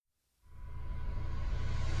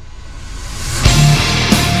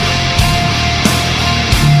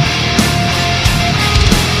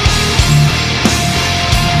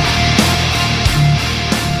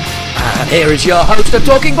Here is your host of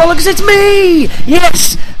Talking Bollocks, it's me!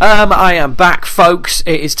 Yes! I am back, folks.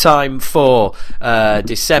 It is time for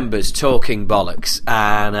December's Talking Bollocks,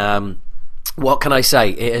 and what can I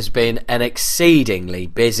say? It has been an exceedingly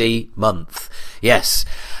busy month. Yes,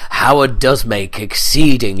 Howard does make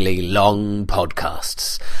exceedingly long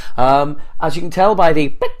podcasts. As you can tell by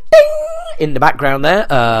the in the background there,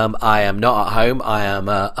 I am not at home. I am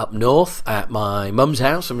up north at my mum's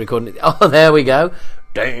house. I'm recording. Oh, there we go.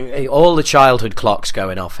 All the childhood clocks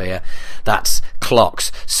going off here. That's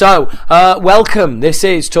clocks. So, welcome. This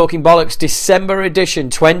is Talking Bollocks December edition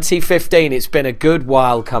 2015. It's been a good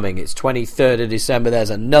while coming. It's 23rd of December. There's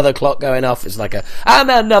another clock going off. It's like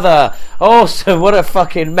and another. Awesome. What a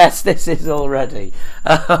fucking mess this is already.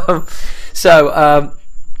 Yeah,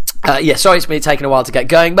 sorry it's been taking a while to get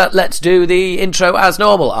going, but let's do the intro as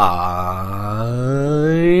normal. I'm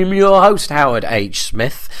your host, Howard H.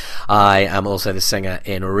 Smith. I am also the singer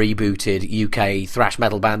in rebooted UK thrash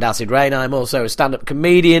metal band Acid Rain. I'm also a stand-up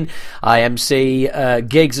comedian. I MC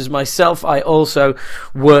gigs as myself. I also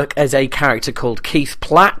work as a character called Keith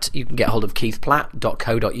Platt. You can get hold of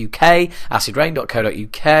keithplatt.co.uk,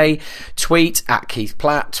 acidrain.co.uk, tweet at Keith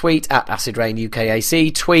Platt, tweet at Acid Rain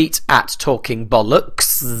UKAC, tweet at Talking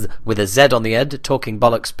Bollocks with a Z on the end, Talking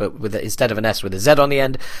Bollocks, but instead of an S with a Z on the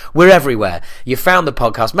end. We're everywhere. You found the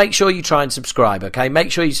podcast. Make sure you try and subscribe, okay?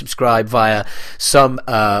 Make sure you subscribe via some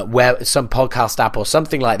podcast app or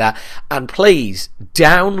something like that, and please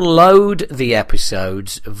download the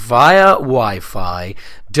episodes via Wi-Fi.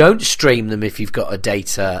 Don't stream them if you've got a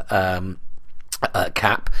data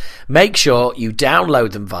cap. Make sure you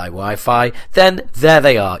download them via Wi-Fi. Then there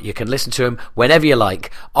they are. You can listen to them whenever you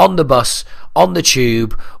like, on the bus, on the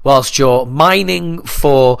tube, whilst you're mining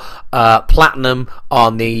for platinum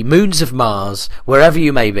on the moons of Mars, wherever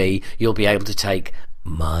you may be. You'll be able to take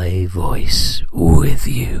my voice with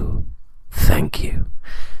you. Thank you.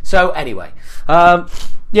 So anyway,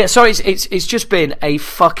 yeah, sorry, it's just been a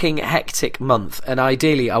fucking hectic month, and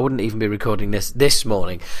ideally I wouldn't even be recording this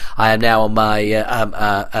morning. I am now on my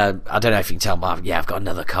I don't know if you can tell, but I've got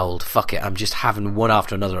another cold. Fuck it, I'm just having one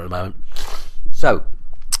after another at the moment. So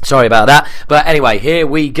sorry about that, but anyway, here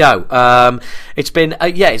we go. It's been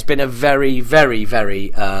a very, very,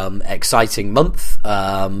 very exciting month.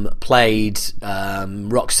 Played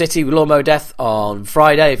Rock City with Lawnmower Death on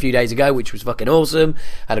Friday a few days ago, which was fucking awesome.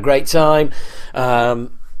 Had a great time.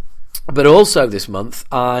 But also this month,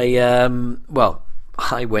 I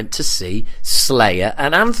went to see Slayer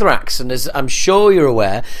and Anthrax, and as I'm sure you're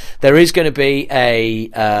aware, there is going to be a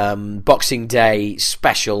Boxing Day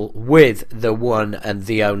special with the one and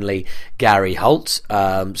the only Gary Holt.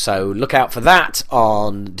 So look out for that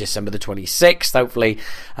on December the 26th. Hopefully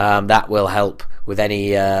that will help with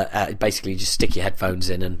any basically just stick your headphones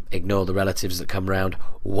in and ignore the relatives that come round,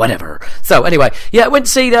 whatever. So anyway, yeah, went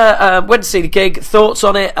to see the gig. Thoughts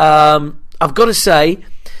on it? I've got to say,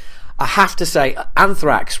 I have to say,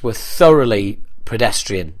 Anthrax were thoroughly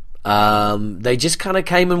pedestrian. They just kind of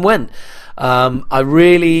came and went. I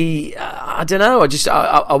don't know.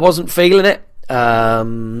 I wasn't feeling it.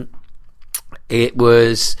 It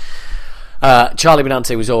was Charlie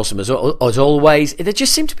Benante was awesome as always. There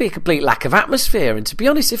just seemed to be a complete lack of atmosphere, and to be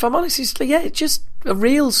honest, if I'm honest, it's just a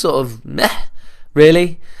real sort of meh,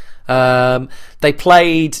 really. They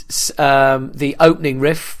played the opening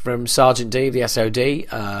riff from Sergeant D, the SOD,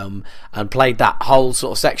 and played that whole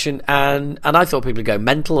sort of section, and I thought people would go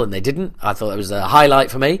mental, and they didn't. I thought it was a highlight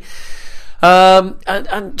for me.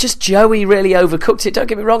 And just Joey really overcooked it. Don't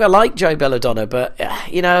get me wrong, I like Joey Belladonna, but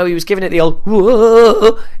he was giving it the old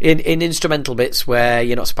whoa in instrumental bits where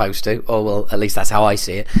you're not supposed to, or well, at least that's how I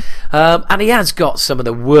see it. And he has got some of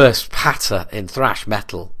the worst patter in thrash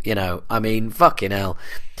metal. I mean, fucking hell.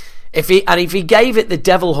 If he gave it the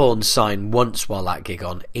devil horn sign once while that gig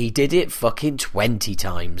on, he did it fucking 20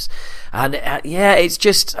 times. And it's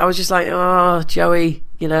just, I was just like, oh, Joey,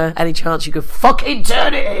 any chance you could fucking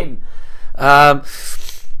turn it in?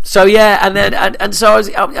 So yeah, and so I was,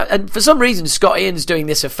 and for some reason Scott Ian's doing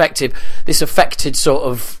this affected sort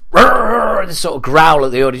of growl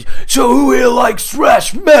at the audience. So who here likes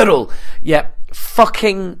thrash metal? Yeah,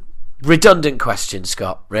 fucking redundant question,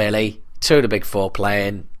 Scott. Really, two of the big four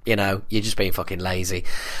playing. You're just being fucking lazy.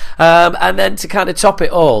 And then to kind of top it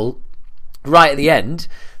all, right at the end,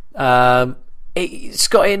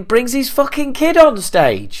 Scott Ian brings his fucking kid on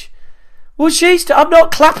stage. Well, I'm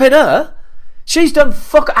not clapping her. She's done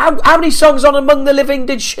how many songs on Among the Living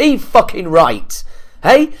did she fucking write?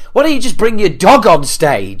 Hey? Why don't you just bring your dog on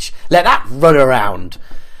stage? Let that run around.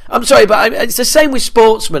 I'm sorry, but it's the same with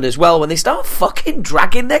sportsmen as well when they start fucking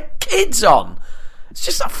dragging their kids on. It's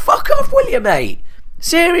just like, fuck off, will you, mate?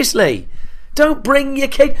 Seriously. Don't bring your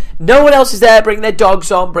kid. No one else is there. Bring their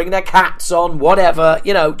dogs on, bring their cats on, whatever.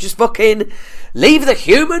 Just fucking leave the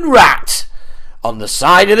human rat on the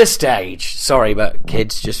side of the stage. Sorry, but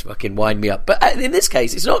kids just fucking wind me up. But in this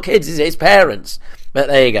case, it's not kids, it's parents. But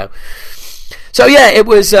there you go. So yeah, it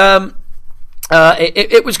was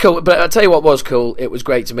it was cool. But I'll tell you what was cool. It was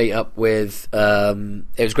great to meet up with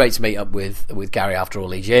with Gary after all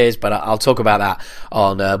these years. But I'll talk about that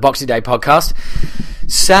on Boxing Day podcast.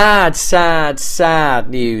 Sad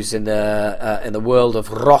news in the world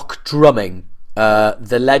of rock drumming.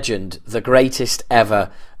 The legend, the greatest ever,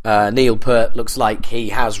 Neil Peart, looks like he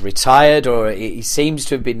has retired, or he seems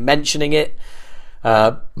to have been mentioning it.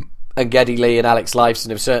 And Geddy Lee and Alex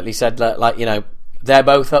Lifeson have certainly said that, they're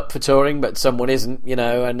both up for touring, but someone isn't,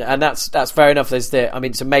 and that's fair enough.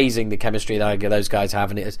 It's amazing the chemistry that those guys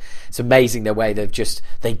have, and it's amazing the way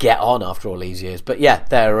they get on after all these years. But yeah,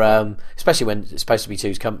 they're especially when it's supposed to be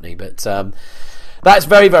Two's company. But that's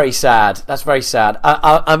very, very sad. That's very sad.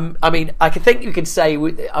 I think you can say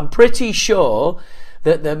I'm pretty sure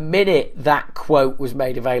that the minute that quote was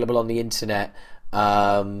made available on the internet,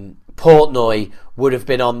 Portnoy would have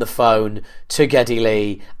been on the phone to Geddy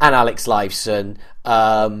Lee and Alex Lifeson,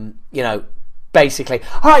 basically,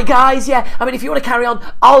 all right guys, if you want to carry on,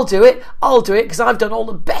 I'll do it because I've done all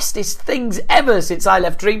the bestest things ever since I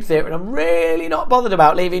left Dream Theatre, and I'm really not bothered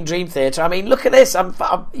about leaving Dream Theatre. Look at this,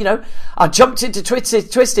 I jumped into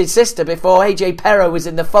Twisted Sister before AJ Pero was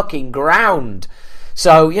in the fucking ground.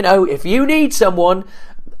 So, if you need someone,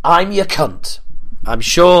 I'm your cunt. I'm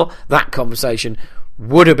sure that conversation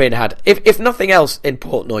would have been had, if nothing else, in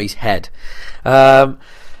Portnoy's head. And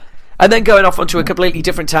then going off onto a completely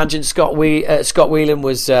different tangent, Scott Whelan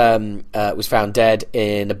was found dead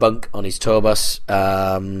in a bunk on his tour bus,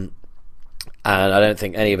 and I don't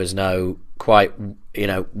think any of us know quite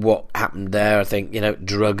what happened there. I think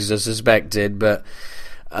drugs are suspected, but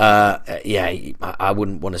I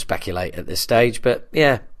wouldn't want to speculate at this stage. But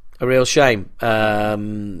yeah, a real shame.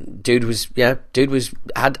 Dude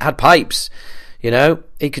had pipes.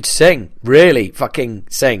 He could sing, really fucking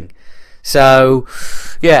sing. So,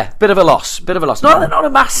 yeah, bit of a loss. Not a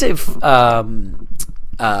massive Stone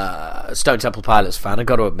Temple Pilots fan, I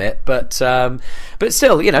got to admit, but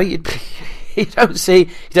still, you don't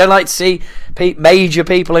like to see major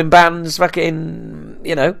people in bands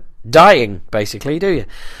fucking, dying, basically, do you?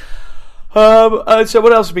 So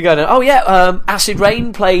what else have we going on? Oh yeah, Acid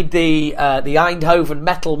Reign played the Eindhoven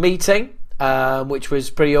Metal Meeting, which was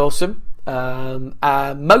pretty awesome.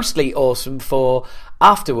 Mostly awesome for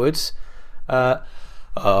afterwards. Hang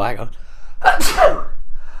on.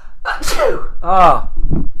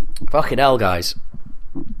 Fucking hell, guys.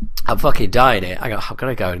 I'm fucking dying here. Hang on, I'm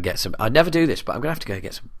gonna go and get some. I never do this, but I'm gonna have to go and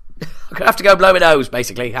get some. I'm gonna have to go blow my nose,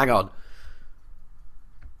 basically. Hang on.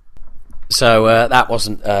 So that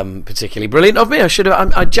wasn't particularly brilliant of me.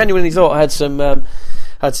 I genuinely thought I had some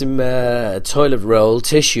toilet roll,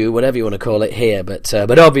 tissue, whatever you want to call it here, but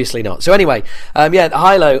obviously not. So anyway,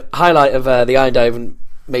 the highlight of the Eindhoven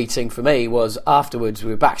meeting for me was afterwards.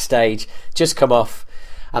 We were backstage, just come off,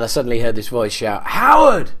 and I suddenly heard this voice shout,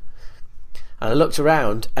 "Howard!" And I looked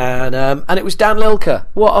around, and it was Dan Lilker.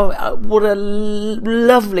 What a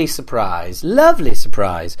lovely surprise! Lovely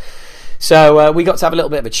surprise. So we got to have a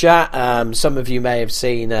little bit of a chat. Some of you may have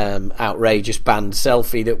seen outrageous band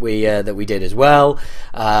selfie that we did as well.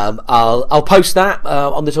 I'll post that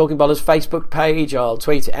on the Talking Bollers Facebook page. I'll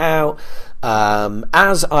tweet it out,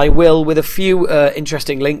 as I will with a few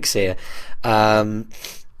interesting links here. There's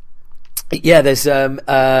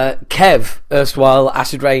Kev, erstwhile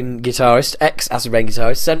Acid Reign guitarist, ex Acid Reign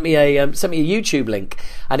guitarist, sent me a YouTube link,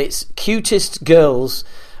 and it's cutest girls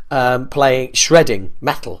playing shredding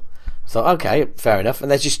metal. I thought, okay, fair enough. And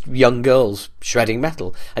there's just young girls shredding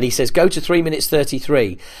metal. And he says, go to 3 minutes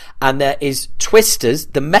 33. And there is Twisters,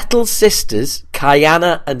 the Metal Sisters,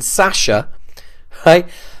 Kayana and Sasha, right,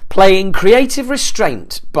 playing Creative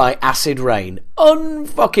Restraint by Acid Reign.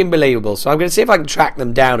 Unfucking believable. So I'm going to see if I can track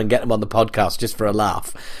them down and get them on the podcast just for a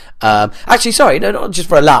laugh. Actually, sorry, no, not just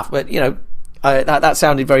for a laugh, but, that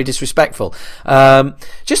sounded very disrespectful.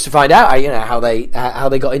 Just to find out, how they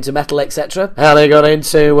got into metal, etc. How they got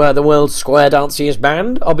into the world's square danciest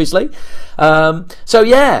band, obviously. So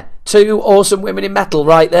yeah, 2 awesome women in metal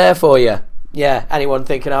right there for you. Yeah, anyone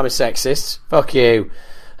thinking I'm a sexist? Fuck you.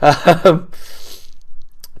 I'll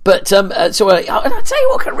tell you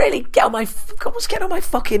what can really get on my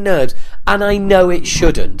fucking nerves, and I know it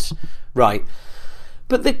shouldn't, right?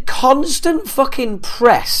 But the constant fucking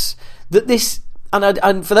press that this,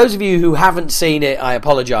 and for those of you who haven't seen it, I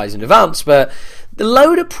apologise in advance, but the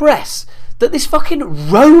load of press that this fucking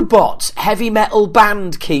robot heavy metal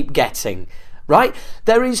band keep getting, right?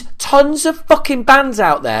 There is tons of fucking bands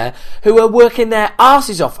out there who are working their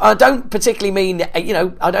arses off. I don't particularly mean,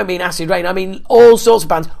 I don't mean Acid Reign. I mean all sorts of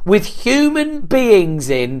bands with human beings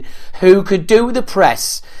in who could do the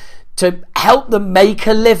press to help them make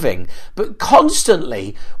a living. But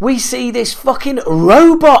constantly we see this fucking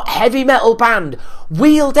robot heavy metal band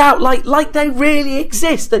wheeled out like they really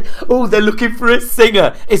exist. They're looking for a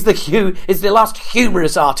singer. Is the last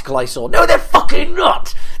humorous article I saw. No, they're fucking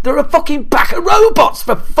not. They're a fucking pack of robots,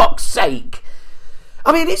 for fuck's sake.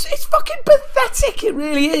 I mean, it's fucking pathetic. It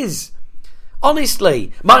really is.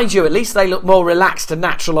 Honestly. Mind you, at least they look more relaxed and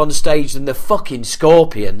natural on stage than the fucking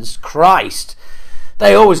Scorpions. Christ.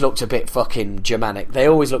 They always looked a bit fucking Germanic. They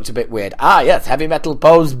always looked a bit weird. Yes, heavy metal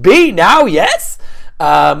pose B now, yes?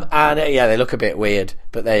 They look a bit weird.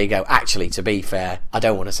 But there you go. Actually, to be fair, I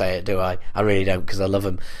don't want to say it, do I? I really don't, because I love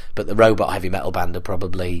them. But the robot heavy metal band are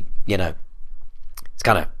probably, it's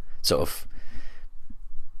kind of sort of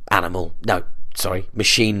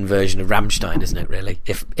machine version of Rammstein, isn't it, really?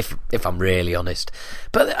 If I'm really honest.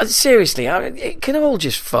 But seriously, it can all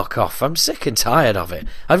just fuck off. I'm sick and tired of it.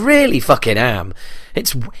 I really fucking am.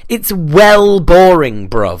 It's well boring,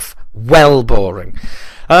 bruv. Well boring.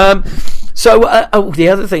 The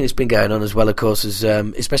other thing that's been going on as well, of course, is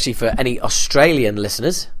especially for any Australian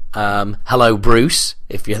listeners. Hello, Bruce,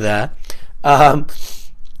 if you're there. The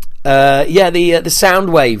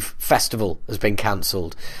Soundwave Festival has been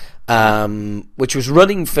cancelled. Which was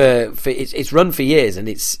running for it's run for years, and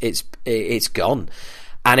it's gone,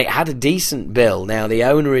 and it had a decent bill. Now the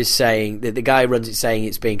owner is saying that the guy who runs it saying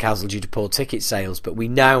it's being cancelled due to poor ticket sales, but we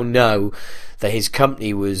now know that his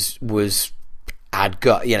company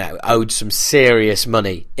owed some serious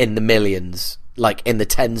money in the millions, like in the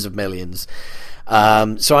tens of millions.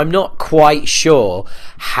 So I'm not quite sure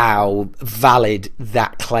how valid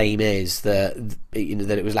that claim is, that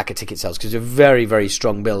it was lack of ticket sales, because it's a very, very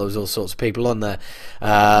strong bill. There was all sorts of people on there,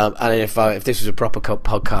 and if this was a proper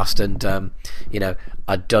podcast and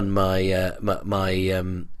I'd done my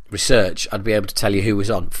research, I'd be able to tell you who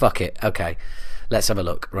was on. Fuck it, okay, let's have a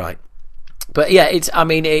look. Right, but yeah, it's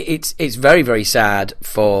very, very sad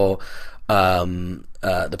for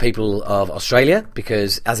the people of Australia,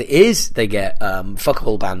 because as it is, they get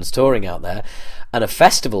fuckable bands touring out there, and a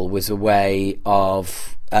festival was a way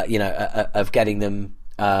of getting them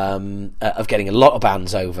getting a lot of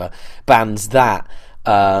bands over, bands that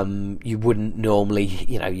you wouldn't normally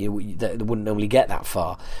that wouldn't normally get that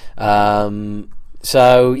far.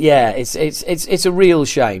 So yeah, it's a real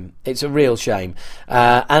shame. It's a real shame,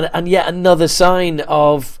 and yet another sign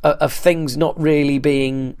of things not really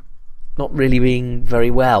being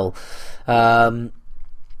very well. Right,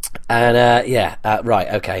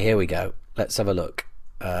 okay, here we go. Let's have a look,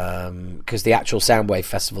 because the actual Soundwave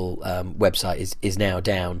Festival website is now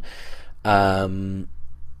down.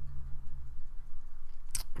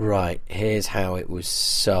 Right, here's how it was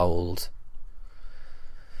sold.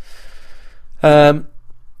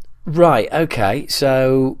 Right, okay,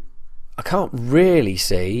 so I can't really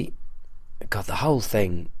see. God, the whole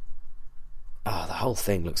thing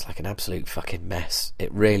looks like an absolute fucking mess.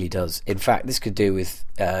 It really does. In fact, this could do with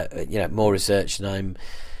more research than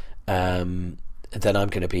I'm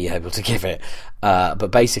going to be able to give it.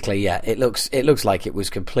 But basically, yeah, it looks like it was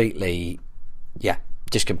completely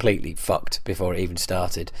fucked before it even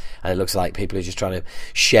started, and it looks like people are just trying to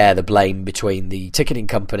share the blame between the ticketing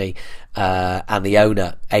company and the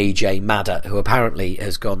owner, AJ Madder, who apparently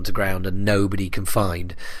has gone to ground and nobody can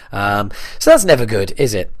find. So that's never good,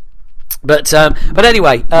 is it? But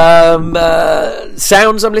anyway,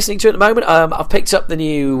 sounds I'm listening to at the moment. I've picked up the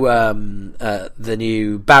new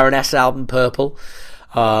Baroness album, Purple,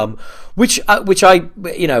 which I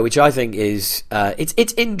think is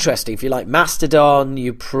it's interesting. If you like Mastodon,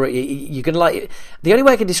 you can like. The only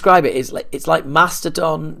way I can describe it is it's like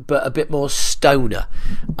Mastodon, but a bit more stoner.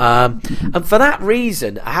 And for that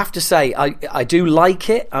reason, I have to say I do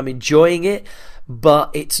like it. I'm enjoying it,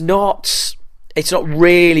 but it's not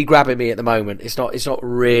really grabbing me at the moment. It's not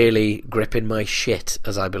really gripping my shit,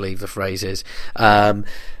 as I believe the phrase is.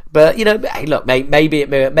 But hey, look, maybe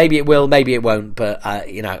it will, maybe it won't. But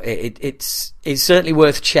it's certainly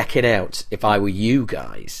worth checking out if I were you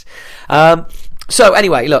guys. So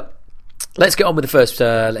anyway, look, let's get on with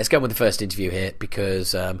the first interview here,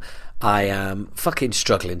 because I am fucking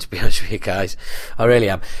struggling, to be honest with you guys. I really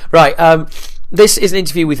am. Right. This is an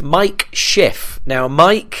interview with Mike Schiff. Now,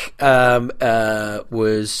 Mike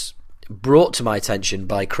was brought to my attention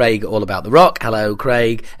by Craig All About the Rock. Hello,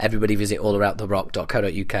 Craig. Everybody visit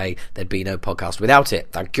allabouttherock.co.uk. There'd be no podcast without it.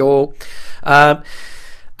 Thank you.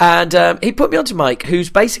 And he put me onto Mike, who's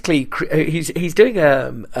basically he's doing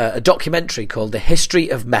a documentary called The History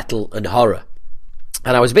of Metal and Horror.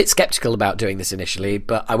 And I was a bit sceptical about doing this initially,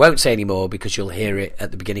 but I won't say any more because you'll hear it at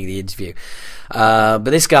the beginning of the interview. But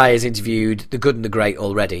this guy has interviewed the good and the great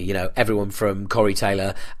already. You know, everyone from Corey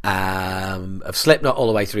Taylor of Slipknot all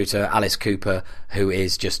the way through to Alice Cooper, who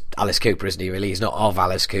is just Alice Cooper, isn't he? Really, he's not of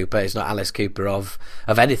Alice Cooper. It's not Alice Cooper of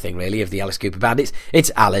anything really of the Alice Cooper band.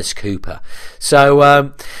 It's Alice Cooper.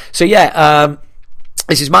 So yeah.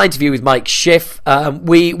 This is my interview with Mike Schiff.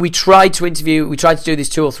 We tried to do this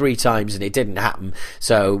 2 or 3 times and it didn't happen.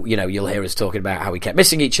 So, you know, you'll hear us talking about how we kept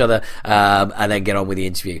missing each other, and then get on with the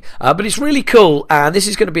interview. But it's really cool, and this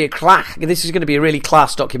is going to be a really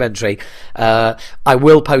class documentary. I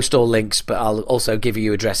will post all links, but I'll also give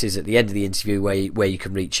you addresses at the end of the interview where you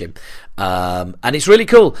can reach him. And it's really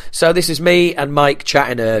cool. So this is me and Mike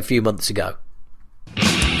chatting a few months ago.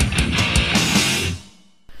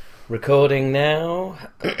 Recording now.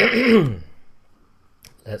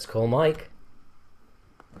 Let's call Mike.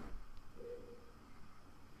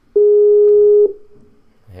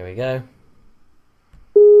 Here we go.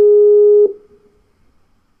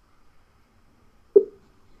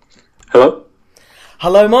 Hello?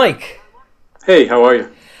 Hello, Mike. Hey, how are you?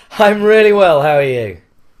 I'm really well. How are you?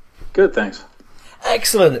 Good, thanks.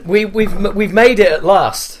 Excellent. We've made it at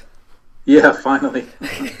last. Yeah, finally.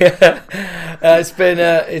 It's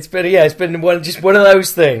been one of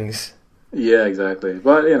those things. Yeah, exactly.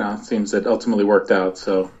 But it seems that ultimately worked out,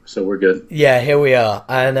 so we're good. Yeah, here we are,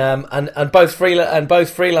 and both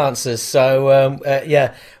freelancers. So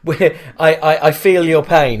yeah, I feel your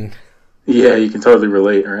pain. Yeah, you can totally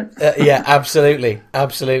relate, right? Yeah, absolutely.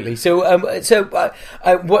 So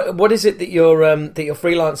what is it that you're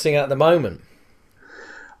freelancing at the moment?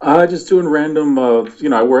 Just doing random. I've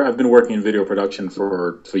been working in video production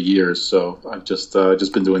for years, so I've just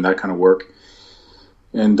been doing that kind of work,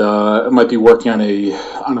 and I might be working on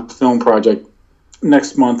a film project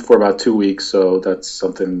next month for about 2 weeks. So that's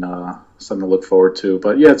something to look forward to.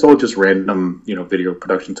 But yeah, it's all just random, video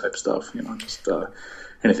production type stuff. Just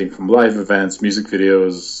anything from live events, music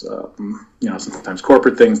videos, sometimes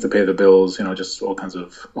corporate things to pay the bills. Just all kinds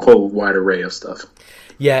of a whole wide array of stuff.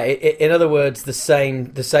 Yeah, in other words, the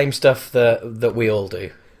same stuff that we all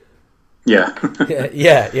do. Yeah.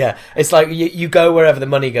 yeah. It's like you go wherever the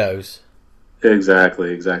money goes.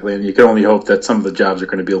 Exactly. And you can only hope that some of the jobs are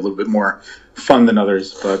going to be a little bit more fun than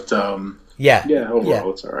others. But overall,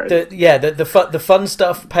 it's all right. The fun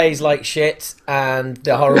stuff pays like shit, and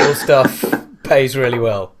the horrible stuff pays really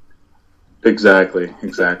well. Exactly.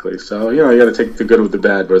 So, you got to take the good with the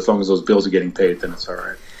bad, but as long as those bills are getting paid, then it's all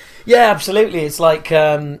right. Yeah, absolutely. It's like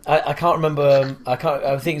I can't remember.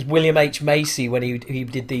 I think it's William H. Macy when he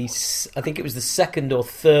did I think it was the second or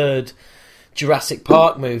third Jurassic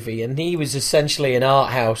Park movie, and he was essentially an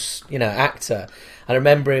art house, actor. I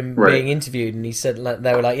remember him being interviewed, and he said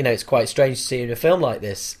they were like, it's quite strange to see you in a film like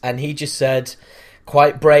this, and he just said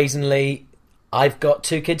quite brazenly, "I've got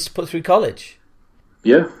 2 kids to put through college."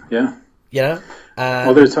 Yeah.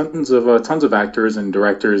 Well, there's tons of actors and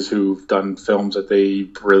directors who've done films that they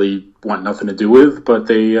really want nothing to do with, but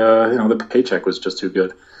they, the paycheck was just too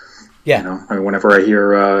good. Yeah. Whenever I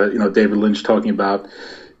hear, David Lynch talking about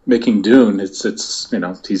making Dune, it's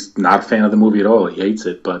he's not a fan of the movie at all. He hates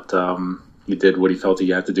it, but he did what he felt he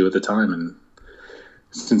had to do at the time, and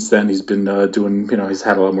since then he's been doing, he's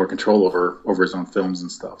had a lot more control over his own films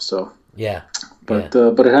and stuff. So yeah. But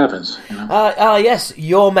it happens. Yes,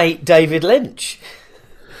 your mate David Lynch.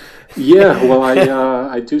 Yeah, well,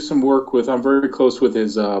 I do some work with. I'm very close with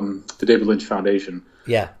his the David Lynch Foundation.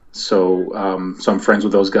 Yeah. So I'm friends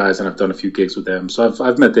with those guys, and I've done a few gigs with them. So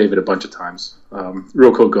I've met David a bunch of times.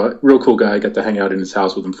 Real cool guy. I got to hang out in his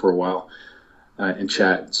house with him for a while and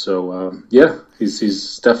chat. So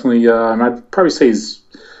he's definitely. I'd probably say he's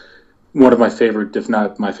one of my favorite, if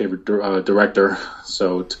not my favorite, director.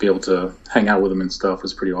 So to be able to hang out with him and stuff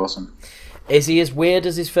was pretty awesome. Is he as weird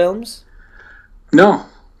as his films? No.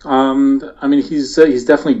 He's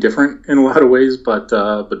definitely different in a lot of ways, but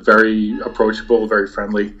very approachable, very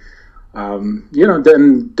friendly.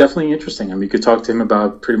 Then definitely interesting. You could talk to him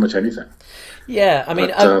about pretty much anything. Yeah,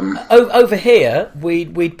 over here,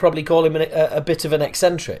 we'd probably call him a bit of an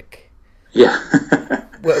eccentric. Yeah.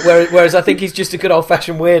 Whereas I think he's just a good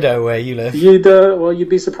old-fashioned weirdo where you live. You'd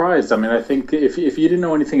be surprised. I think if you didn't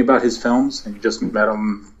know anything about his films and you just met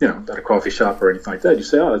him, at a coffee shop or anything like that, you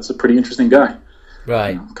say, "Oh, that's a pretty interesting guy."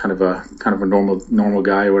 Right. Kind of a normal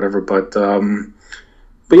guy or whatever. But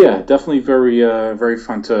yeah, definitely very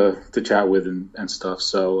fun to chat with and stuff.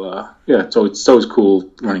 So it's always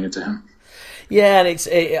cool running into him. Yeah, and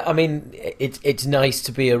it's nice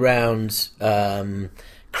to be around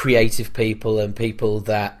creative people and people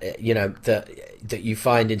that that you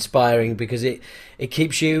find inspiring, because it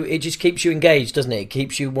just keeps you engaged, doesn't it? It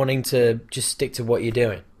keeps you wanting to just stick to what you're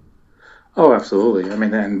doing. Oh, absolutely. I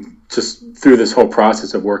mean, and just through this whole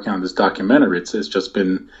process of working on this documentary, it's just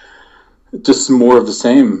been just more of the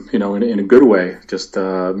same, in a good way. Just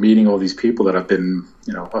meeting all these people that I've been,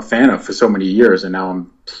 a fan of for so many years, and now I'm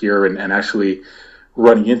here and actually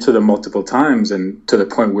running into them multiple times, and to the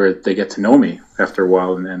point where they get to know me after a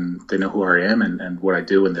while, and they know who I am and what I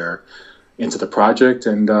do, and they're into the project,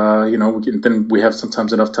 and then we have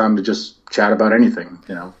sometimes enough time to just chat about anything,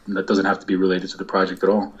 that doesn't have to be related to the project at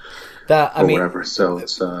all, whatever. So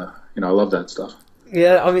it's I love that stuff.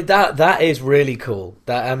 Yeah, I mean that is really cool.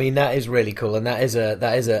 That is really cool, and that is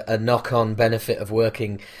a knock-on benefit of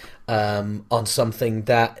working on something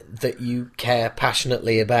that you care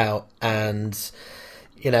passionately about, and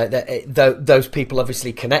those people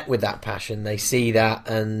obviously connect with that passion. They see that,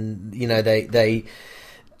 and they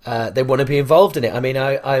want to be involved in it. I mean,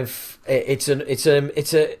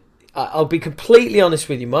 I'll be completely honest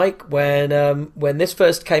with you, Mike. When this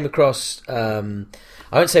first came across,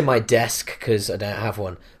 I won't say my desk because I don't have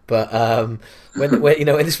one, but when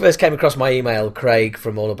this first came across my email, Craig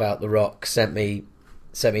from All About the Rock sent me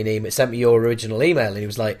an email, sent me your original email, and he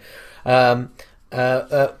was like, "Are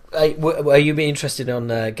you be interested on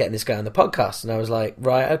getting this guy on the podcast?" And I was like,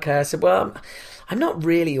 "Right, okay." I said, "Well, I'm not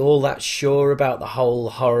really all that sure about the whole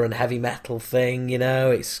horror and heavy metal thing.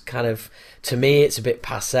 It's kind of, to me, it's a bit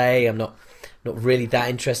passé. I'm not really that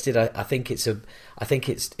interested. I think it's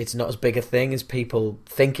not as big a thing as people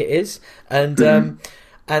think it is." And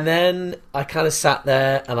and then I kind of sat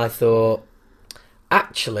there and I thought,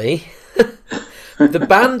 actually, the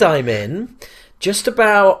band I'm in, just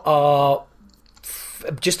about our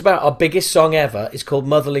biggest song ever is called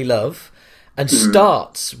Motherly Love, and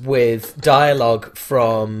starts with dialogue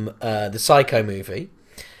from the Psycho movie,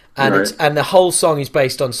 and and the whole song is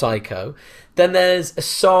based on Psycho. Then there's a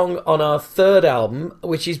song on our third album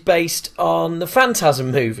which is based on the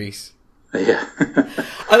Phantasm movies. Yeah.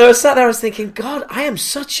 And I was sat there, I was thinking, God, I am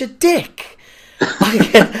such a dick.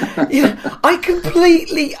 I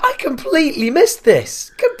completely missed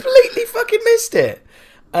this. Completely fucking missed it.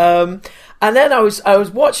 And then I was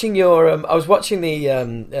watching your I was watching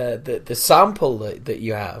the sample that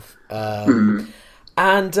you have,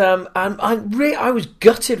 and I was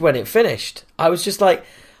gutted when it finished. I was just like,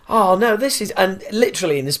 oh no, this is, and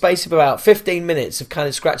literally in the space of about 15 minutes of kind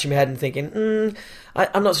of scratching my head and thinking,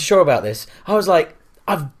 I'm not so sure about this. I was like,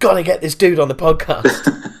 I've got to get this dude on the podcast.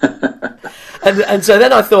 And so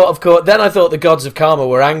then I thought, of course, the gods of karma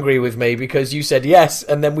were angry with me because you said yes,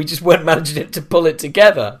 and then we just weren't managing to pull it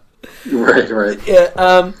together. Right.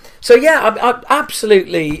 Yeah. So yeah, I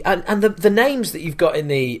absolutely, and the names that you've got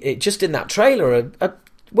in just in that trailer are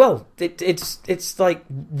well, it's like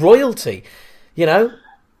royalty, Yeah.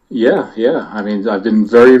 I mean, I've been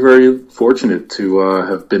very, very fortunate to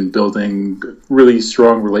have been building really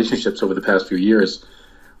strong relationships over the past few years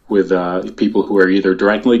with people who are either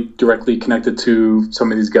directly connected to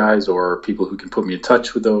some of these guys, or people who can put me in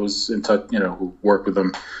touch with those who work with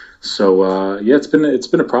them. So it's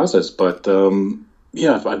been a process, but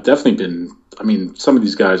I've definitely been. I mean, some of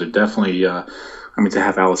these guys are definitely. To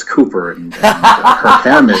have Alice Cooper and Kirk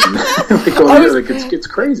Hammett, it's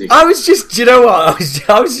crazy. I was just, you know what?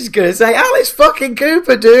 I was just going to say, Alice fucking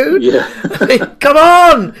Cooper, dude. Yeah, come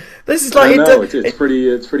on. This is like, it's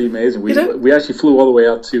pretty amazing. We actually flew all the way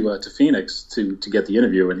out to Phoenix to get the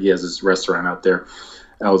interview, and he has this restaurant out there,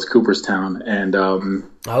 Alice Cooper's Town, and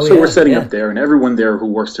we're setting up there, and everyone there who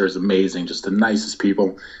works there is amazing, just the nicest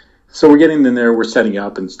people. So we're getting in there, we're setting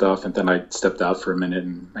up and stuff, and then I stepped out for a minute,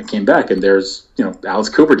 and I came back, and there's, Alice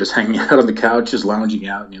Cooper just hanging out on the couch, just lounging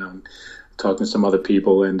out, talking to some other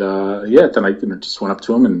people, and then I just went up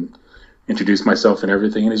to him and introduced myself and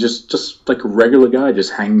everything, and he's just like a regular guy,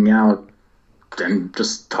 just hanging out and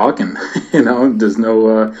just talking, there's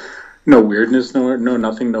no weirdness, no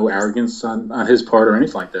nothing, no arrogance on his part or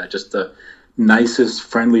anything like that, just the nicest,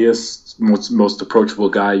 friendliest, most approachable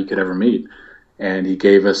guy you could ever meet. And he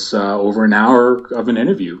gave us over an hour of an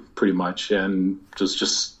interview, pretty much, and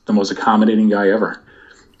just the most accommodating guy ever.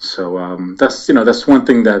 So that's one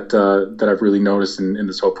thing that I've really noticed in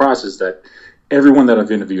this whole process, that everyone that I've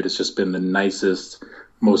interviewed has just been the nicest,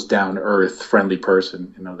 most down to earth, friendly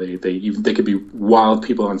person. They could be wild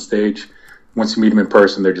people on stage. Once you meet them in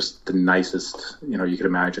person, they're just the nicest you could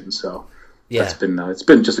imagine. So yeah, it's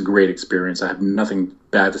been just a great experience. I have nothing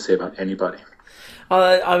bad to say about anybody.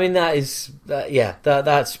 I mean, that's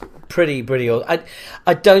pretty odd.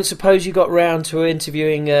 I don't suppose you got round to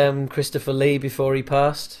interviewing Christopher Lee before he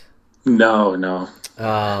passed? No, no.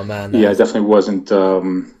 Oh man, Yeah, it definitely wasn't.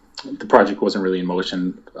 The project wasn't really in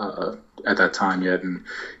motion at that time yet, and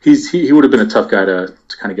he would have been a tough guy to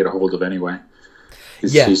kind of get a hold of anyway.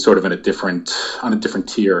 He's sort of on a different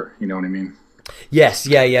tier. You know what I mean? Yes,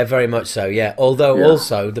 yeah, very much so. Yeah, although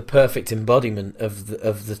also the perfect embodiment of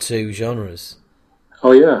the two genres.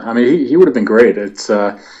 Oh yeah, I mean he would have been great. It's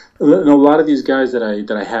a lot of these guys that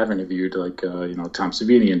I have interviewed, like Tom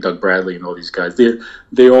Savini and Doug Bradley and all these guys.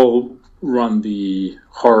 They all run the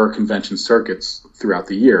horror convention circuits throughout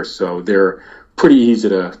the year, so they're pretty easy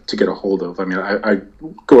to get a hold of. I mean, I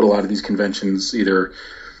go to a lot of these conventions either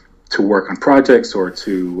to work on projects or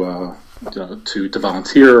to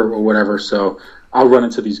volunteer or whatever. So I'll run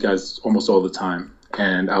into these guys almost all the time,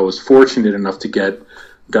 and I was fortunate enough to get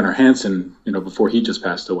Gunnar Hansen, before he just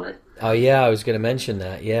passed away. Oh yeah, I was going to mention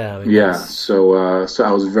that. Yeah. I mean, So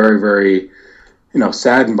I was very, very,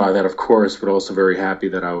 saddened by that, of course, but also very happy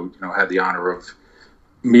that I, had the honor of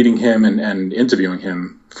meeting him and interviewing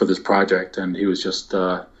him for this project. And he was just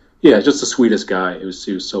the sweetest guy. He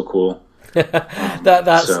was so cool.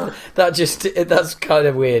 That's kind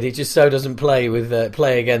of weird. He just so doesn't play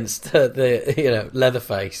against the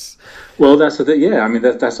Leatherface. Well, that's the thing. Yeah, I mean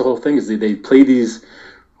that's the whole thing is they play these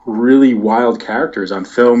really wild characters on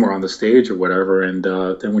film or on the stage or whatever, and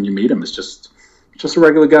then when you meet him, it's just a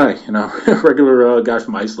regular guy, a regular guy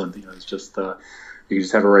from Iceland. It's just you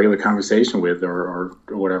just have a regular conversation with or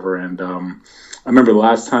whatever. And I remember the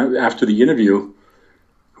last time after the interview,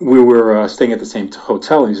 we were staying at the same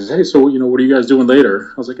hotel, and he says, "Hey, so what are you guys doing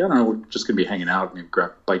later?" I was like, "I don't know, we're just gonna be hanging out, maybe grab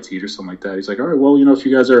a bite to eat or something like that." He's like, "All right, well, if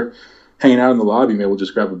you guys are hanging out in the lobby, maybe we'll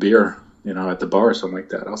just grab a beer, at the bar or something like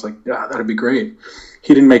that." I was like, "Yeah, that'd be great."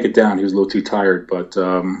 He didn't make it down; he was a little too tired, but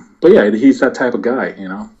yeah, he's that type of guy,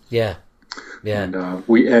 Yeah, yeah. And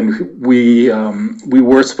we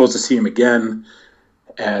were supposed to see him again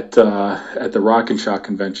at the Rock and Shock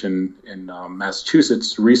convention in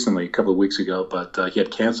Massachusetts recently, a couple of weeks ago, but he had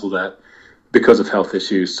canceled that because of health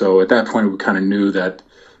issues. So at that point, we kind of knew that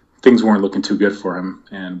things weren't looking too good for him,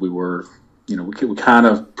 and we were, we kind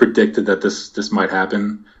of predicted that this might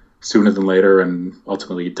happen sooner than later, and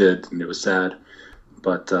ultimately it did, and it was sad.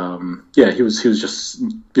 But he was just,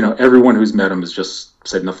 everyone who's met him has just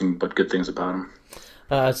said nothing but good things about him.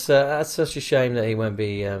 That's such a shame that he won't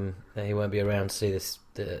be around to see this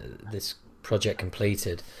project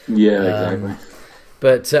completed. Yeah, exactly.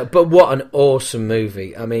 But what an awesome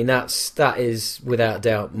movie! I mean, that is without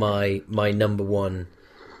doubt my number one.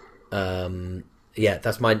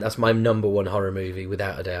 That's my number one horror movie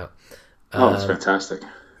without a doubt. Oh, it's fantastic.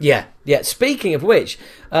 Yeah. Speaking of which,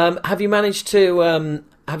 have you managed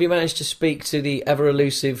to speak to the ever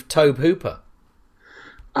elusive Tobe Hooper?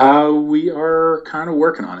 We are kind of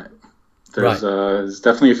working on it. There's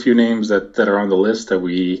definitely a few names that are on the list that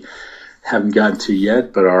we haven't gotten to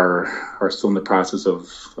yet, but are still in the process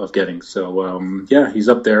of getting. So he's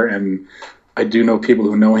up there, and I do know people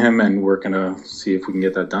who know him, and we're gonna see if we can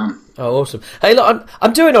get that done. Oh, awesome! Hey, look,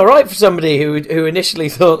 I'm doing all right for somebody who initially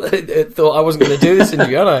thought I wasn't going to do this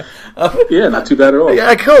interview, aren't I? Yeah, not too bad at all.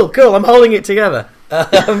 Yeah, cool. I'm holding it together.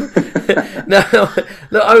 No,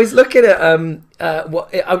 look, I was looking at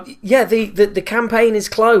the campaign is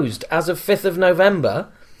closed as of 5th of November.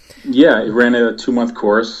 Yeah, it ran a 2-month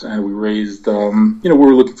course, and we raised, we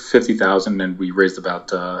were looking for 50,000, and we raised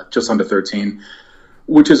about just under 13,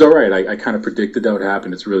 which is all right. I kind of predicted that would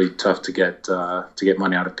happen. It's really tough to get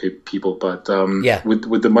money out of people, but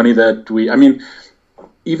with the money that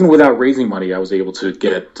even without raising money, I was able to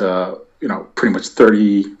get pretty much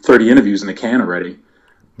 30 interviews in the can already,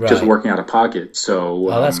 just working out of pocket. So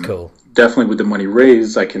that's cool. Definitely with the money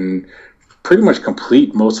raised, I can pretty much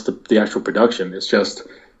complete most of the actual production.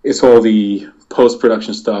 It's all the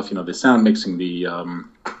post-production stuff, the sound mixing, the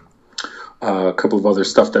a couple of other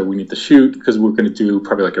stuff that we need to shoot, because we're going to do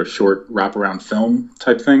probably like a short wraparound film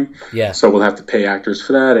type thing. Yeah. So we'll have to pay actors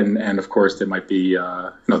for that, and of course there might be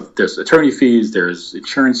there's attorney fees, there's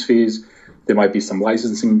insurance fees, there might be some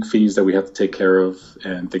licensing fees that we have to take care of,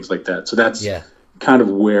 and things like that. So that's kind of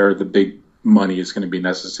where the big money is going to be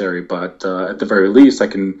necessary. But at the very least, I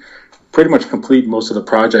can pretty much complete most of the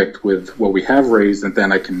project with what we have raised, and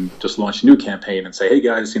then I can just launch a new campaign and say, hey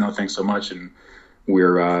guys, thanks so much, and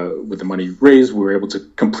we're with the money raised, we were able to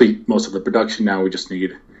complete most of the production. Now we just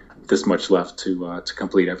need this much left to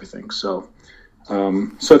complete everything. So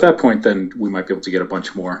at that point, then we might be able to get a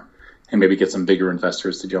bunch more and maybe get some bigger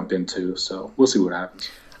investors to jump into. So we'll see what happens.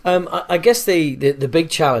 I guess the big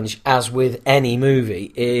challenge, as with any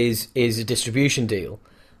movie, is a distribution deal.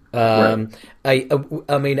 Right.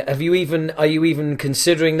 I mean, are you even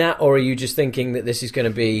considering that, or are you just thinking that this is going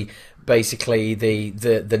to be basically the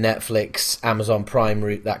Netflix, Amazon Prime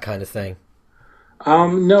route, that kind of thing?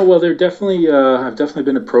 No, well, they're definitely. I've definitely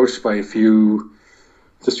been approached by a few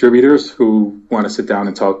distributors who want to sit down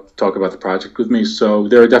and talk about the project with me. So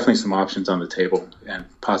there are definitely some options on the table, and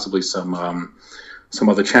possibly some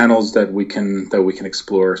other channels that we can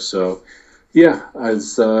explore. So yeah,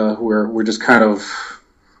 as we're just kind of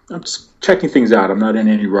I'm just checking things out. I'm not in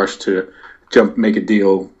any rush to make a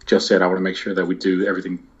deal just yet. I want to make sure that we do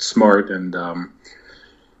everything smart and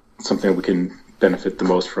something we can benefit the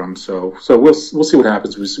most from. So we'll see what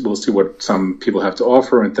happens. We'll see what some people have to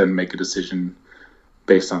offer, and then make a decision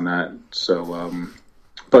based on that. So,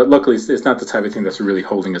 but luckily, it's not the type of thing that's really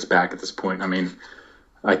holding us back at this point. I mean,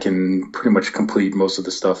 I can pretty much complete most of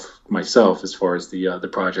the stuff myself as far as the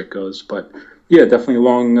project goes. But yeah, definitely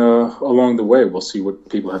along the way, we'll see what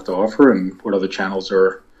people have to offer and what other channels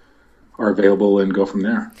are available, and go from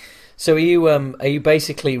there. So are you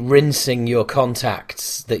basically rinsing your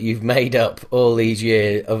contacts that you've made up all these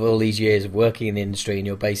years of working in the industry, and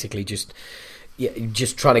you're basically just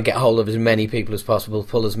trying to get hold of as many people as possible,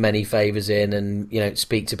 pull as many favors in, and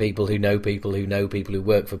speak to people who know people who know people who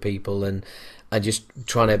work for people, and just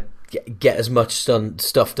trying to get as much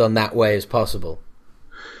stuff done that way as possible?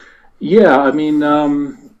 Yeah, I mean,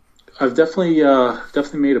 I've definitely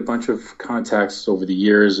made a bunch of contacts over the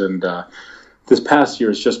years, and this past year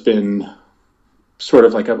has just been sort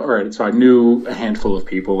of like, all right, so I knew a handful of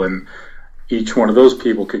people, and each one of those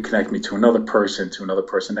people could connect me to another person,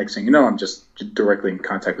 Next thing you know, I'm just directly in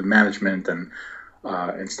contact with management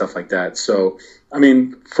and stuff like that. So, I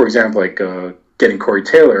mean, for example, like getting Corey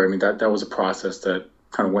Taylor, I mean, that was a process that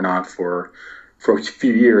kind of went on for a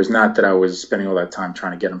few years. Not that I was spending all that time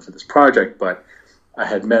trying to get him for this project, but I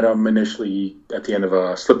had met him initially at the end of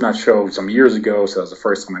a Slipknot show some years ago, so that was the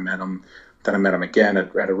first time I met him. Then I met him again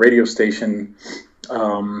at a radio station,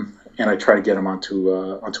 and I tried to get him onto.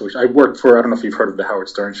 I worked for, I don't know if you've heard of the Howard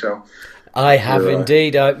Stern Show. I have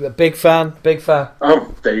indeed. A big fan.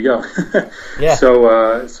 Oh, there you go. Yeah. So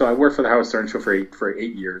I worked for the Howard Stern Show for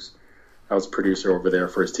 8 years. I was a producer over there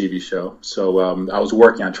for his TV show. So I was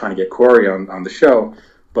working on trying to get Corey on the show,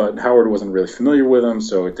 but Howard wasn't really familiar with him,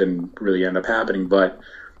 so it didn't really end up happening. But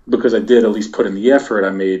because I did at least put in the effort, I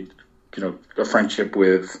made a friendship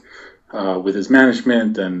with his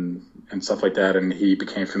management and stuff like that, and he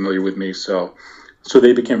became familiar with me. So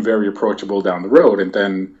they became very approachable down the road. And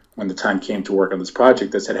then when the time came to work on this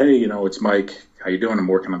project, I said, "Hey, it's Mike. How you doing? I'm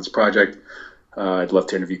working on this project. I'd love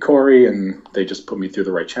to interview Corey." And they just put me through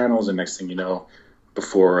the right channels. And next thing you know,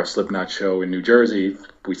 before a Slipknot show in New Jersey,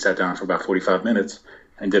 we sat down for about 45 minutes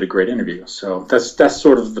and did a great interview. So that's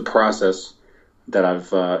sort of the process that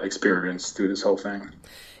I've experienced through this whole thing.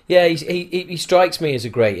 Yeah, he strikes me as a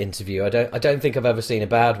great interview. I don't think I've ever seen a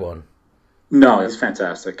bad one. No, it's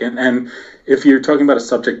fantastic. And if you're talking about a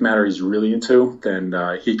subject matter he's really into, then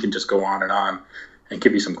he can just go on and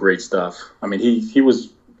give you some great stuff. I mean, he was,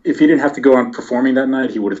 if he didn't have to go on performing that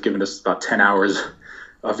night, he would have given us about 10 hours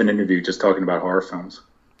of an interview just talking about horror films.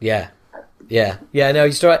 Yeah. No,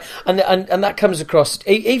 he's right, and that comes across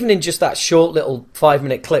even in just that short little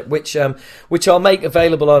 5-minute clip, which I'll make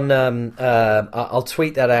available on. I'll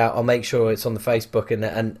tweet that out. I'll make sure it's on the Facebook,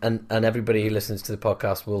 and everybody who listens to the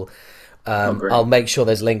podcast will. I'll make sure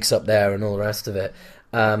there's links up there and all the rest of it.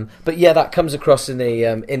 But yeah, that comes across in the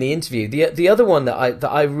interview. The other one that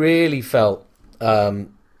I really felt kind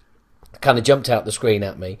of jumped out the screen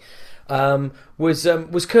at me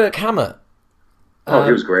was Kirk Hammett. Oh,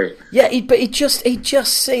 he was great. Yeah, but he just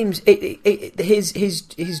seems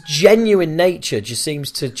his genuine nature just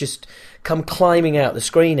seems to just come climbing out the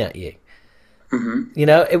screen at you.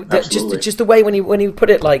 Mm-hmm. Just the way when he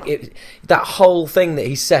put it, like that whole thing that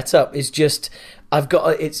he set up is just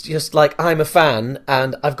it's just like, I'm a fan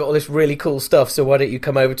and I've got all this really cool stuff, so why don't you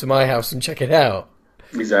come over to my house and check it out?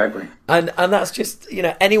 Exactly. And that's just,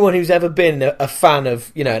 anyone who's ever been a fan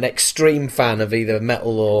of, an extreme fan of either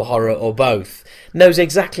metal or horror or both knows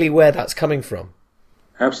exactly where that's coming from.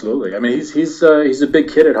 Absolutely. I mean, he's a big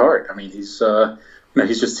kid at heart. I mean, he's a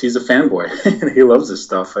fanboy and he loves this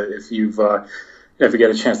stuff. If you've ever get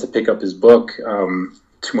a chance to pick up his book,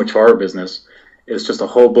 Too Much Horror Business, it's just a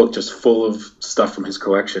whole book just full of stuff from his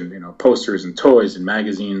collection, posters and toys and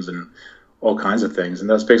magazines and all kinds of things. And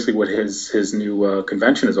that's basically what his new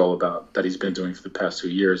convention is all about, that he's been doing for the past 2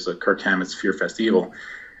 years, the Kirk Hammett's Fear Fest Evil.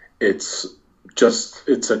 It's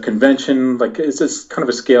a convention, like it's just kind of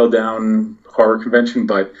a scaled down horror convention,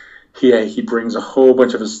 but he brings a whole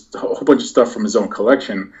bunch of stuff from his own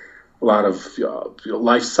collection, a lot of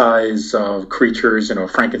life size creatures,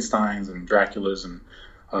 Frankenstein's and Dracula's and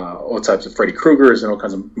all types of Freddy Krueger's and all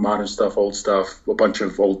kinds of modern stuff, old stuff, a bunch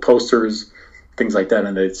of old posters, things like that.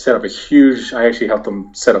 And they set up I actually helped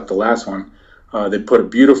them set up the last one. They put a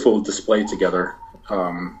beautiful display together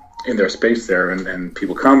in their space there, and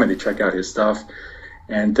people come and they check out his stuff.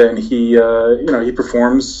 And then he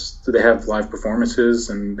performs. They have live performances,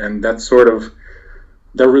 and that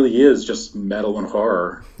really is just metal and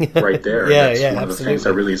horror right there. That's one of the things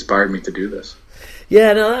that really inspired me to do this.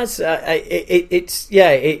 Yeah, no, that's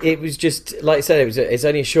it was just like I said. It's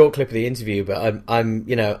only a short clip of the interview, but I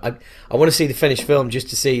want to see the finished film just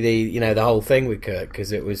to see the whole thing with Kurt,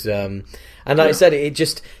 because it was and like I said, it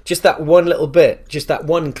just that one little bit, just that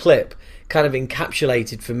one clip, kind of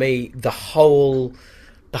encapsulated for me the whole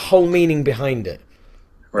meaning behind it.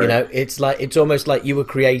 Right. It's almost like you were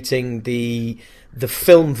creating the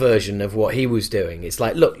film version of what he was doing. It's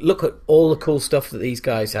like look at all the cool stuff that these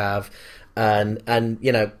guys have. And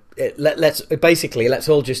let's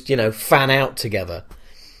all just fan out together.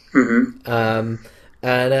 Mm-hmm.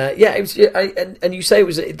 It was. And you say it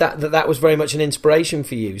was that was very much an inspiration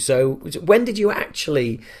for you. So when did you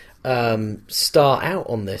actually start out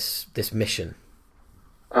on this mission?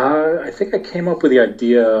 I think I came up with the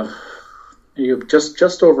idea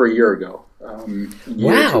just over a year ago.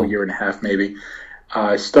 Wow. A year and a half maybe.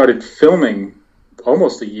 I started filming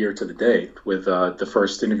almost a year to the day with the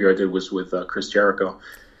first interview I did was with Chris Jericho.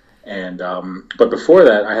 And but before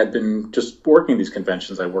that, I had been just working these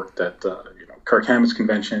conventions. I worked at Kirk Hammett's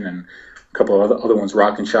convention and a couple of other ones.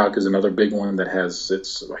 Rock and Shock is another big one that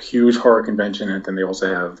it's a huge horror convention, and then they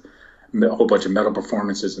also have a whole bunch of metal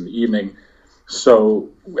performances in the evening. So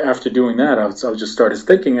after doing that, I just started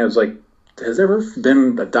thinking. I was like, has there ever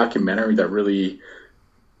been a documentary that really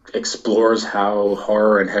explores how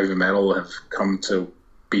horror and heavy metal have come to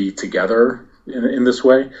be together in this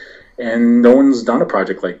way? And no one's done a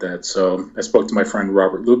project like that. So I spoke to my friend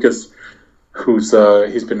Robert Lucas, who's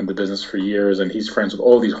he's been in the business for years, and he's friends with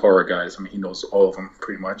all these horror guys. I mean, he knows all of them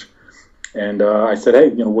pretty much. And I said, hey,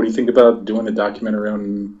 what do you think about doing a documentary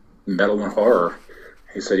on metal and horror?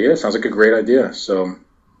 He said, yeah, sounds like a great idea. So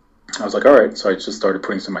I was like, all right. So I just started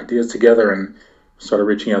putting some ideas together and started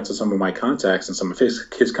reaching out to some of my contacts and some of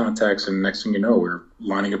his contacts. And next thing you know, we're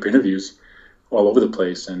lining up interviews all over the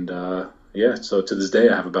place. And so to this day,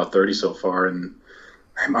 I have about 30 so far. And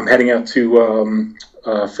I'm heading out to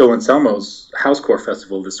Phil Anselmo's Housecore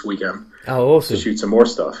Festival this weekend. Oh, awesome. To shoot some more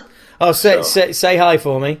stuff. Oh, say hi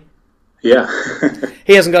for me. Yeah.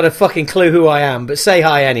 He hasn't got a fucking clue who I am, but say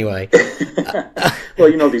hi anyway.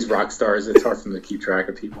 Well, these rock stars, it's hard for them to keep track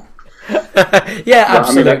of people. Yeah,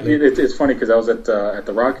 absolutely. I mean, it's funny because I was at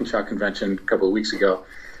the Rock and Shock convention a couple of weeks ago,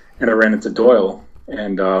 and I ran into Doyle,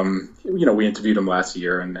 and we interviewed him last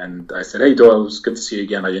year, and I said, hey, Doyle, it was good to see you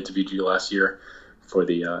again. I interviewed you last year for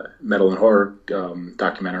the metal and horror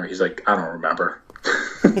documentary. He's like, I don't remember.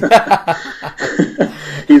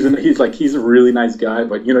 He's a really nice guy,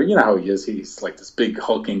 but you know how he is. He's like this big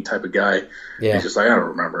hulking type of guy. Yeah. He's just like, I don't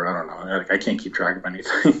remember. I don't know. I can't keep track of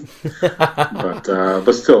anything.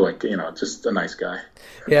 but still, just a nice guy.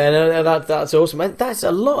 Yeah, no, that's awesome. That's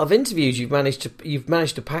a lot of interviews you've managed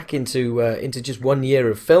to pack into just 1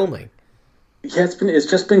 year of filming. Yeah, it's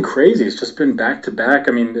just been crazy. It's just been back to back.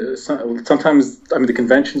 I mean, sometimes the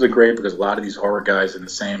conventions are great because a lot of these horror guys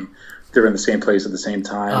they're in the same place at the same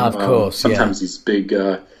time. Of course, sometimes these big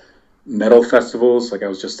metal festivals, like I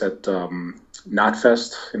was just at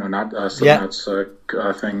Knotfest, Slipknot's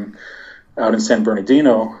thing out in San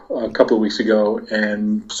Bernardino a couple of weeks ago,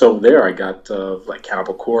 and so there I got like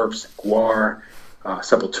Cannibal Corpse, Guar,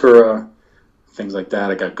 Sepultura, things like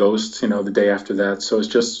that. I got Ghost, the day after that. So it's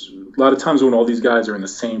just a lot of times when all these guys are in the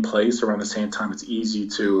same place around the same time, it's easy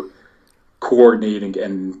to coordinate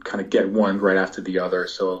and kind of get one right after the other.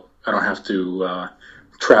 So I don't have to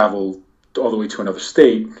travel all the way to another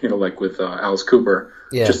state, like with Alice Cooper,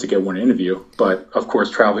 just to get one interview. But of course,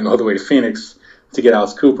 traveling all the way to Phoenix to get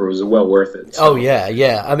Alice Cooper was well worth it. So. Oh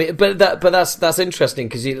yeah. I mean, but that's interesting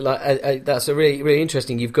because that's a really really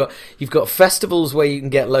interesting. You've got festivals where you can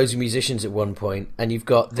get loads of musicians at one point, and you've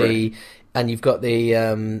got the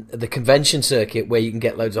convention circuit where you can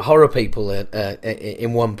get loads of horror people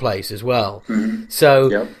in one place as well. Mm-hmm.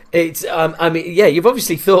 So it's you've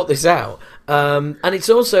obviously thought this out, and it's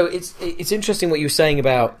also it's interesting what you were saying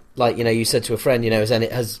about, like, you said to a friend,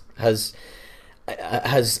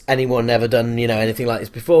 has anyone ever done anything like this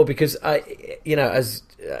before? Because I as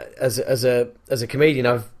a comedian,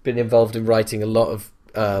 I've been involved in writing a lot of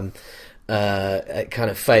kind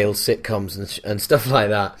of failed sitcoms and stuff like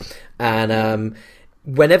that. And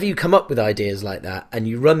whenever you come up with ideas like that and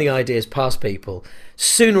you run the ideas past people,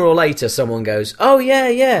 sooner or later someone goes, "Oh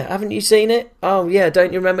yeah, haven't you seen it? Oh yeah,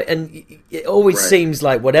 don't you remember?" And it always seems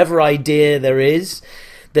like whatever idea there is,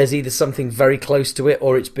 there's either something very close to it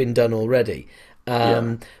or it's been done already.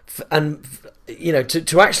 And you know,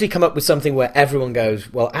 to actually come up with something where everyone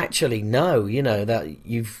goes, "Well, actually, no," you know, that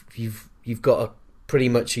you've got a pretty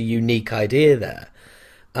much a unique idea there.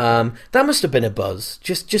 That must have been a buzz,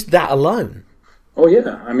 just that alone. Oh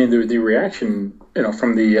yeah, I mean the reaction, you know,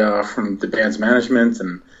 from the band's management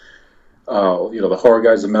and you know, the horror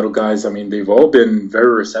guys, the metal guys. I mean, they've all been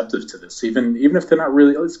very receptive to this, even if they're not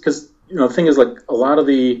really. Because you know, the thing is, like, all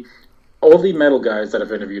the metal guys that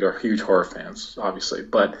I've interviewed are huge horror fans, obviously,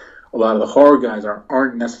 but a lot of the horror guys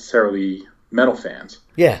aren't necessarily metal fans.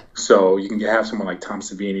 Yeah. So you can have someone like Tom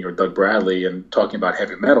Savini or Doug Bradley and talking about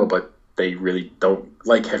heavy metal, but they really don't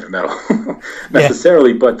like heavy metal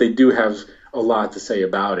necessarily, but they do have a lot to say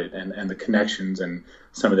about it and the connections and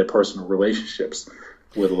some of their personal relationships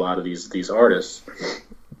with a lot of these artists.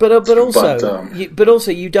 But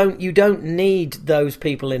also you don't need those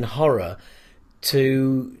people in horror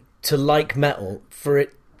to like metal for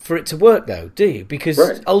it to work, though, do you?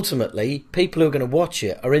 Because ultimately people who are going to watch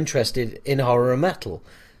it are interested in horror and metal.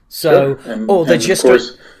 So or they're just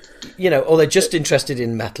or they're just interested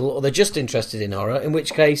in metal, or they're just interested in horror, in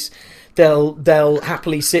which case they'll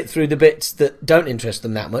happily sit through the bits that don't interest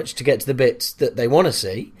them that much to get to the bits that they want to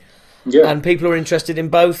see. Yeah. And people who are interested in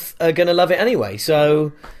both are going to love it anyway.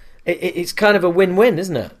 So it's kind of a win-win,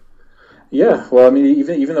 isn't it? Yeah. Well, I mean,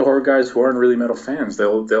 even the horror guys who aren't really metal fans,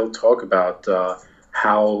 they'll talk about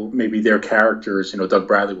how maybe their characters. You know, Doug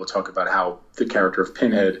Bradley will talk about how the character of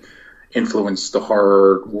Pinhead influenced the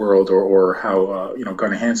horror world, or how you know,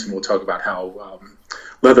 Gunnar Hansen will talk about how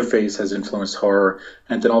Leatherface has influenced horror,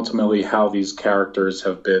 and then ultimately how these characters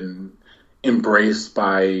have been embraced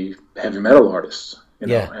by heavy metal artists. You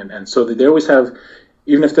know? And so they always have,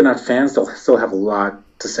 even if they're not fans, they'll still have a lot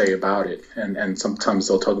to say about it. And sometimes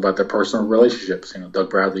they'll talk about their personal relationships. You know, Doug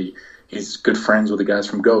Bradley, he's good friends with the guys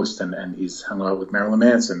from Ghost, and he's hung out with Marilyn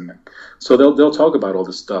Manson. So they'll talk about all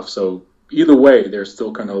this stuff. So either way, they're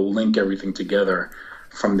still going to link everything together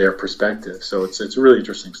from their perspective. So it's really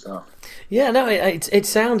interesting stuff. Yeah, no, it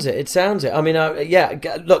sounds it. It sounds it. I mean,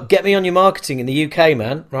 look, get me on your marketing in the UK,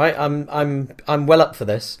 man. Right, I'm well up for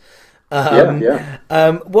this. What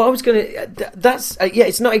I was that's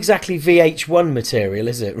it's not exactly VH1 material,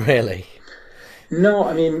 is it? Really? No,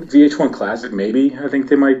 I mean VH1 Classic. Maybe I think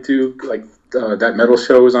they might do like that metal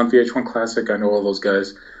show is on VH1 Classic. I know all those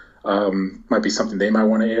guys. Might be something they might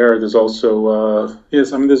want to air. There's also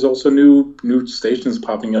there's also new stations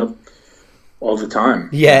popping up all the time.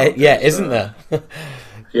 Yeah, isn't there?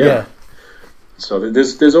 Yeah. So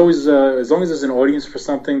there's always as long as there's an audience for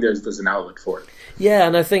something, there's an outlet for it. Yeah,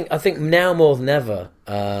 and I think now more than ever,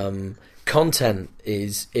 content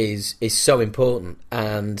is so important,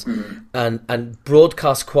 and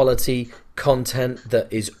broadcast quality content that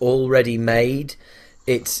is already made.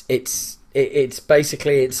 It's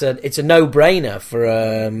basically it's a no-brainer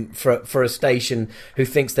for a station who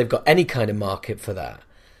thinks they've got any kind of market for that.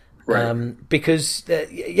 Right. Because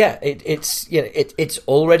it's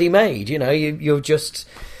already made. You know, you're just.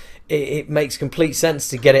 It makes complete sense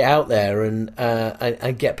to get it out there and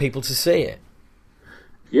get people to see it.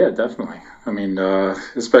 Yeah, definitely. I mean,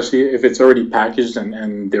 especially if it's already packaged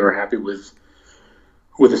and they were happy with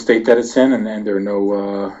the state that it's in, and there are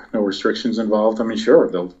no restrictions involved. I mean, sure,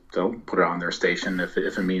 they'll put it on their station if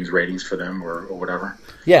it means ratings for them or whatever.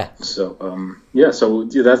 Yeah. So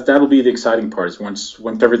that'll be the exciting part. Is once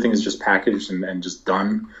everything is just packaged and just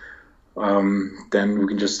done. Then we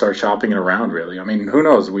can just start shopping it around, really. I mean, who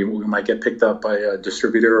knows? We might get picked up by a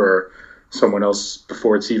distributor or someone else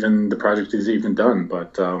before the project is even done,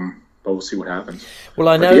 but we'll see what happens. Well,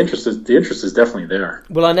 I know the interest is definitely there.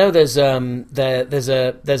 Well, I know there's a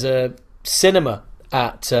cinema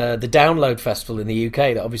at the Download Festival in the UK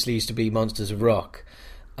that obviously used to be Monsters of Rock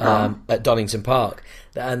at Donington Park,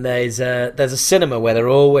 and there's a cinema where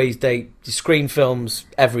they screen films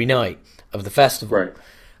every night of the festival. Right.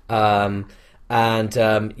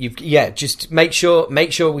 Just make sure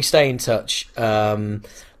we stay in touch,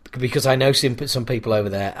 because I know some people over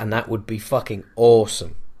there, and that would be fucking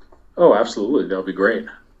awesome. Oh, absolutely, that would be great.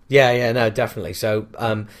 Yeah, no, definitely. So,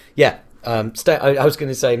 stay. I was going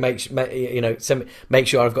to say make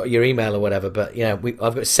sure I've got your email or whatever, but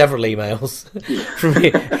I've got several emails from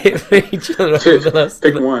each other over the last.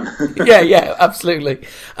 Pick one. Yeah, absolutely.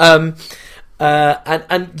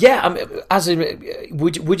 And yeah, as in,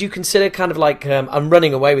 would you consider kind of like I'm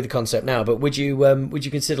running away with the concept now, but would you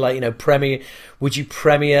consider like premiere? Would you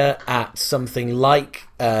premiere at something like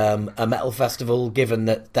a metal festival, given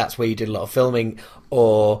that that's where you did a lot of filming,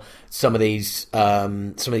 or some of these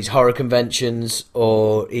horror conventions,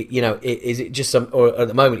 or is it just or at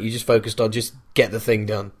the moment you just focused on just get the thing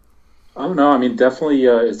done? Oh no, I mean definitely,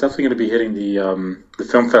 it's definitely going to be hitting the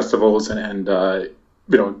film festivals and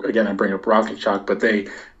again I bring up Rocket Shock, but they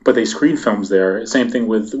screen films there. Same thing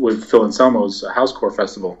with Phil Anselmo's Housecore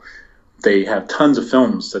Festival. They have tons of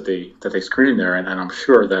films that they screen there, and I'm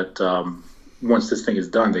sure that once this thing is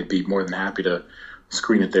done, they'd be more than happy to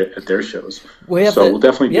screen it at their shows. We'll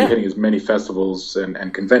definitely be hitting as many festivals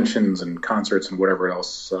and conventions and concerts and whatever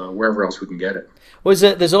else, wherever else we can get it. Well,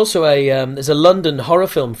 there's also there's a London horror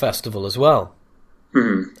film festival as well,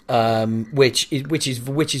 which is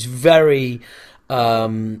very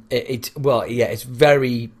it's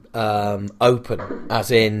very open,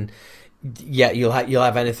 as in you'll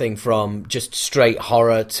have anything from just straight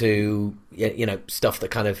horror to stuff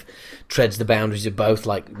that kind of treads the boundaries of both,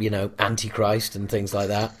 like Antichrist and things like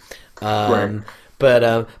that. Right. But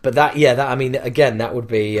that I mean again that would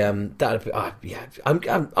be I'm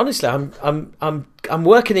honestly I'm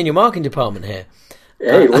working in your marketing department here.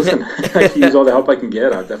 Hey, listen, I can use all the help I can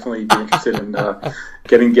get. I'd definitely be interested in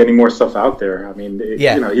getting more stuff out there. I mean,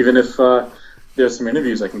 even if there's some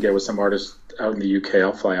interviews I can get with some artists out in the UK,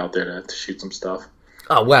 I'll fly out there to shoot some stuff.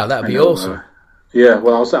 Oh wow, that'd be awesome. Yeah,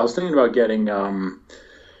 well, I was thinking about getting who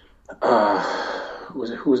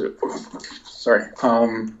was it? Sorry,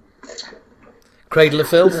 Cradle of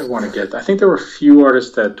Filth. I want to get. I think there were a few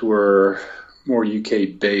artists that were more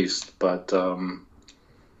UK based, but I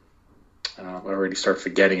already start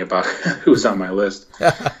forgetting about who's on my list.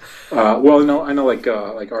 Well, no, I know like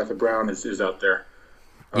Arthur Brown is out there.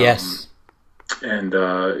 Yes. And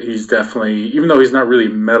he's definitely, even though he's not really a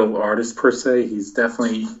metal artist per se, he's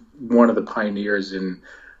definitely one of the pioneers in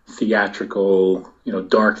theatrical,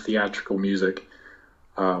 dark theatrical music.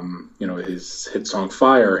 His hit song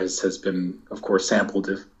 "Fire" has been, of course, sampled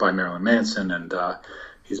by Marilyn Manson, and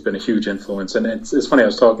he's been a huge influence. And it's funny, I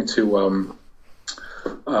was talking to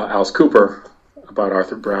Alice Cooper about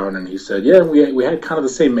Arthur Brown, and he said, "Yeah, we had kind of the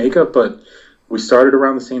same makeup, but we started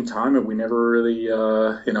around the same time, and we never really,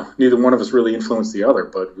 neither one of us really influenced the other,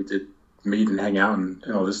 but we did meet and hang out and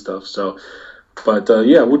all this stuff." So, but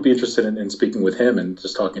I would be interested in speaking with him and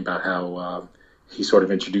just talking about how he sort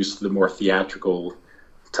of introduced the more theatrical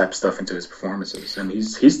type stuff into his performances, and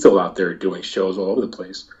he's still out there doing shows all over the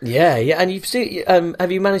place. Yeah. And you've seen, have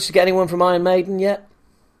you managed to get anyone from Iron Maiden yet?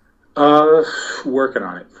 Working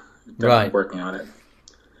on it. Definitely right. Working on it.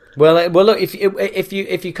 Well, look,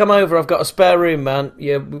 if you come over, I've got a spare room, man.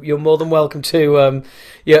 You're more than welcome to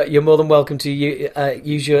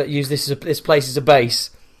use this place as a base.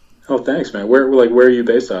 Oh, thanks, man. Where are you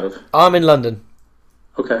based out of? I'm in London.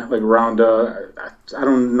 Okay, like around. I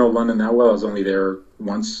don't know London that well. I was only there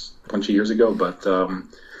once a bunch of years ago, but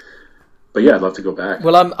yeah, I'd love to go back.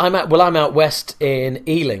 Well, I'm out west in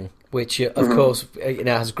Ealing, which of course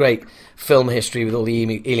has great film history with all the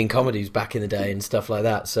Ealing comedies back in the day and stuff like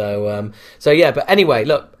that. So yeah. But anyway,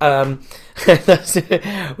 look, we're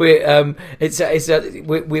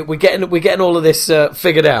getting all of this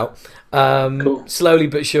figured out. Cool. Slowly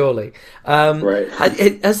but surely. Right.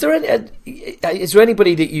 Is there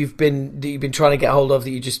anybody that you've been trying to get hold of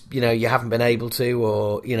that you just you haven't been able to,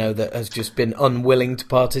 or that has just been unwilling to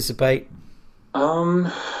participate?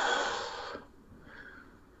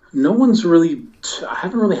 No one's really. I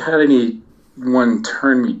haven't really had anyone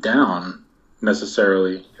turn me down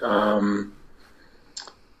necessarily.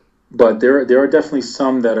 But there are definitely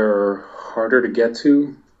some that are harder to get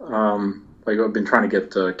to. Like I've been trying to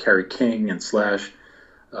get Kerry King and Slash,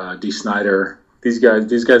 Dee Snider. These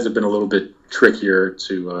guys have been a little bit trickier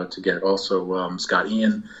to get. Also, Scott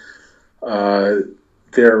Ian.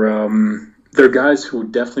 They're guys who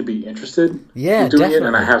would definitely be interested in doing definitely. it,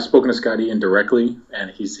 and I have spoken to Scott Ian directly,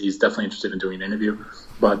 and he's definitely interested in doing an interview.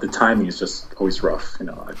 But the timing is just always rough.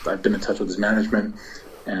 I've been in touch with his management,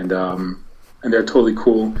 and they're totally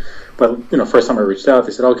cool. But first time I reached out,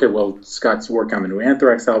 they said, "Okay, well, Scott's working on the new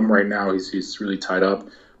Anthrax album right now. He's really tied up.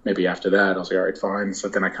 Maybe after that." I was like, "All right, fine." So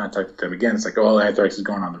then I contacted them again. It's like, "Oh, Anthrax is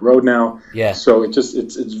going on the road now." Yeah. So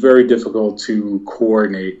it's very difficult to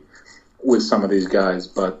coordinate with some of these guys,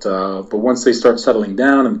 but once they start settling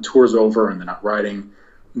down and the tour's over and they're not riding,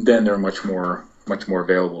 then they're much more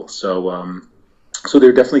available. So there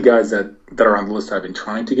are definitely guys that are on the list I've been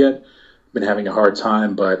trying to get, been having a hard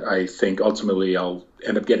time, but I think ultimately I'll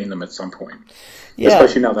end up getting them at some point. Yeah.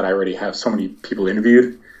 Especially now that I already have so many people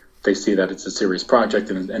interviewed, they see that it's a serious project,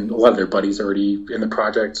 and a lot of their buddies are already in the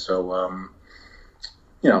project. So,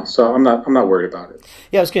 so I'm not worried about it.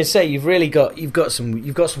 Yeah, I was going to say you've got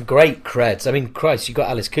some great creds. I mean, Christ, you got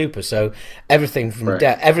Alice Cooper, so everything from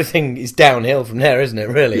everything is downhill from there, isn't it?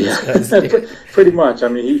 Really, yeah. Pretty much. I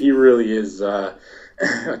mean, he really is a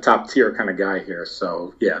top tier kind of guy here.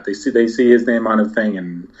 So yeah, they see his name on the thing,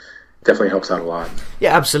 and definitely helps out a lot.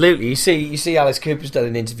 Yeah, absolutely. You see, Alice Cooper's done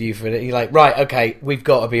an interview for it. You're like, right, okay, we've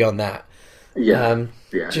got to be on that. Yeah,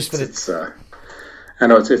 Just I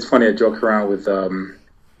know it's funny. I joke around with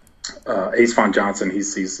Ace Von Johnson.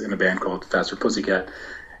 He's in a band called Faster Pussycat,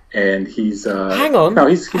 and he's hang on. No,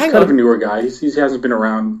 he's kind of a newer guy. He hasn't been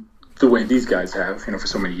around the way these guys have, for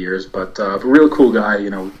so many years. But a real cool guy.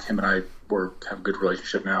 Him and I have a good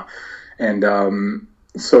relationship now, and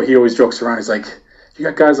so he always jokes around. He's like, you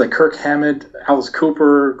got guys like Kirk Hammett, Alice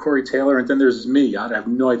Cooper, Corey Taylor, and then there's me. I have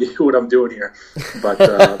no idea what I'm doing here, but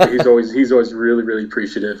he's always really, really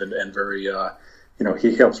appreciative and very.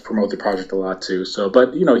 He helps promote the project a lot too. So,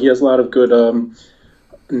 but he has a lot of good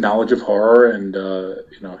knowledge of horror, and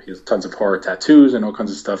he has tons of horror tattoos and all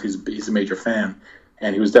kinds of stuff. He's a major fan,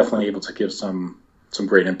 and he was definitely able to give some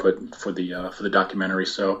great input for the documentary.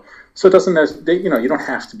 So it doesn't necessarily, you don't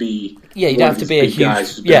have to be you don't have to be a huge guy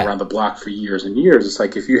who's been around the block for years and years. It's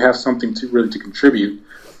like if you have something to contribute,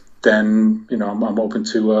 then I'm open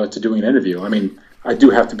to doing an interview. I mean, I do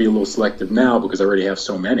have to be a little selective now because I already have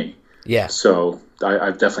so many. Yeah. So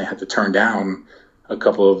I've definitely had to turn down a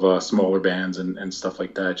couple of smaller bands and stuff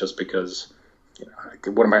like that, just because.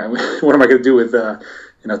 What am I going to do with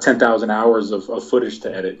 10,000 hours of footage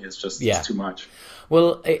to edit? It's too much.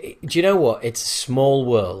 Well, do you know what? It's a small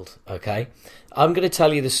world. Okay, I'm going to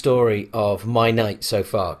tell you the story of my night so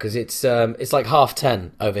far because it's like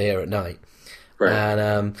 10:30 over here at night. Right.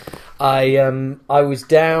 And I was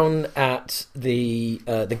down at the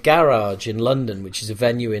Garage in London, which is a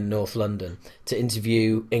venue in North London, to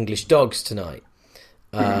interview English Dogs tonight,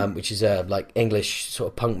 which is a like English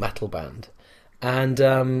sort of punk metal band, and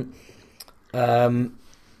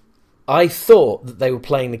I thought that they were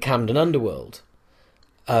playing the Camden Underworld,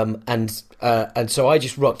 and so I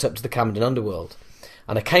just rocked up to the Camden Underworld,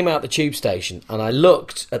 and I came out the tube station and I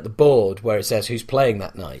looked at the board where it says who's playing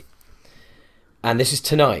that night. And this is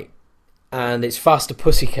tonight, and it's Faster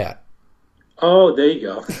Pussycat. Oh, there you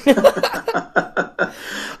go.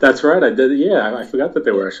 That's right. I did. Yeah, I forgot that they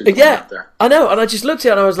were actually out there. I know, and I just looked at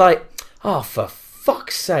it and I was like, "Oh, for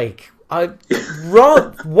fuck's sake! What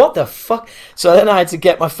the fuck?" So then I had to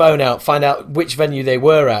get my phone out, find out which venue they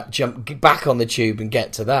were at, jump back on the tube, and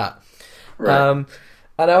get to that. Right.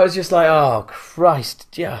 And I was just like, "Oh Christ,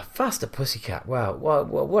 yeah, Faster Pussycat! Wow,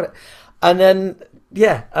 what?" And then.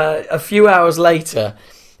 Yeah, a few hours later,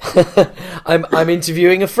 I'm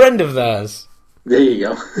interviewing a friend of theirs. There you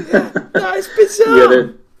go. That's bizarre. Yeah,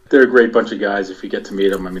 they're a great bunch of guys. If you get to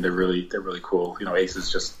meet them, I mean, they're really cool. Ace is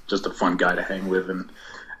just a fun guy to hang with and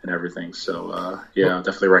everything. So I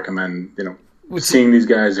definitely recommend seeing these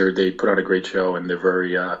guys. They put out a great show, and they're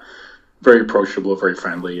very approachable, very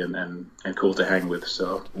friendly, and cool to hang with.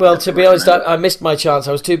 So, well, to be honest, I missed my chance.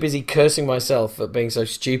 I was too busy cursing myself for being so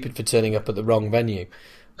stupid for turning up at the wrong venue.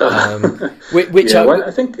 I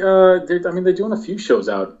think they're doing a few shows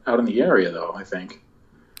out in the area, though. I think.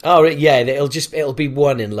 Oh yeah, it'll be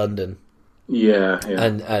one in London. Yeah.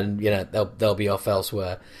 And they'll be off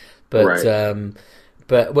elsewhere, but. Right.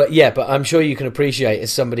 But I'm sure you can appreciate,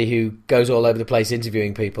 as somebody who goes all over the place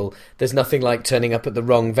interviewing people, there's nothing like turning up at the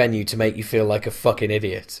wrong venue to make you feel like a fucking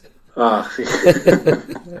idiot. Well,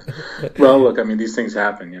 look, I mean, these things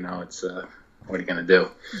happen, it's, what are you going to do?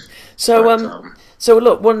 So, so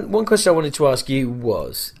look, one question I wanted to ask you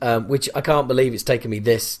was, which I can't believe it's taken me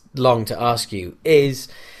this long to ask you, is,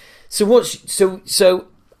 so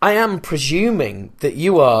I am presuming that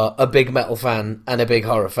you are a big metal fan and a big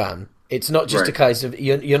horror fan. It's not just a case of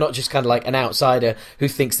you're not just kind of like an outsider who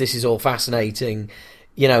thinks this is all fascinating,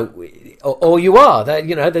 or you are.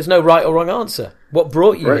 There's no right or wrong answer. What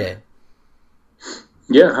brought you here?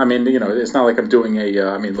 Yeah, I mean, it's not like I'm doing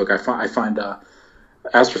look, I find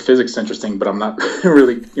astrophysics interesting, but I'm not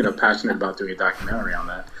really passionate about doing a documentary on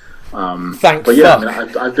that. But yeah, I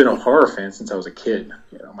mean, I've been a horror fan since I was a kid.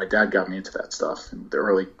 My dad got me into that stuff, the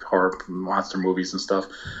early horror monster movies and stuff.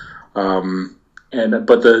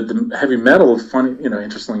 But the heavy metal, funny,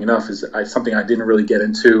 interestingly enough, is something I didn't really get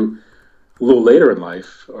into a little later in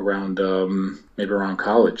life, around maybe around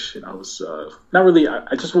college. I was not really.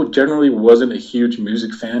 I just generally wasn't a huge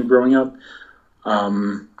music fan growing up,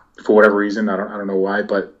 for whatever reason. I don't know why,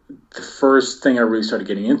 but the first thing I really started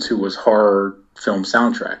getting into was horror film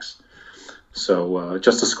soundtracks. So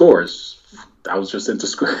just the scores, I was just into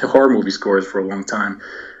horror movie scores for a long time.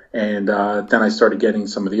 And then I started getting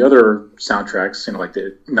some of the other soundtracks, like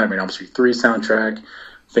the Nightmare on Elm Street 3 soundtrack,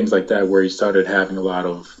 things like that, where he started having a lot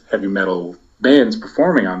of heavy metal bands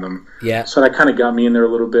performing on them. Yeah. So that kind of got me in there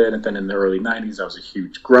a little bit. And then in the early 90s, I was a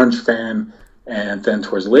huge grunge fan. And then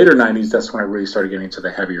towards the later 90s, that's when I really started getting into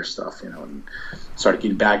the heavier stuff, and started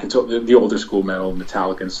getting back into the older school metal,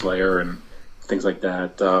 Metallica and Slayer and things like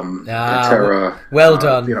that. Pantera. Well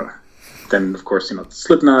done. Then, of course,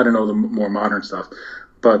 Slipknot and all the more modern stuff.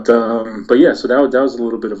 But yeah, so that was a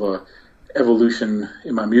little bit of a evolution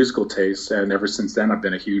in my musical taste, and ever since then I've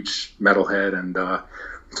been a huge metalhead, and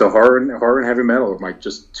so horror and heavy metal are my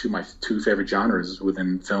two favorite genres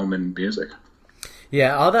within film and music.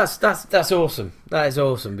 Yeah, that's awesome. That is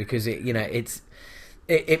awesome because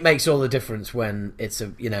it makes all the difference when it's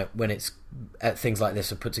things like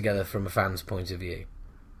this are put together from a fan's point of view.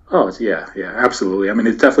 Oh yeah, absolutely. I mean,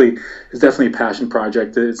 it's definitely a passion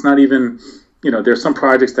project. It's not even. There's some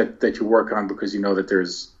projects that you work on because you know that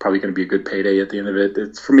there's probably going to be a good payday at the end of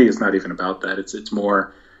it. For me, it's not even about that. It's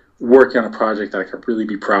more working on a project that I could really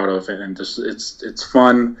be proud of, and just it's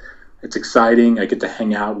fun, it's exciting. I get to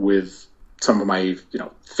hang out with some of my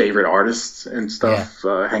favorite artists and stuff.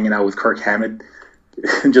 Yeah. Hanging out with Kirk Hammett,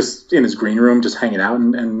 just in his green room, just hanging out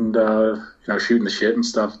and shooting the shit and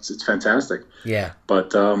stuff. It's fantastic. Yeah.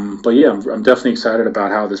 But yeah, I'm definitely excited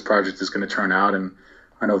about how this project is going to turn out, and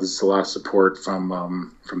I know there's a lot of support from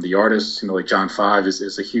the artists. Like John Five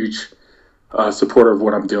is a huge supporter of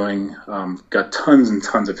what I'm doing. Got tons and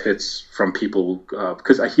tons of hits from people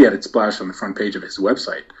because he had it splashed on the front page of his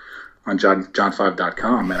website on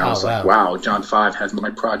john5.com, and I was like, wow, John Five has my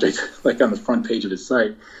project on the front page of his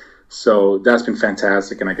site. So that's been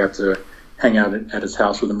fantastic, and I got to hang out at his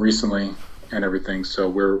house with him recently and everything. So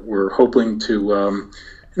we're hoping to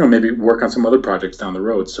maybe work on some other projects down the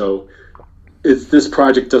road. So. This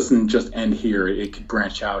project doesn't just end here. It could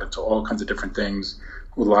branch out into all kinds of different things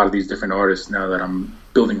with a lot of these different artists now that I'm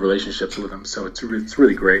building relationships with them. So it's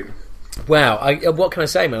really great. Wow. What can I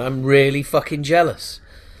say, man? I'm really fucking jealous.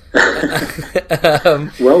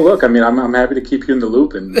 Well, look, I mean, I'm happy to keep you in the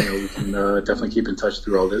loop, and we can definitely keep in touch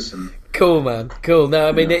through all this. And cool, man. Cool. No,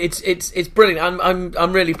 I mean, it's brilliant.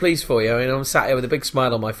 I'm really pleased for you. I mean, I'm sat here with a big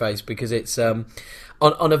smile on my face because it's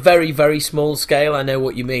on a very, very small scale. I know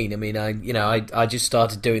what you mean. I mean, I just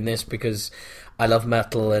started doing this because I love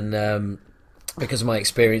metal and because of my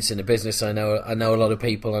experience in the business. I know a lot of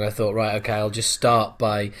people, and I thought, right, okay, I'll just start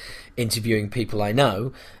by interviewing people I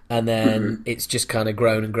know, and then it's just kind of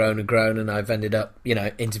grown and grown and grown, and I've ended up,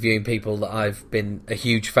 interviewing people that I've been a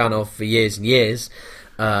huge fan of for years and years.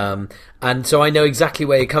 And so I know exactly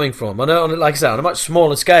where you're coming from. I know, like I said, on a much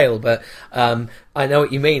smaller scale, but I know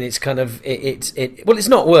what you mean. It's kind of well, it's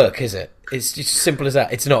not work, is it? It's just simple as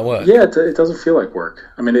that. It's not work. Yeah, it doesn't feel like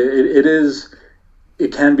work. I mean, it is.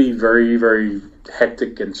 It can be very, very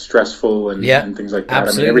hectic and stressful and things like that.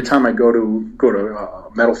 Absolutely. I mean, every time I go to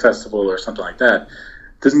a metal festival or something like that,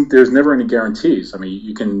 there's never any guarantees. I mean,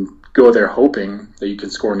 you can go there hoping that you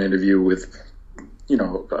can score an interview with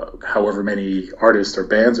however many artists or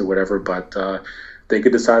bands or whatever, but they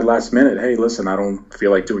could decide last minute, hey, listen, I don't feel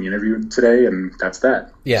like doing an interview today, and that's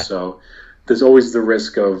that. Yeah. So there's always the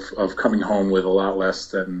risk of coming home with a lot less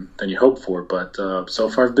than you hope for, but so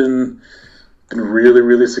far I've been really,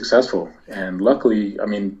 really successful. And luckily, I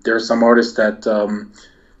mean, there are some artists that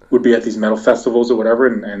would be at these metal festivals or whatever,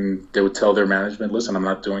 and they would tell their management, listen, I'm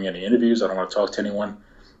not doing any interviews, I don't want to talk to anyone.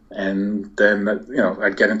 And then,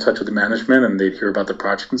 I'd get in touch with the management, and they'd hear about the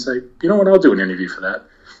project and say, you know what, I'll do an interview for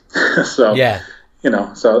that. So, yeah.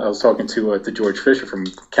 So I was talking to George Fisher from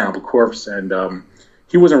Cannibal Corpse, and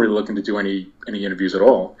he wasn't really looking to do any interviews at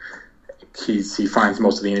all. He finds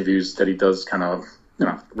most of the interviews that he does kind of,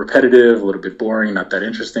 repetitive, a little bit boring, not that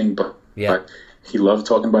interesting, but he loved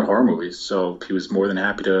talking about horror movies. So he was more than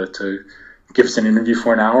happy to give us an interview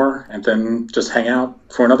for an hour and then just hang out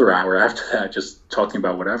for another hour after that, just talking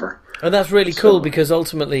about whatever. And that's really cool because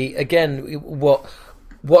ultimately, again,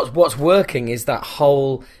 what's working is that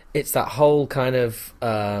whole kind of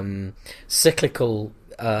cyclical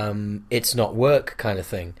it's not work kind of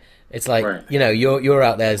thing. It's like, right. You're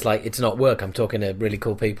out there, it's like, it's not work. I'm talking to really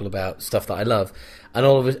cool people about stuff that I love. And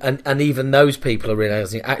all of it, and even those people are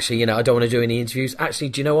realizing, actually, I don't want to do any interviews. Actually,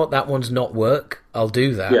 do you know what? That one's not work. I'll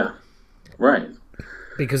do that. Yeah. Right.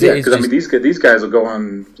 Because I mean, these guys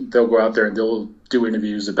will they'll go out there and they'll do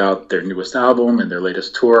interviews about their newest album and their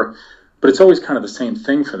latest tour, but it's always kind of the same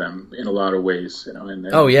thing for them in a lot of ways, And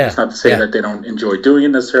it's not to say that they don't enjoy doing it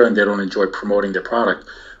necessarily and they don't enjoy promoting their product,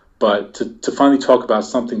 but to finally talk about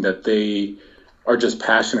something that they are just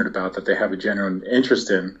passionate about, that they have a genuine interest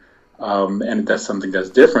in, and that's something that's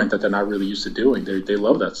different that they're not really used to doing. They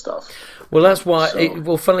love that stuff. Well, that's why.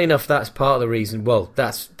 So, Funnily enough, that's part of the reason. Well,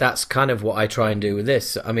 that's kind of what I try and do with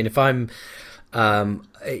this. I mean, if I'm, I'll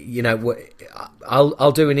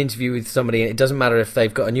do an interview with somebody, and it doesn't matter if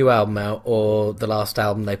they've got a new album out or the last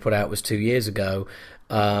album they put out was 2 years ago.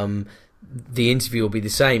 The interview will be the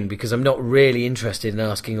same, because I'm not really interested in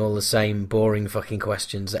asking all the same boring fucking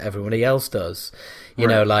questions that everybody else does. You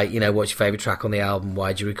know, like, what's your favourite track on the album?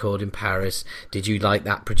 Why'd you record in Paris? Did you like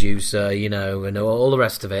that producer? And all the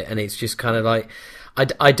rest of it. And it's just kind of like,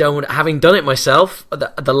 I don't, having done it myself,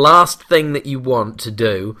 the last thing that you want to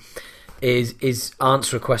do is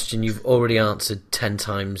answer a question you've already answered 10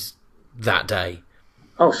 times that day.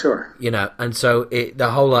 Oh, sure. And so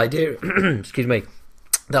the whole idea, excuse me,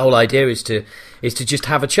 the whole idea is to just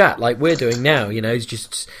have a chat like we're doing now. Is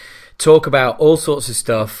just talk about all sorts of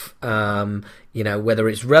stuff. Whether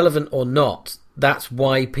it's relevant or not. That's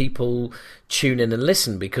why people tune in and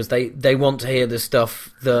listen, because they want to hear the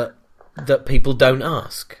stuff that people don't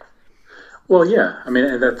ask. Well, yeah. I mean,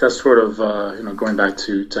 and that's sort of going back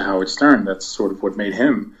to Howard Stern. That's sort of what made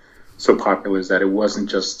him so popular, is that it wasn't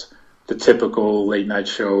just the typical late night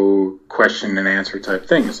show question and answer type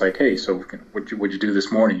thing. It's like, hey, so what'd you do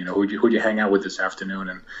this morning? Who'd you hang out with this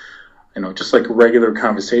afternoon? And just like a regular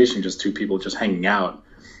conversation, just two people just hanging out,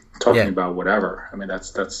 talking about whatever. I mean,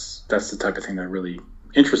 that's the type of thing that really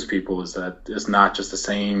interests people, is that it's not just the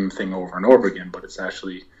same thing over and over again, but it's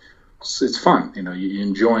actually it's fun. You're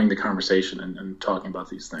enjoying the conversation and talking about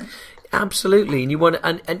these things. Absolutely, and you want,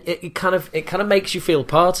 and it kind of makes you feel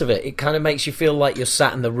part of it. It kind of makes you feel like you're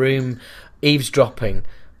sat in the room, eavesdropping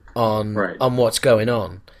on what's going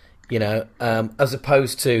on. As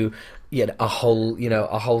opposed to a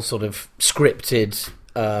whole sort of scripted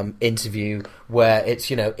interview where it's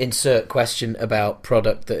insert question about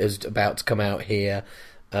product that is about to come out here.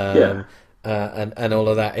 And all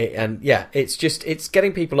of that, it's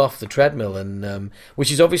getting people off the treadmill, and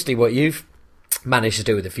which is obviously what you've managed to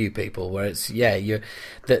do with a few people, where it's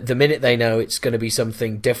the minute they know it's going to be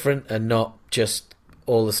something different and not just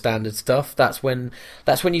all the standard stuff, that's when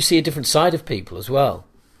you see a different side of people as well.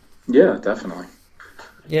 Yeah, definitely.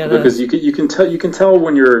 Yeah, because you can tell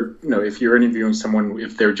when you're if you're interviewing someone,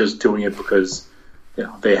 if they're just doing it because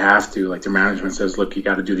they have to, like their management says, look, you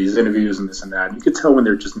got to do these interviews and this and that. And you can tell when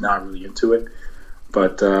they're just not really into it.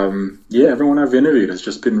 But everyone I've interviewed has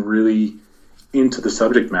just been really into the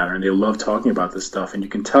subject matter, and they love talking about this stuff. And you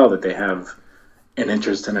can tell that they have an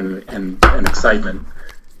interest and an excitement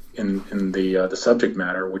in the subject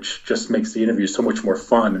matter, which just makes the interview so much more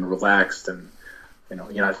fun and relaxed, and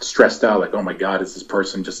you're not stressed out like, oh my God, is this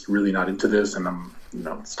person just really not into this? And I'm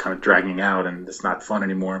it's kind of dragging out and it's not fun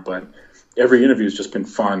anymore. But every interview has just been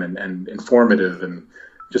fun and informative and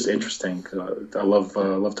just interesting. I love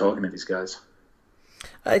talking to these guys.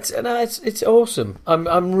 It's awesome.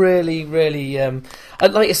 I'm really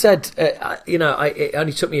like I said, it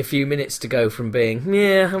only took me a few minutes to go from being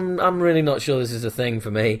I'm really not sure this is a thing for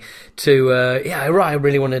me to I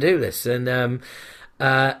really want to do this, and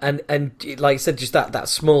like I said, just that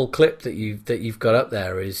small clip that you've got up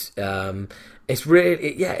there is it's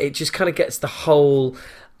really it just kind of gets the whole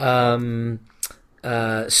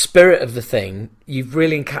spirit of the thing. You've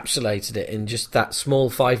really encapsulated it in just that small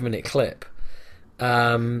 5-minute clip.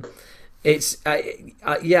 It's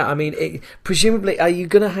I mean, presumably, are you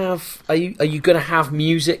gonna have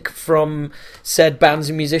music from said bands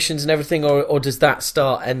and musicians and everything, or does that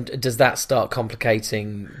start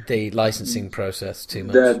complicating the licensing process too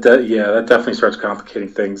much? That definitely starts complicating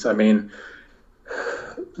things. I mean,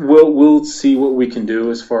 we'll see what we can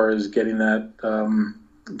do as far as getting that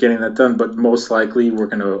done, but most likely we're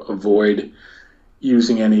going to avoid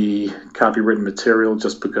using any copywritten material,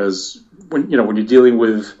 just because when you're dealing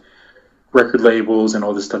with record labels and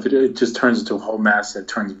all this stuff, it just turns into a whole mess. It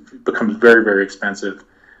becomes very, very expensive.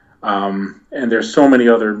 And there's so many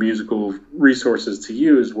other musical resources to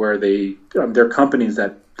use where there are companies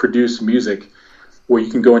that produce music where you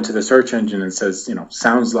can go into the search engine and says,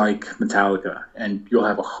 sounds like Metallica, and you'll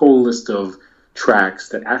have a whole list of tracks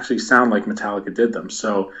that actually sound like Metallica did them.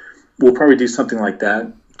 So we'll probably do something like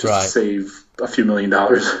that just to save a few $1 million.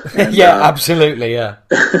 And, absolutely, yeah.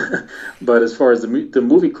 But as far as the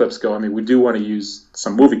movie clips go, I mean, we do want to use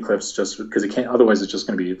some movie clips just because otherwise it's just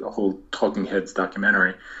going to be a whole Talking Heads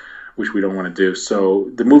documentary, which we don't want to do. So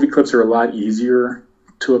the movie clips are a lot easier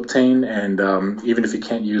to obtain, and even if you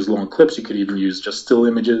can't use long clips, you could even use just still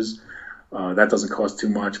images. That doesn't cost too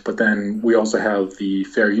much. But then we also have the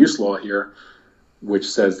fair use law here, which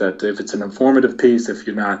says that if it's an informative piece, if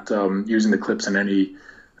you're not using the clips in any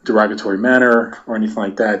derogatory manner or anything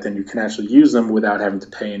like that, then you can actually use them without having to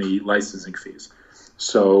pay any licensing fees.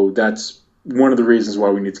 So that's one of the reasons why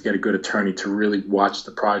we need to get a good attorney to really watch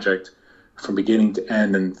the project from beginning to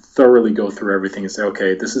end and thoroughly go through everything and say,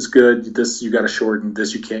 okay, this is good, this you got to shorten,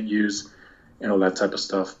 this you can't use, and all that type of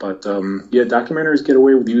stuff. But yeah, documentaries get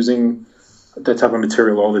away with using that type of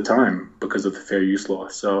material all the time because of the fair use law.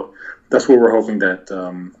 So that's what we're hoping,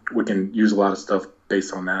 that we can use a lot of stuff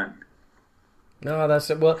based on that. No, that's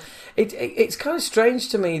it. Well, it's kind of strange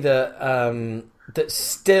to me that that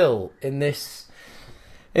still in this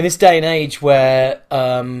day and age where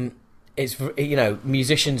it's, you know,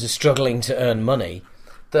 musicians are struggling to earn money,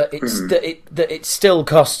 that it's that it still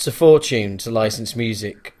costs a fortune to license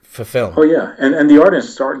music for film. Oh yeah, and the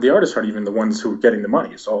artists aren't even the ones who are getting the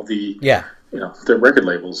money. It's all the the record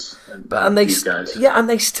labels and these guys. Yeah, and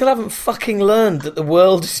they still haven't fucking learned that the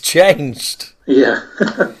world has changed. Yeah.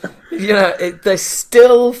 You know, they're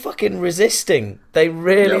still fucking resisting. They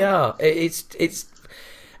really are. It's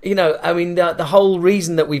you know, I mean, the whole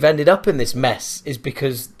reason that we've ended up in this mess is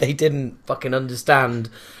because they didn't fucking understand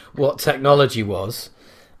what technology was,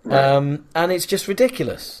 right. And it's just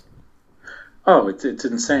ridiculous. Oh, it's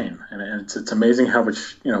insane, and it's amazing how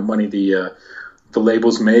much money the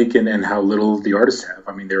labels make and how little the artists have.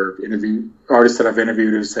 I mean, there are artists that I've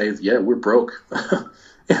interviewed who say, "Yeah, we're broke."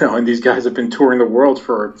 And these guys have been touring the world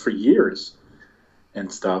for years and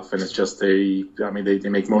stuff, and it's just they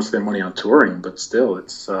make most of their money on touring, but still,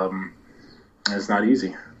 it's not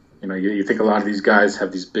easy. You think a lot of these guys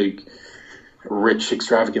have these big, rich,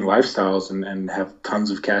 extravagant lifestyles and have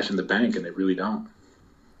tons of cash in the bank, and they really don't.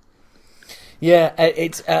 Yeah,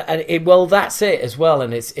 well, that's it as well,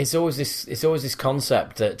 and it's always this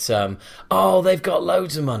concept that they've got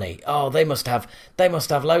loads of money. Oh, they must have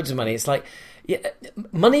loads of money. It's like, yeah,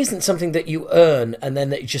 money isn't something that you earn and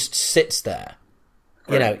then that it just sits there.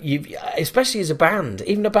 Right. Especially as a band,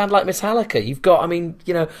 even a band like Metallica, you've got. I mean,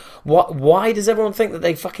 why does everyone think that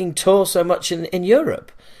they fucking tour so much in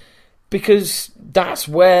Europe? Because that's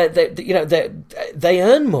where they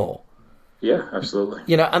earn more. Yeah, absolutely.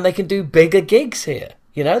 And they can do bigger gigs here.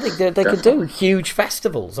 They can do huge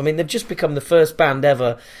festivals. I mean, they've just become the first band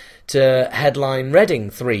ever to headline Reading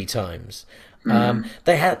 3 times.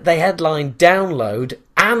 They headlined Download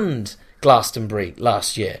and Glastonbury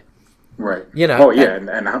last year. Right. Oh yeah,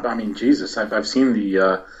 and I mean, Jesus, I've seen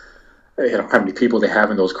the how many people they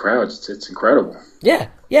have in those crowds. It's incredible. Yeah,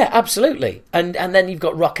 absolutely. And then you've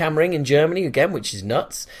got Rock am Ring in Germany again, which is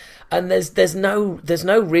nuts. And there's no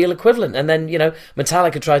real equivalent. And then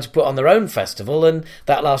Metallica tried to put on their own festival, and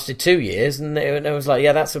that lasted 2 years, and it was like,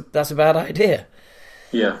 yeah, that's a bad idea.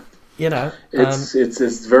 Yeah.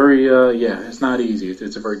 It's very it's not easy.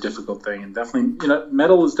 It's a very difficult thing, and definitely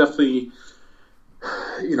metal is definitely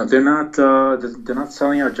they're not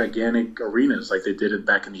selling out gigantic arenas like they did it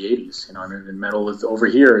back in the 80s. And metal is over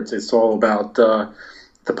here. It's all about the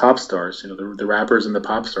pop stars. The rappers and the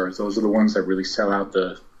pop stars. Those are the ones that really sell out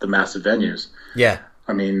the massive venues. Yeah.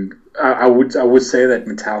 I mean, I would say that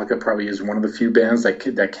Metallica probably is one of the few bands that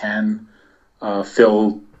can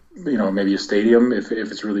fill maybe a stadium if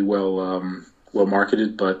it's really well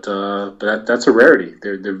marketed, but that's a rarity.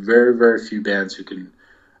 There are very, very few bands who can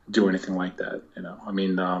do anything like that. I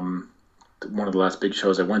mean, one of the last big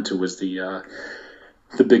shows I went to was the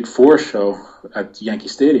Big Four show at Yankee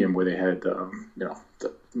Stadium, where they had the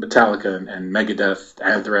Metallica and Megadeth,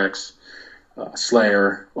 Anthrax,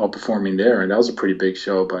 Slayer all performing there, and that was a pretty big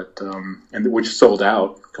show, but which sold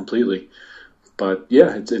out completely. But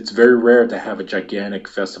yeah, it's very rare to have a gigantic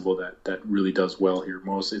festival that really does well here.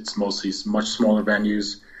 It's mostly much smaller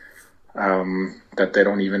venues that they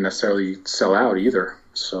don't even necessarily sell out either.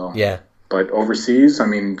 So yeah, but overseas, I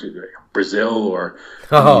mean, Brazil or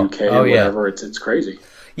the UK or whatever, it's crazy.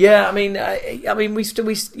 Yeah, I mean, we still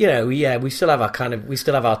have our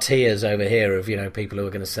tiers over here of people who are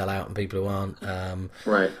going to sell out and people who aren't.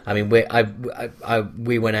 Right. I mean, we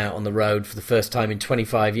went out on the road for the first time in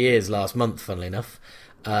 25 years last month, funnily enough,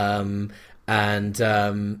 and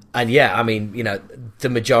yeah, I mean, the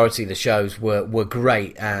majority of the shows were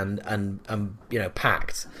great and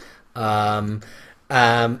packed. But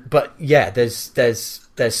yeah,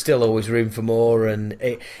 there's still always room for more, and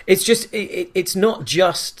it's not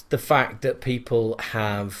just the fact that people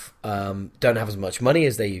have don't have as much money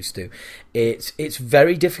as they used to. It's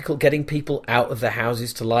very difficult getting people out of their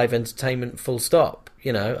houses to live entertainment. Full stop.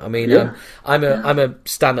 I mean, I'm a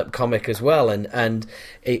stand-up comic as well, and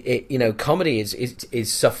comedy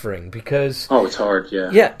is suffering because it's hard,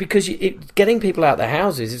 because getting people out of their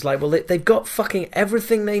houses is like, well, they've got fucking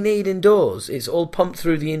everything they need indoors. It's all pumped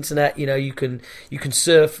through the internet. You can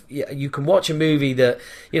surf. You can watch a movie that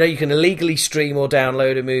you can illegally stream or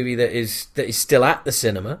download a movie that is still at the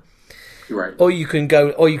cinema. Right. Or you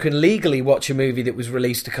can legally watch a movie that was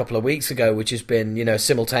released a couple of weeks ago, which has been a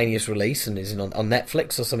simultaneous release and is on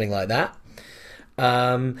Netflix or something like that.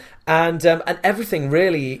 And everything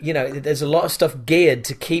really, there's a lot of stuff geared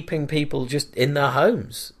to keeping people just in their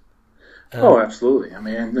homes. Absolutely. I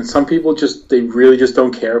mean, and some people they really just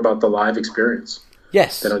don't care about the live experience.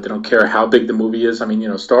 Yes. They don't care how big the movie is. I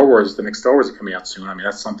mean, Star Wars, the next Star Wars is coming out soon. I mean,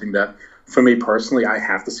 that's something that, for me personally, I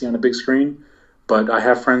have to see on a big screen. But I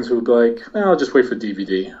have friends who would be like, I'll just wait for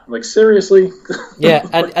DVD. I'm like, seriously? Yeah,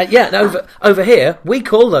 and over here, we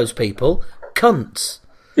call those people cunts.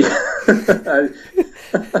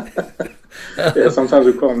 Yeah, sometimes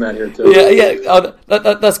we call them that here too. Yeah. Oh,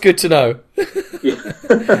 that's good to know.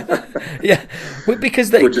 Yeah, because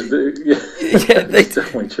that's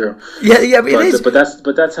definitely true. Yeah, but it is. But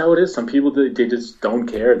that's how it is. Some people they just don't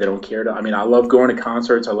care. They don't care. I mean, I love going to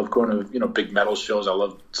concerts. I love going to big metal shows. I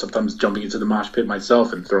love sometimes jumping into the mosh pit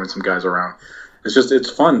myself and throwing some guys around. It's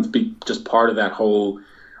fun to be just part of that whole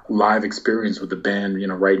live experience with the band,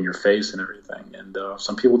 right in your face and everything. And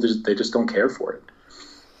some people just don't care for it.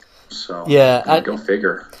 So yeah, go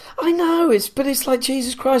figure. I know but it's like,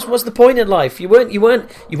 Jesus Christ, what's the point in life? You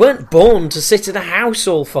weren't born to sit in a house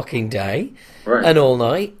all fucking day, right, and all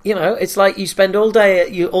night. It's like you spend all day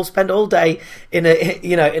in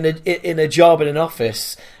a job in an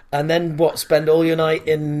office, and then spend all your night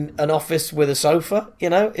in an office with a sofa.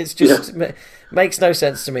 It's just makes no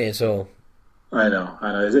sense to me at all. I know.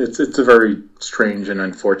 It's a very strange and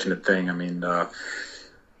unfortunate thing. I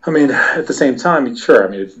mean, at the same time, sure. I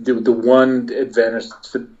mean, the one advantage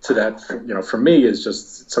to that, for me, is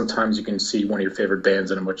just sometimes you can see one of your favorite bands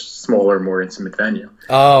in a much smaller, more intimate venue.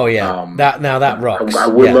 Oh yeah, that rocks. I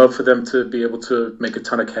would love for them to be able to make a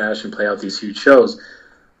ton of cash and play out these huge shows.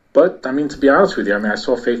 But I mean, to be honest with you, I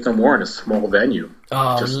saw Faith No More in a small venue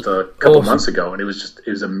just a couple months ago, and it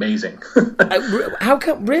was amazing. How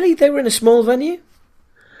come? Really, they were in a small venue?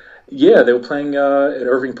 Yeah, they were playing at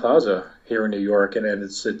Irving Plaza here in New York, and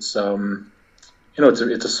it's a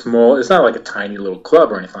small. It's not like a tiny little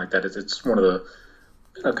club or anything like that. It's one of the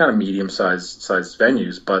kind of medium-sized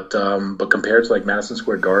venues, but compared to like Madison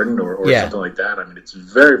Square Garden or something like that, I mean, it's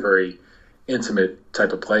very, very intimate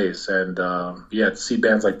type of place. And to see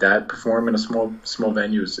bands like that perform in a small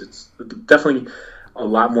venues, it's definitely a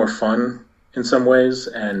lot more fun in some ways,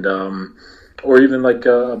 and or even like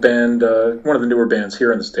a band, one of the newer bands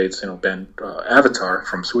here in the States, band Avatar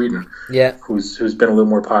from Sweden, who's been a little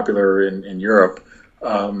more popular in Europe.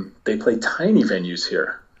 They play tiny venues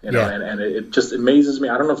here, and it just amazes me.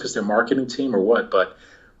 I don't know if it's their marketing team or what, but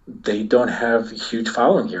they don't have a huge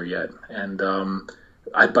following here yet. And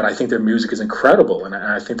but I think their music is incredible, and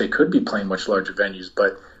I think they could be playing much larger venues.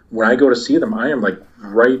 But when I go to see them, I am like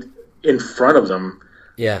right in front of them.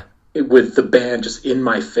 Yeah. With the band just in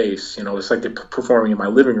my face, it's like they're performing in my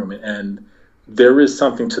living room, and there is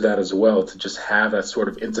something to that as well, to just have that sort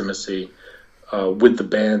of intimacy with the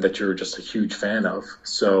band that you're just a huge fan of.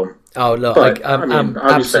 So, obviously,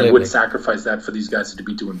 absolutely. I would sacrifice that for these guys to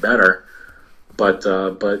be doing better. But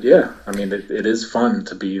yeah, I mean, it is fun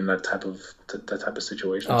to be in that type of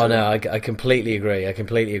situation. Oh no, I completely agree.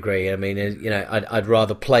 I mean, I'd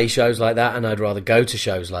rather play shows like that, and I'd rather go to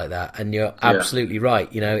shows like that. And you're absolutely right.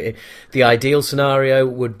 The ideal scenario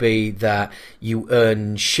would be that you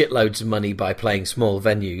earn shitloads of money by playing small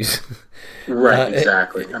venues. Right.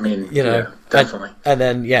 Exactly. I mean, definitely. And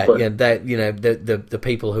then the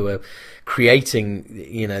people who are creating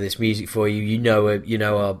this music for you are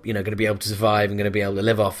going to be able to survive and going to be able to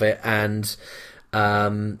live off it, and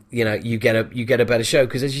you get a better show,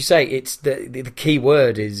 because, as you say, it's the key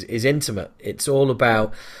word is intimate. It's all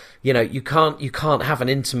about you can't have an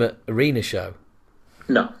intimate arena show.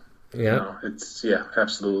 No. No, it's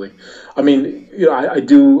absolutely. I mean, I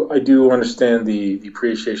do understand the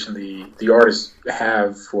appreciation the artists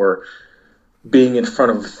have for being in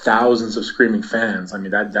front of thousands of screaming fans. I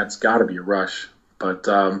mean, that's got to be a rush. But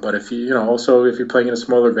if also if you're playing in a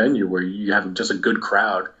smaller venue where you have just a good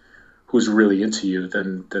crowd who's really into you,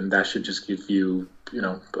 then that should just give you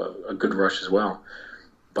a good rush as well.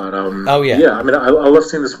 But I mean, I love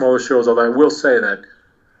seeing the smaller shows. Although I will say that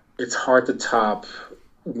it's hard to top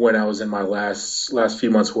when I was in my last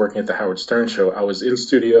few months working at the Howard Stern show. I was in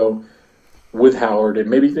studio with Howard and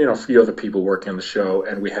maybe a few other people working on the show,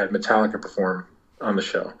 and we had Metallica perform on the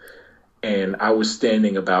show, and I was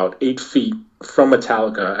standing about 8 feet from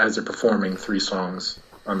Metallica as they're performing 3 songs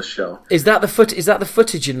on the show. Is that the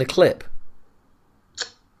footage in the clip?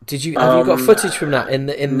 Have you got footage from that in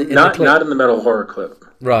the clip? Not in the Metal Horror clip,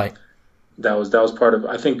 right? That was part of.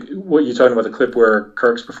 I think what you're talking about, the clip where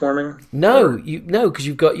Kirk's performing. No, because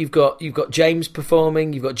you've got James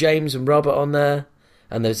performing. You've got James and Robert on there,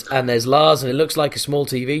 and there's Lars, and it looks like a small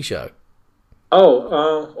TV show.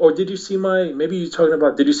 Oh, or did you see my? Maybe you're talking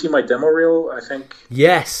about. Did you see my demo reel? I think.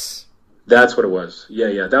 Yes. That's what it was.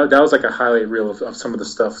 Yeah. That was like a highlight reel of some of the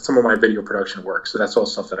stuff, some of my video production work. So that's all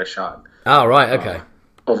stuff that I shot. Oh, right. Okay.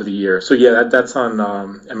 Over the year. So yeah, that's on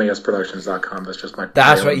masproductions.com. That's just my.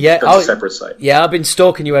 That's right. Yeah. That's a separate site. Yeah, I've been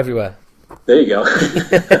stalking you everywhere. There you go.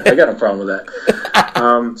 I got no problem with that.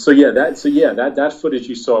 So that footage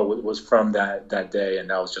you saw was from that day, and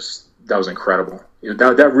that was incredible.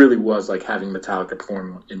 That really was like having Metallica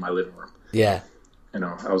perform in my living room. Yeah.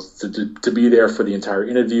 I was to be there for the entire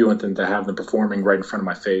interview, and then to have them performing right in front of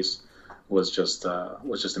my face was just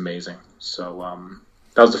amazing. So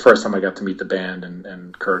that was the first time I got to meet the band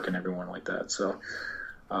and Kirk and everyone like that. So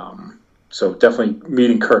so definitely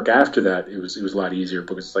meeting Kirk after that, it was a lot easier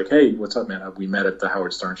because it's like, hey, what's up, man? We met at the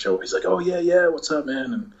Howard Stern show. He's like, oh yeah, what's up,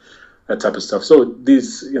 man? And that type of stuff. So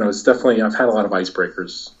these, it's definitely, I've had a lot of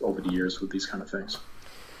icebreakers over the years with these kind of things.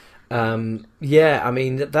 Yeah, I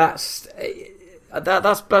mean that's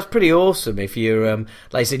pretty awesome. If you're like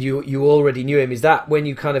I said, you already knew him. Is that when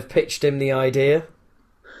you kind of pitched him the idea?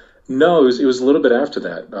 No, it was a little bit after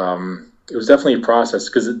that. It was definitely a process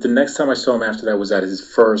because the next time I saw him after that was at his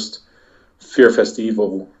first Fear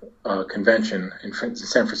Festival convention in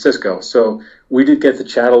San Francisco. So we did get to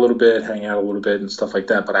chat a little bit, hang out a little bit, and stuff like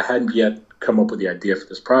that. But I hadn't yet come up with the idea for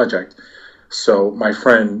this project. So my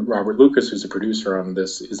friend Robert Lucas, who's a producer on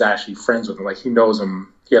this, is actually friends with him. Like he knows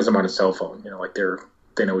him. He has him on his cell phone. Like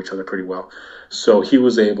they know each other pretty well. So he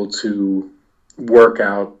was able to work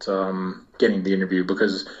out getting the interview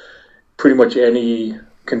because pretty much any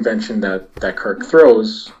convention that Kirk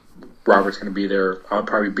throws, Robert's going to be there. I'll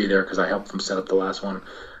probably be there because I helped them set up the last one.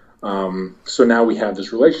 So now we have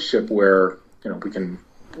this relationship where we can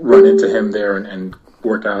run into him there and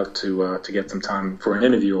work out to get some time for an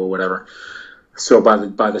interview or whatever. So by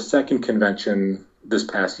the second convention this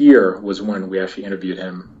past year was when we actually interviewed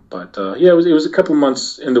him. But it was a couple of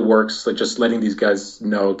months in the works, like just letting these guys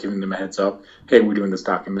know, giving them a heads up. Hey, we're doing this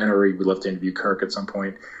documentary. We'd love to interview Kirk at some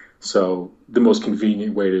point. So the most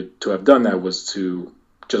convenient way to have done that was to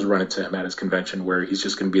just run into him at his convention where he's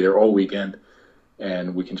just going to be there all weekend,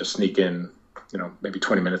 and we can just sneak in, maybe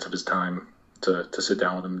 20 minutes of his time to sit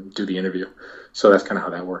down with him and do the interview. So that's kind of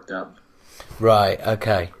how that worked out. Right.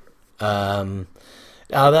 Okay. You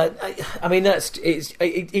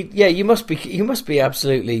must be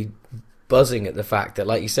absolutely buzzing at the fact that,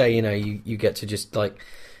 like you say, you get to just like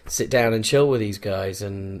sit down and chill with these guys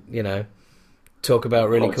and talk about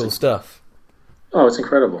really cool stuff. Oh, it's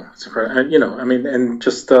incredible! It's incredible, and and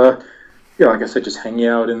just like I said, just hanging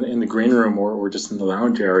out in the green room or just in the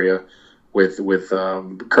lounge area with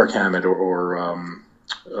Kirk Hammett or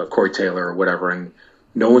Corey Taylor or whatever, and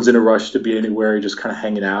no one's in a rush to be anywhere. You're just kind of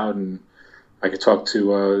hanging out, and I could talk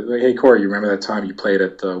to, hey, Corey, you remember that time you played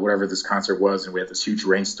at whatever this concert was, and we had this huge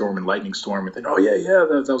rainstorm and lightning storm, and then, oh, yeah,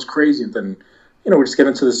 that was crazy. And then, we just get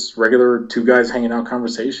into this regular two guys hanging out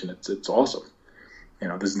conversation. It's awesome.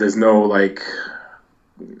 There's no, like,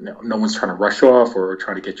 no one's trying to rush off or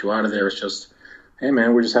try to get you out of there. It's just, hey,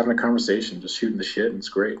 man, we're just having a conversation, just shooting the shit, and it's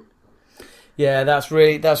great. Yeah, that's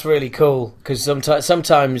really cool because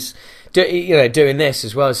sometimes doing this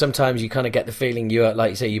as well. Sometimes you kind of get the feeling you're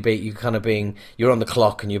you're on the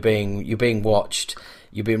clock and you're being watched.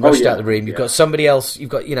 You're being rushed out of the room. You've got somebody else. You've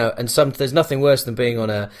got there's nothing worse than being on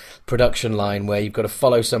a production line where you've got to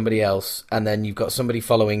follow somebody else and then you've got somebody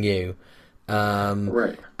following you.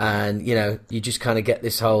 Right. And you just kind of get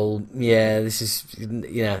this whole this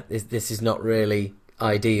is not really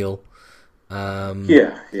ideal.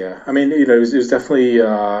 Yeah. I mean, it was definitely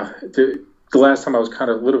the last time I was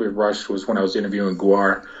kind of a little bit rushed was when I was interviewing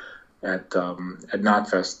Gwar at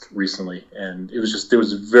Knotfest recently, and there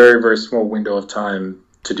was a very, very small window of time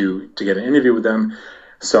to get an interview with them.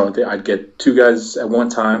 So I'd get two guys at one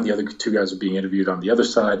time, the other two guys were being interviewed on the other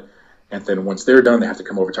side, and then once they're done, they have to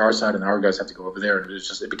come over to our side, and our guys have to go over there, and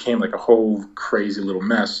it became like a whole crazy little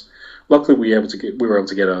mess. Luckily, we were able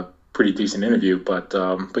to get a pretty decent interview, but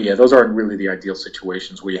yeah, those aren't really the ideal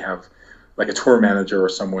situations where you have like a tour manager or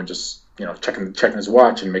someone just checking his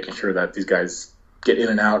watch and making sure that these guys get in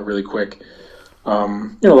and out really quick. A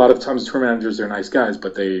lot of times tour managers, they're nice guys,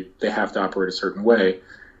 but they have to operate a certain way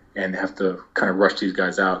and have to kind of rush these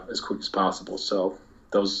guys out as quick as possible. So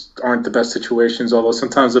those aren't the best situations, although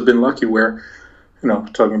sometimes I've been lucky where,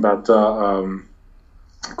 talking about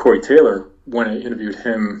Corey Taylor, when I interviewed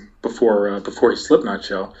him before his Slipknot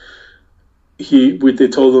show, they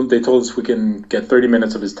told us we can get 30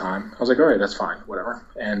 minutes of his time. I was like, all right, that's fine, whatever.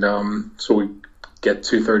 And so we get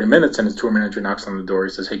to 30 minutes, and his tour manager knocks on the door.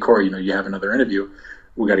 He says, hey, Corey, you have another interview.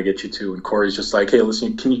 We got to get you to. And Corey's just like, hey,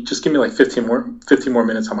 listen, can you just give me like 15 more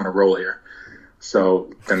minutes? I'm on a roll here.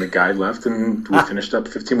 So then the guy left, and we finished up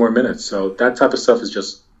 15 more minutes. So that type of stuff is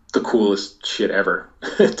just the coolest shit ever.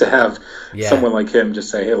 To have someone like him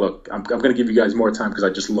just say, hey, look, I'm going to give you guys more time because I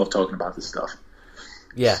just love talking about this stuff.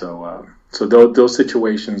 Yeah. So those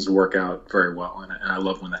situations work out very well, and I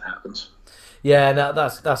love when that happens. Yeah,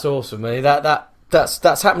 that's awesome. I mean,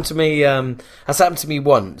 that's happened to me. That's happened to me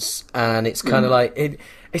once, and it's kind of like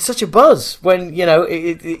it's such a buzz when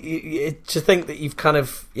to think that you've kind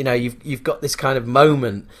of you've got this kind of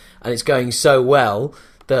moment, and it's going so well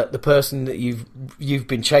that the person that you've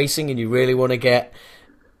been chasing and you really want to get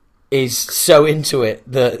is so into it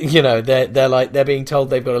that they're being told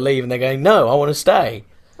they've got to leave, and they're going, no, I want to stay.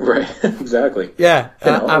 Right, exactly. Yeah,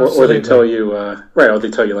 or they tell you, or they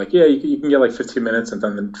tell you like, yeah, you can get like 15 minutes, and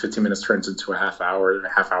then the 15 minutes turns into a half hour, and a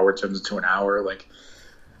half hour turns into an hour. Like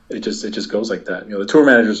it just goes like that. The tour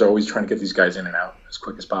managers are always trying to get these guys in and out as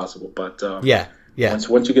quick as possible. But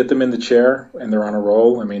once you get them in the chair and they're on a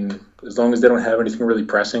roll, I mean, as long as they don't have anything really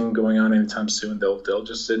pressing going on anytime soon, they'll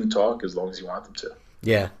just sit and talk as long as you want them to.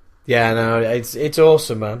 Yeah. Yeah, no, it's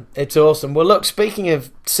awesome, man. It's awesome. Well, look, speaking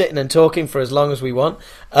of sitting and talking for as long as we want,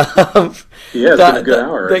 it's been a good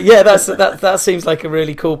hour. Right? That seems like a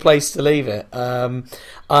really cool place to leave it. I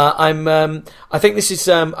think this is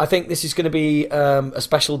going to be a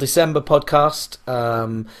special December podcast.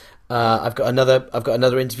 I've got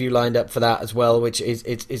another interview lined up for that as well, which is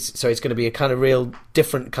so it's going to be a kind of real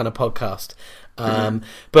different kind of podcast.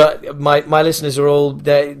 But my listeners are all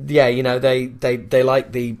they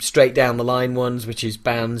like the straight down the line ones, which is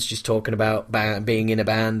bands just talking about being in a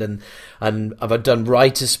band, and I've done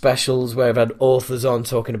writer specials where I've had authors on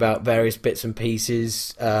talking about various bits and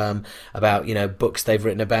pieces, about books they've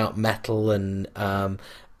written about metal, and had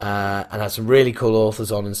some really cool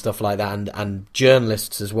authors on and stuff like that, and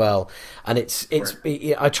journalists as well. And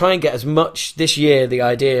I try and get as much this year. The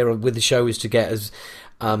idea with the show is to get as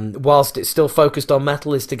whilst it's still focused on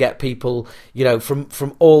metal, is to get people,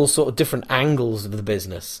 from all sort of different angles of the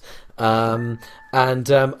business. And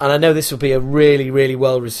I know this will be a really, really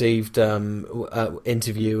well received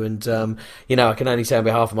interview. And I can only say on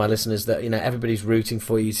behalf of my listeners that everybody's rooting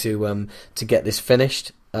for you to get this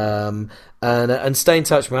finished. And stay in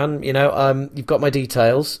touch, man. You've got my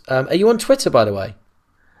details. Are you on Twitter, by the way?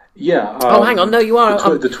 Yeah. Hang on. No, you are.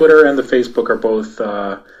 The Twitter and the Facebook are both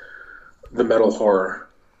The Metal Horror.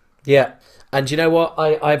 Yeah, and you know what?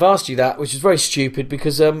 I've asked you that, which is very stupid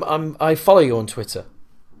because I follow you on Twitter.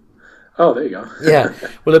 Oh, there you go. Yeah.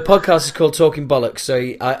 Well, the podcast is called Talking Bollocks, so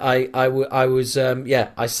I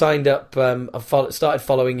signed up. I started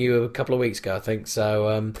following you a couple of weeks ago, I think.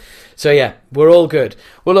 So yeah, we're all good.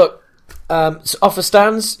 Well, look, offer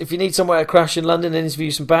stands. If you need somewhere to crash in London and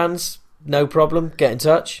interview some bands, no problem. Get in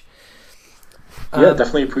touch. Yeah,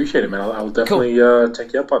 definitely appreciate it, man. I'll definitely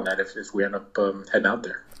take you up on that if we end up heading out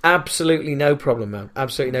there. Absolutely no problem, man.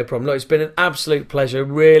 Absolutely no problem. Look, it's been an absolute pleasure.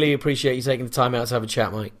 Really appreciate you taking the time out to have a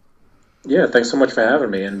chat, mate. Yeah, thanks so much for having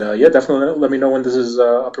me. And definitely let me know when this is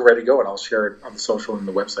up and ready to go, and I'll share it on the social and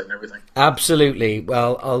the website and everything. Absolutely.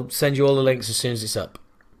 Well, I'll send you all the links as soon as it's up.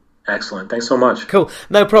 Excellent. Thanks so much. Cool.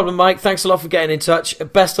 No problem, Mike. Thanks a lot for getting in touch.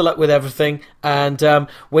 Best of luck with everything. And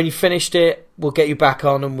when you finished it, we'll get you back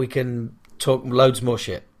on and we can talk loads more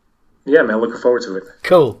shit. Yeah, man. Looking forward to it.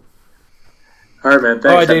 Cool. All right, man. Thanks.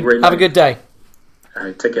 All right, dude. Have a good day. All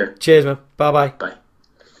right. Take care. Cheers, man. Bye-bye. Bye.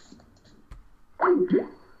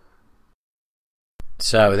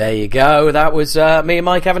 So there you go. That was me and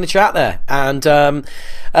Mike having a chat there. And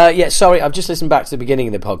sorry, I've just listened back to the beginning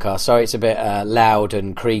of the podcast. Sorry, it's a bit loud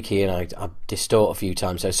and creaky, and I distort a few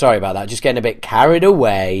times. So sorry about that. Just getting a bit carried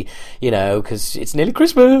away, because it's nearly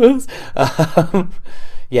Christmas.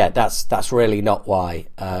 Yeah, that's really not why.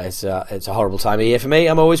 It's a horrible time of year for me.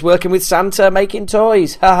 I'm always working with Santa making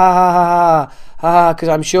toys. Ha ha ha ha ha. Because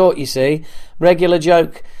I'm short, you see. Regular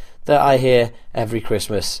joke that I hear every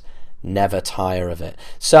Christmas. Never tire of it.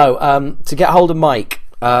 So to get hold of Mike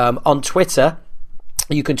on Twitter,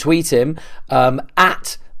 you can tweet him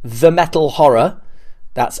at The Metal Horror.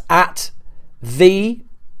 That's at the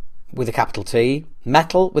with a capital T,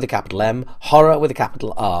 metal with a capital M, horror with a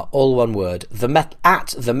capital R, all one word.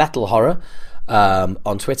 At The Metal Horror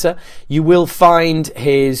on Twitter. You will find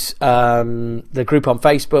his the group on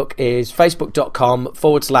Facebook is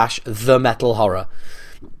facebook.com/The Metal Horror.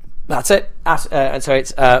 That's it. And so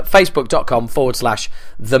it's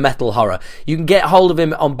facebook.com/The Metal Horror. You can get hold of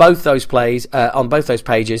him on both those pages.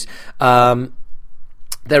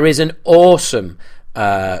 There is an awesome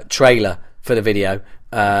trailer for the video,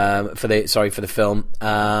 for the film,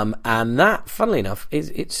 and that, funnily enough,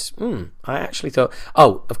 I actually thought.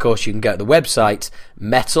 Oh, of course, you can go to the website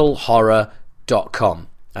metalhorror.com.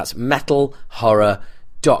 That's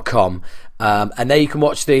metalhorror.com, and there you can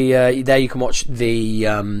watch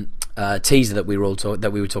the teaser that we were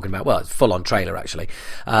talking about. Well, it's full on trailer actually,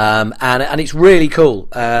 and it's really cool,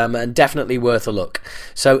 and definitely worth a look.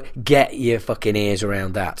 So get your fucking ears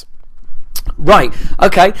around that. Right,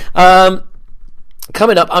 okay.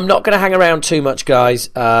 Coming up, I'm not going to hang around too much, guys,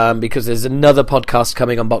 because there's another podcast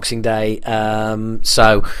coming on Boxing Day.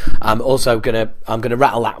 So I'm also gonna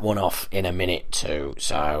rattle that one off in a minute too.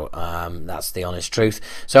 So that's the honest truth.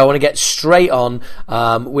 So I want to get straight on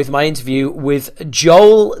with my interview with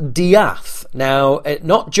Joel Diath. Now,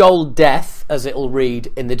 not Joel Death, as it'll read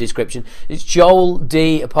in the description. It's Joel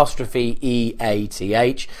D'_EATH.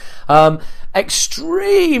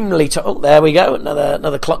 Extremely. There we go.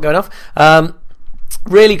 Another clock going off.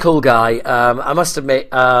 Really cool guy. I must admit,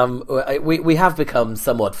 we have become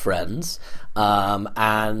somewhat friends,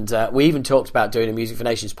 and we even talked about doing a Music for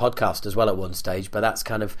Nations podcast as well at one stage, but that's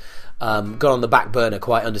kind of gone on the back burner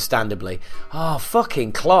quite understandably. Oh,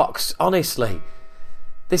 fucking clocks! Honestly,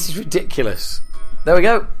 this is ridiculous. There we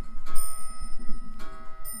go.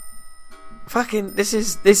 Fucking,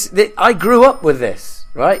 this. I grew up with this,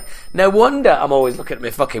 right? No wonder I'm always looking at my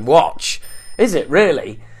fucking watch. Is it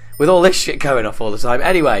really? With all this shit going off all the time.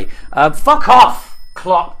 Anyway, fuck off,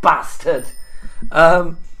 clock bastard.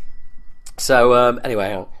 Anyway.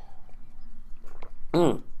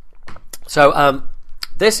 So,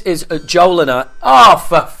 this is Joel and I. Oh,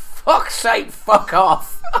 for fuck's sake, fuck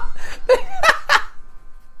off.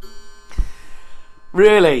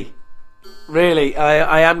 Really,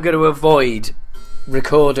 I am going to avoid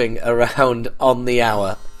recording around on the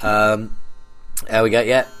hour. There we go,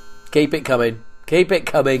 yeah. Keep it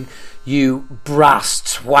coming, you brass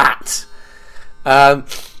twat.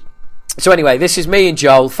 So anyway, this is me and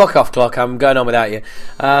Joel. Fuck off, clock. I'm going on without you.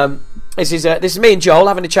 This is me and Joel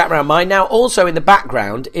having a chat around mine. Now, also in the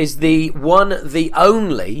background is the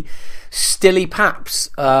only Stilly Paps,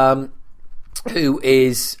 who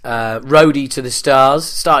is roadie to the Stars.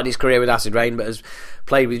 Started his career with Acid Reign, but has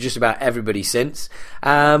played with just about everybody since.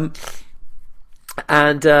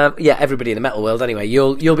 And everybody in the metal world. Anyway,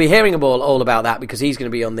 you'll be hearing all about that, because he's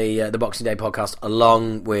going to be on the Boxing Day podcast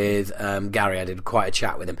along with Gary. I did quite a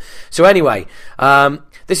chat with him. So anyway,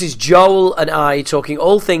 this is Joel and I talking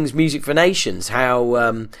all things Music for Nations.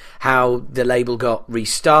 How the label got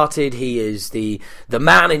restarted. He is the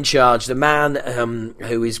man in charge, the man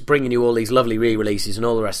who is bringing you all these lovely re-releases and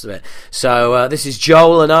all the rest of it. So this is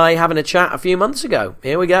Joel and I having a chat a few months ago.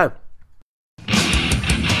 Here we go.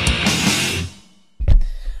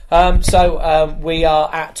 We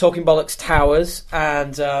are at Talking Bollocks Towers,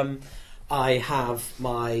 and I have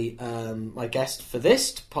my my guest for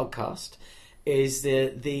this podcast is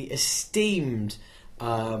the esteemed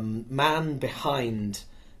man behind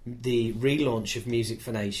the relaunch of Music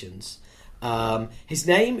for Nations. His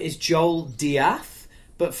name is Joel Diath,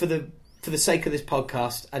 but for the sake of this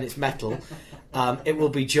podcast and it's metal, it will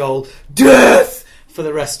be Joel Death for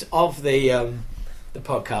the rest of the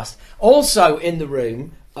podcast. Also in the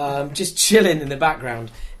room, just chilling in the background,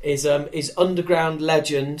 is underground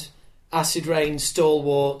legend, Acid Reign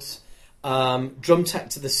stalwart, drum tech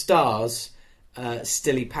to the Stars,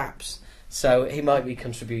 Stilly Paps. So he might be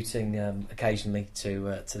contributing occasionally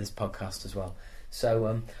to this podcast as well.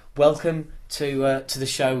 So welcome to the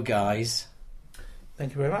show, guys.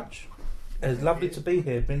 Thank you very much. It's lovely to be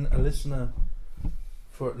here. Been a listener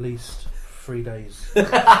for at least 3 days.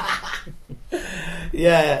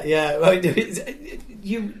 Yeah. Well,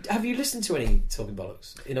 have you listened to any Talking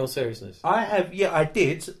Bollocks? In all seriousness, I have. Yeah, I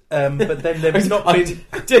did. But then they've not been.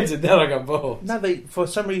 I did, and then I got bored. No, for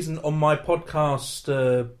some reason on my podcast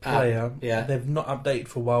player, they've not updated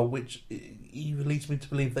for a while, which either leads me to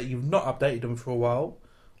believe that you've not updated them for a while,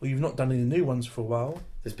 or you've not done any new ones for a while.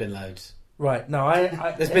 There's been loads. Right. No,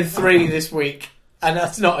 there's been 3 this week. And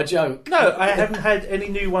that's not a joke. No, I haven't had any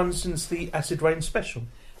new ones since the Acid Reign special.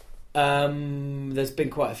 There's been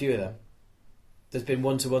quite a few of them. There's been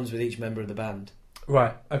one-to-ones with each member of the band.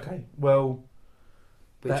 Right, okay. Well,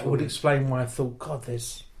 that would explain why I thought, God,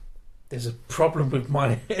 there's a problem with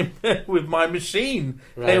my with my machine.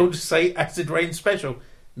 Right. They all just say Acid Reign special.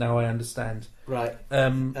 Now I understand. Right.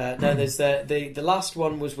 No, there's the last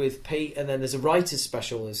one was with Pete, and then there's a writer's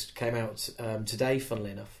special that came out today,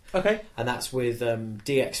 funnily enough. Okay. And that's with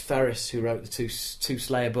DX Ferris, who wrote the two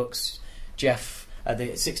Slayer books. Jeff,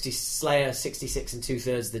 the 60 Slayer, 66 and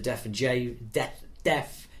 2/3, the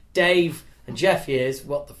Dave and Jeff years.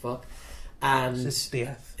 What the fuck? And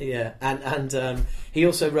yeah, and he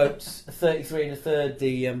also wrote 33 and a third.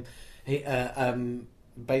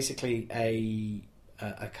 Basically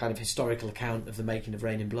a kind of historical account of the making of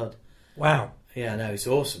Rain in Blood. Wow. Yeah, no, it's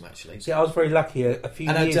awesome actually. See, I was very lucky a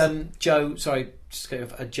few years. And Joe, sorry, just go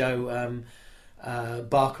for Joe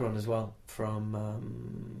Barker on as well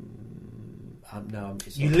from.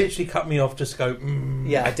 You literally cut me off. Just go.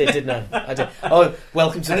 Yeah, I did, didn't I? I did. Oh,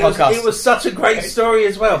 welcome to the podcast. It was such a great story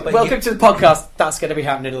as well. But welcome to the podcast. That's going to be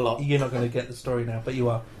happening a lot. You're not going to get the story now, but you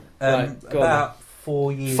are. Right, about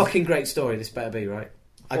 4 years. Fucking great story. This better be right.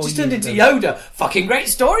 I just turned into Yoda. Fucking great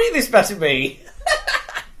story. This better be.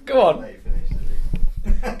 Go on.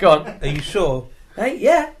 Go on. Are you sure? Hey,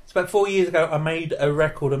 yeah. It's about 4 years ago. I made a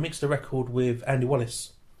mixed a record with Andy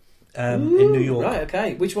Wallace in New York. Right.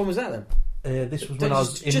 Okay. Which one was that then? This was when I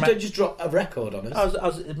was in. Don't just drop a record on us. I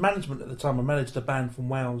was in management at the time. I managed a band from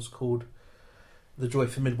Wales called The Joy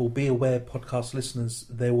Formidable. Be aware, podcast listeners,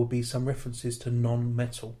 there will be some references to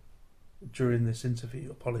non-metal during this interview.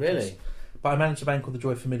 Apologies. Really? But I managed a band called The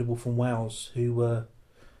Joy Formidable from Wales, who were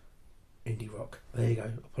indie rock. There you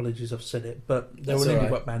go. Apologies, I've said it, but they were an indie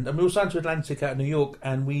rock band, and we were signed to Atlantic out of New York,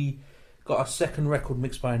 and we got our second record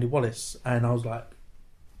mixed by Andy Wallace, and I was like,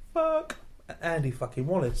 "Fuck, Andy fucking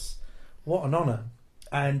Wallace." What an honour.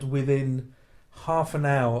 And within half an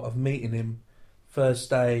hour of meeting him,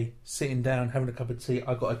 first day, sitting down, having a cup of tea,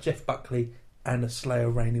 I got a Jeff Buckley and a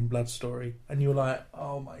Slayer Rain in Blood story. And you were like,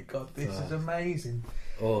 oh my God, this is amazing.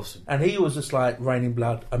 Awesome. And he was just like, Rain in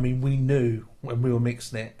Blood. I mean, we knew when we were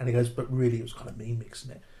mixing it. And he goes, but really it was kind of me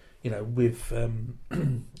mixing it, with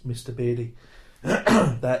Mr. Beardy,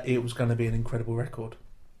 that it was going to be an incredible record.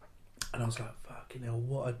 And I was like, fucking hell,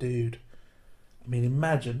 what a dude. I mean,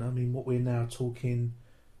 imagine, what we're now talking,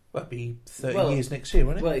 that'd be 30 years next year,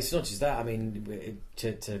 won't it? Well, it's not just that. I mean,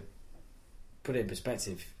 to put it in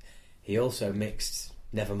perspective, he also mixed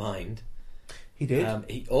Nevermind. He did.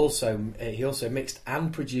 He also mixed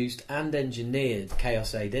and produced and engineered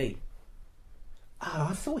Chaos AD. Oh,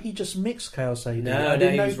 I thought he just mixed Chaos AD. No,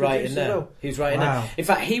 he was right in there. He was right in there. In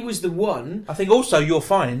fact, he was the one... I think also, you'll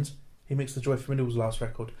find, he mixed the Joy Formidable's last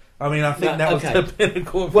record. I mean, I think that was the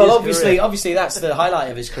pinnacle of his career. Obviously that's the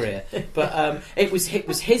highlight of his career. But it was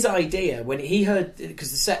his idea when he heard,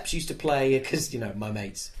 because the Seps used to play, because my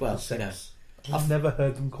mates. Well, I've never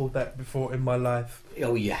heard them called that before in my life.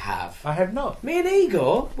 Oh, you have? I have not. Me and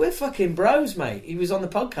Igor, we're fucking bros, mate. He was on the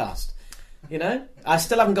podcast. I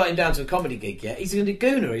still haven't got him down to a comedy gig yet. He's a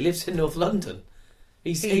Gooner. He lives in North London.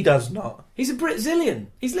 He does not. He's a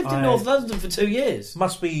Brazilian. He's lived in North London for 2 years.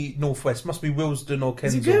 Must be Northwest. Must be Willesden or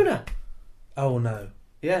Kensal. He's a Gooner. Oh no.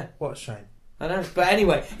 Yeah. What a shame. I know. But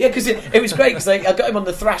anyway, yeah, because it was great because I got him on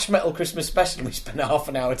the Thrash Metal Christmas special and we spent half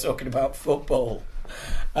an hour talking about football.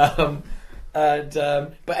 But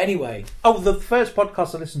anyway. Oh, the first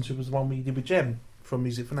podcast I listened to was the one we did with Jem from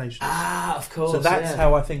Music for Nations. Ah, of course. So that's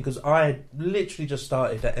how I think, because I literally just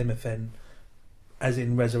started at MFN, as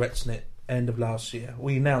in resurrecting it, end of last year.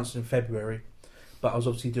 We announced in February, but I was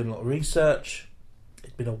obviously doing a lot of research.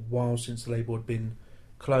 It'd been a while since the label had been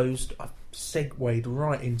closed. I've segued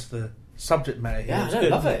right into the subject matter here. Yeah, I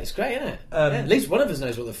love it. It's great, isn't it? At least one of us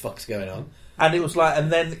knows what the fuck's going on. And it was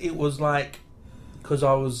like, because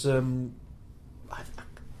I was, I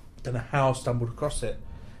don't know how I stumbled across it,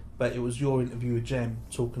 but it was your interview with Jem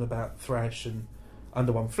talking about thrash and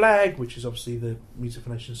Under One Flag, which is obviously the Music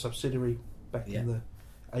for Nations subsidiary back in the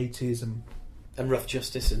 80s, and Rough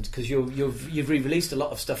Justice, and because you've re-released a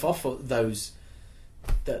lot of stuff off of those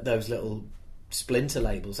little splinter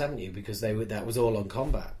labels, haven't you? Because that was all on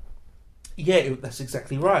Combat. Yeah, that's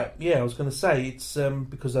exactly right. Yeah, I was going to say it's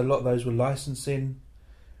because a lot of those were licensing,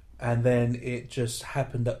 and then it just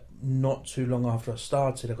happened that not too long after I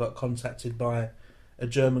started, I got contacted by a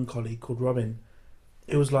German colleague called Robin.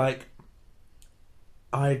 It was like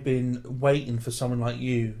I'd been waiting for someone like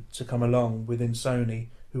you to come along within Sony,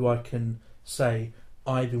 who I can say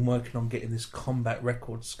I've been working on getting this Combat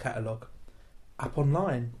Records catalogue up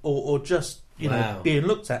online, or just being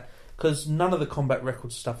looked at, because none of the Combat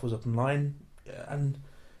Records stuff was up online, and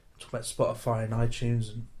talk about Spotify and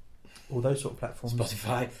iTunes and all those sort of platforms.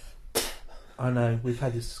 Spotify. I know we've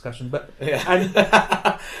had this discussion, but but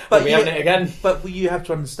we're having it again. But you have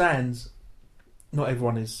to understand, not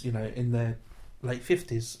everyone is in their late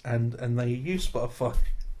 50s and they use Spotify.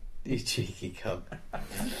 You cheeky cunt.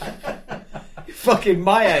 You're fucking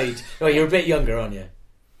my age. Oh, you're a bit younger, aren't you?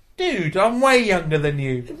 Dude, I'm way younger than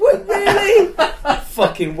you. What, really?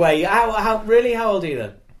 Fucking way. How really? How old are you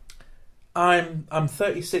then? I'm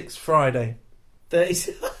 36 Friday.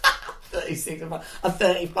 36. I'm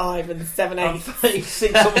 35 and 7 I'm 8.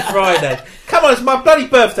 36 on Friday. Come on, it's my bloody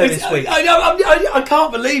birthday this week. I know. I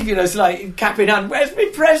can't believe it's like cap in hand. Where's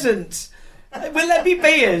my present? Will there be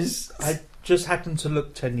beers? I just happen to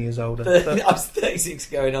look 10 years older. I was 36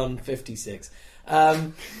 going on 56.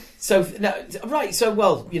 So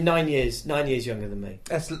you're 9 years younger than me.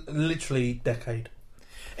 That's literally a decade.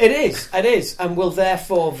 It is, and will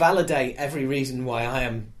therefore validate every reason why I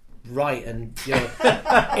am right and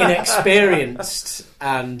inexperienced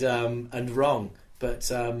and wrong.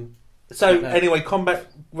 But anyway,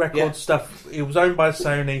 Combat Records stuff. It was owned by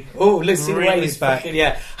Sony. Oh, listen, Wayne's back.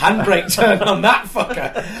 Handbrake turn on that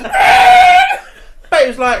fucker. But it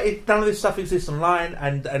was like none of this stuff exists online,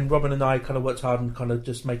 and Robin and I kind of worked hard and kind of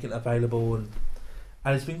just making it available, and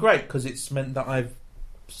it's been great because it's meant that I've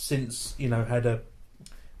since had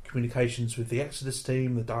communications with the Exodus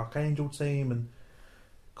team, the Dark Angel team, and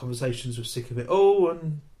conversations with Sick of It All,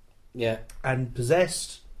 and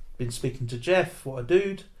Possessed. Been speaking to Jeff, what a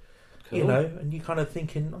dude, cool. And you kind of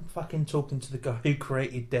thinking, I'm fucking talking to the guy who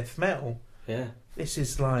created death metal. Yeah, this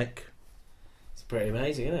is like, it's pretty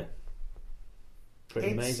amazing, isn't it?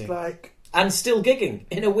 Pretty amazing. Like, and still gigging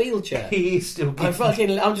in a wheelchair. He is still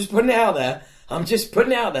gigging. I'm just putting it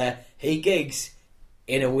out there. He gigs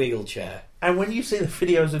in a wheelchair. And when you see the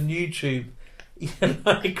videos on YouTube, you're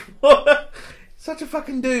like, what? Such a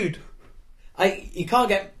fucking dude. You can't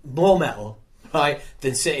get more metal, right,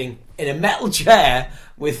 than sitting in a metal chair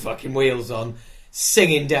with fucking wheels on,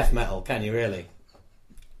 singing death metal, can you really?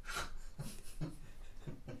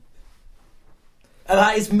 And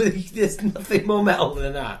there's nothing more metal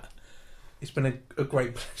than that. It's been a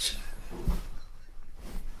great pleasure.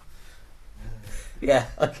 Yeah,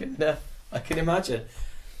 I can imagine.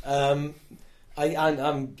 The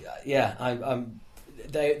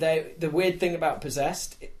weird thing about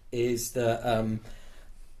Possessed is that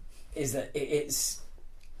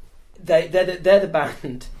they're the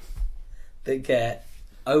band that get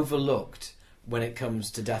overlooked when it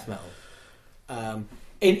comes to death metal.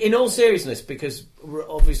 In all seriousness, because we're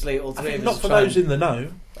obviously all three of us. Not for those in the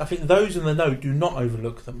know. I think those in the know do not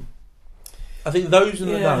overlook them. I think those in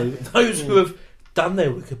the know, those who have done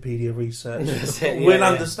their Wikipedia research, will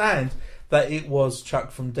understand that it was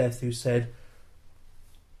Chuck from Death who said,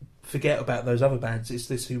 "Forget about those other bands. It's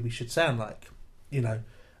this who we should sound like."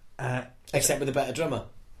 Except with a better drummer.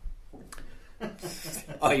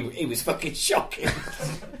 He was fucking shocking.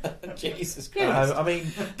 Jesus Christ! I mean,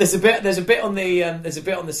 there's a bit on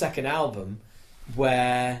the second album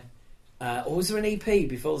where, or was there an EP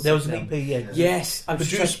before? There was an EP, yeah. Yes,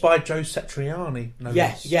 produced by Joe Satriani. And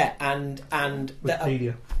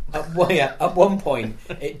Wikipedia. At one point,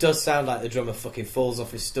 it does sound like the drummer fucking falls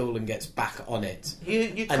off his stool and gets back on it.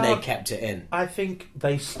 And they kept it in. I think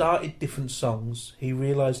they started different songs. He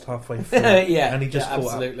realised halfway through, and he just caught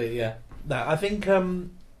absolutely, up. No, I think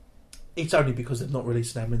it's only because they've not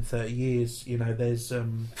released an album in 30 years. There's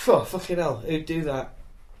fucking hell, who'd do that?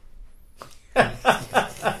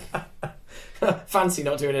 Fancy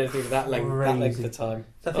not doing anything for that length of time.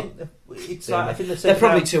 I think I think they're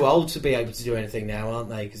probably too old to be able to do anything now, aren't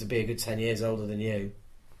they? Because they'd be a good 10 years older than you.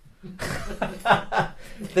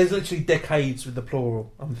 There's literally decades with the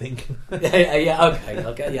plural, I'm thinking. Okay,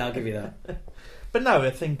 I'll give you that. But no,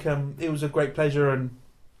 I think it was a great pleasure, and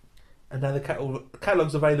now the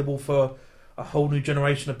catalogue's available for a whole new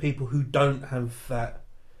generation of people who don't have that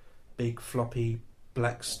big floppy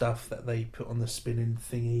black stuff that they put on the spinning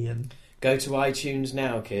thingy. And go to iTunes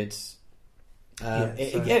now, kids. So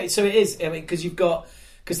it is. I mean, because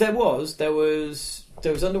there was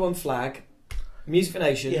Under One Flag, Music for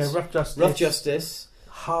Nations, Rough Justice,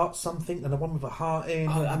 Heart something, and the one with a heart in.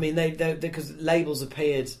 Oh, I mean, they because labels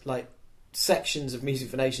appeared, like sections of Music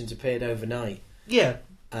for Nations appeared overnight. Yeah.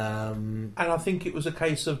 And I think it was a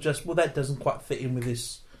case of just, that doesn't quite fit in with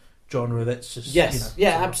this genre. That's just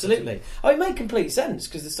absolutely. It made complete sense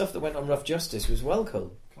because the stuff that went on Rough Justice was well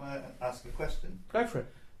cool. Can I ask a question? Go for it.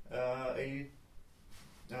 Are you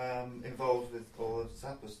involved with all the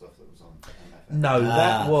Zappa stuff that was on MFM? No,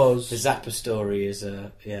 that was the Zappa story.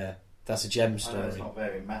 That's a gem story. I know it's not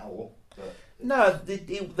very metal, but no,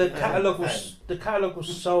 the catalogue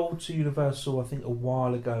was sold to Universal, I think, a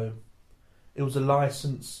while ago. It was a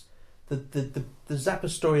license. The Zappa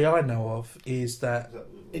story I know of is that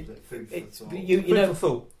Food for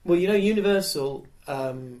Thought. Well, Universal.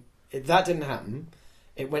 That didn't happen.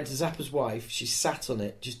 It went to Zappa's wife. She sat on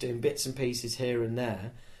it, just doing bits and pieces here and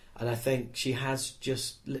there. And I think she has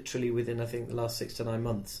just literally within, I think, the last 6 to 9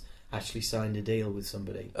 months, actually signed a deal with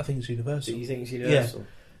somebody. I think it's Universal. Do you think it's Universal?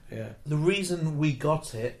 Yeah. The reason we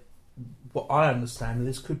got it, what I understand, and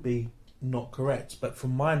this could be not correct, but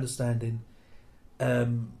from my understanding,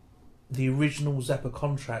 the original Zappa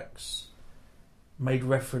contracts made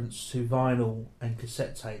reference to vinyl and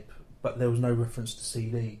cassette tape, but there was no reference to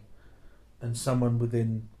CD. And someone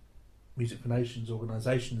within Music for Nations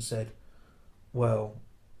organisation said, well,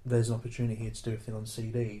 there's an opportunity here to do a thing on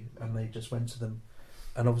CD, and they just went to them.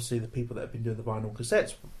 And obviously the people that have been doing the vinyl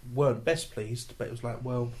cassettes weren't best pleased, but it was like,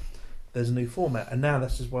 well, there's a new format. And now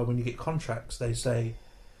this is why when you get contracts, they say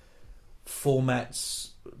formats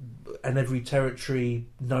and every territory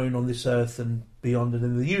known on this earth and beyond and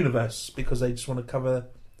in the universe, because they just want to cover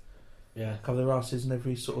their asses in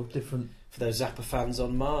every sort of different... For those Zappa fans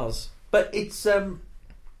on Mars. But it's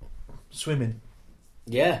swimming.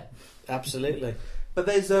 Yeah, absolutely. But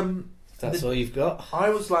there's... That's all you've got? I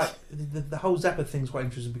was like... The whole Zappa thing's quite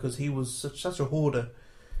interesting because he was such a hoarder,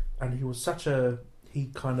 and he was he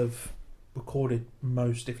kind of recorded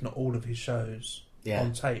most, if not all, of his shows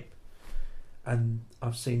on tape. And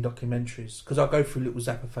I've seen documentaries, because I'll go through little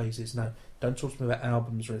Zappa phases. Now, don't talk to me about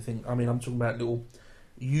albums or anything. I mean, I'm talking about little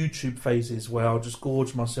YouTube phases where I'll just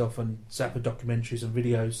gorge myself on Zappa documentaries and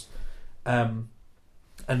videos. And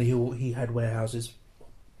he had warehouses,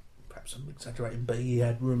 perhaps I'm exaggerating, but he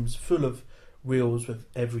had rooms full of reels with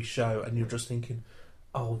every show, and you're just thinking,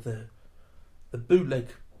 oh, the bootleg,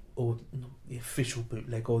 or the official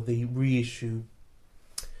bootleg, or the reissue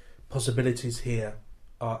possibilities here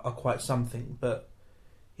are quite something. But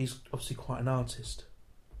he's obviously quite an artist.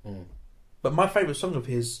 But my favourite song of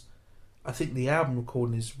his, I think the album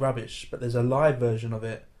recording is rubbish, but there's a live version of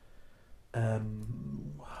it,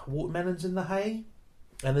 Watermelons in the Hay,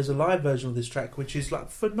 and there's a live version of this track which is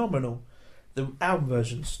like phenomenal. The album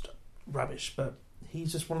version's rubbish, but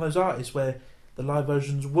he's just one of those artists where the live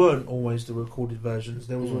versions weren't always the recorded versions.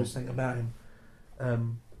 There was always something about him.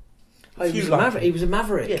 He was a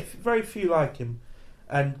maverick. Yeah, very few like him.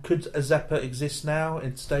 And could a Zappa exist now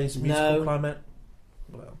in today's musical climate?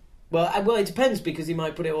 Well, it depends, because he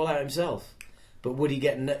might put it all out himself. But would he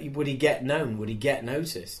get known? Would he get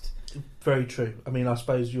noticed? Very true. I mean, I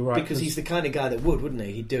suppose you're right, because he's the kind of guy that would, wouldn't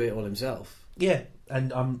he? He'd do it all himself. Yeah,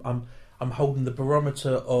 and I'm holding the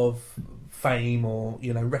barometer of fame or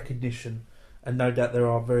recognition, and no doubt there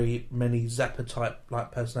are very many Zappa type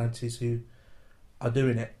like personalities who are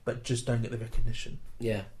doing it, but just don't get the recognition.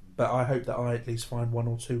 Yeah. But I hope that I at least find one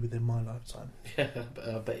or two within my lifetime. Yeah,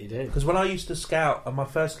 I bet you do. Because when I used to scout, and my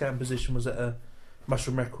first scouting position was at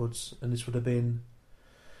Mushroom Records, and this would have been,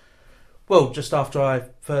 just after I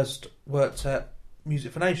first worked at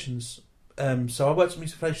Music for Nations. So I worked at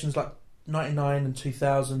Music for Nations like 99 and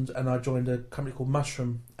 2000, and I joined a company called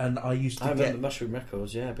Mushroom, and I remember Mushroom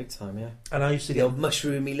Records, yeah, big time, yeah. And I used to the old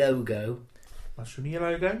mushroomy logo. Mushroomy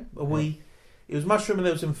logo? It was Mushroom, and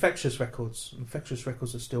there was Infectious Records. Infectious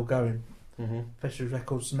Records are still going. Mm-hmm. Infectious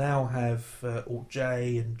Records now have Alt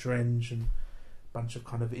J and Drenge and a bunch of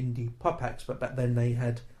kind of indie pop acts, but back then they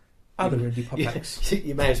had other indie pop acts.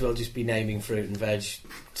 You may as well just be naming fruit and veg,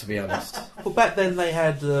 to be honest. Well, back then they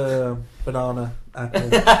had banana, apple.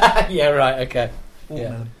 Yeah, right, okay.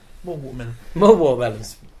 Watermelon. More watermelon. More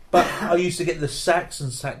watermelons. But I used to get the sacks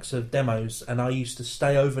and sacks of demos, and I used to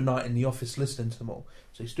stay overnight in the office listening to them all.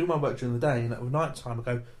 So I used to do my work during the day, and at night time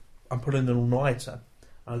I'm putting an all-nighter,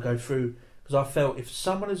 and I go through, because I felt if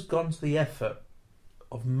someone has gone to the effort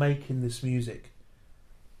of making this music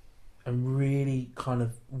and really kind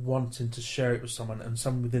of wanting to share it with someone, and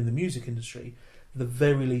someone within the music industry, the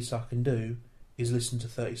very least I can do is listen to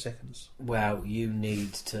 30 seconds. Wow, you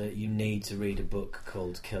need to read a book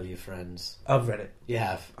called Kill Your Friends. I've read it. You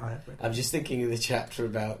have? I have read it. I'm just thinking of the chapter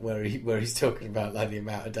about where he's talking about like the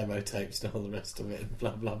amount of demo tapes and all the rest of it and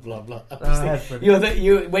blah blah blah blah. I have read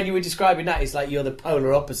it. When you were describing that, it's like you're the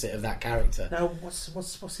polar opposite of that character. Now,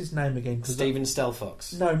 what's his name again? Stephen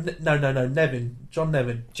Stelfox. No, Nevin. John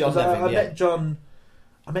Nevin.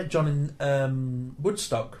 I met John in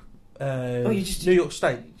Woodstock. New York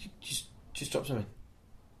State. Just drop something.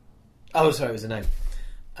 Oh, sorry, it was a name.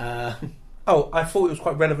 I thought it was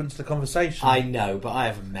quite relevant to the conversation. I know, but I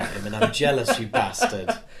haven't met him, and I'm jealous, you bastard.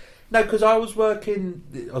 No, because I was working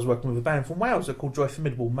with a band from Wales. They're called Joy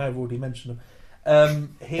Formidable. May have already mentioned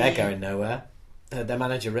them. They're going nowhere. Their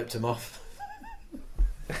manager ripped them off.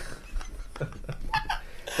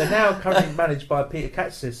 They're now currently managed by Peter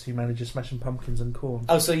Katsis, who manages Smashing Pumpkins and Korn.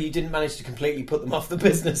 Oh, so you didn't manage to completely put them off the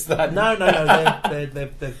business then? No.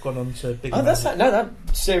 They've gone on to bigger. Oh, that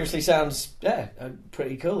seriously sounds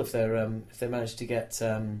pretty cool if they managed to get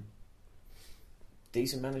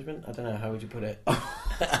decent management. I don't know, how would you put it?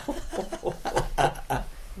 That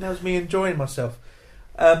was me enjoying myself.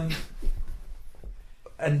 And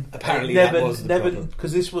apparently that was the problem.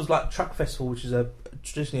 Because this was like Truck Festival, which is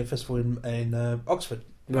traditionally a festival in Oxford.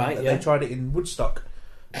 Right. They tried it in Woodstock,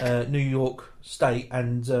 New York State,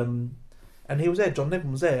 and he was there. John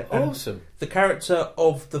Nevin was there. Awesome. The character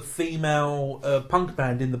of the female punk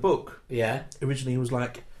band in the book, originally was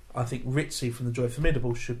like, I think Ritzy from The Joy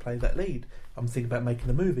Formidable should play that lead. I'm thinking about making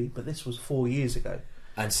a movie, but this was 4 years ago.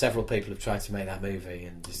 And several people have tried to make that movie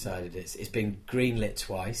and decided it's been greenlit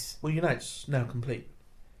twice. Well, it's now complete.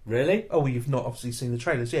 Really? Oh, well, you've not obviously seen the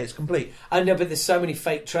trailers. Yeah, it's complete. I know, but there's so many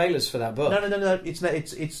fake trailers for that book. No.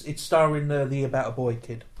 It's starring the About a Boy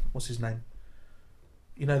kid. What's his name?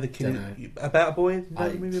 You know the kid About a Boy. You know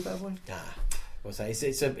the movie About a Boy? What's that?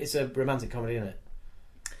 It's a romantic comedy, isn't it?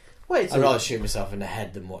 Well, I'd rather shoot myself in the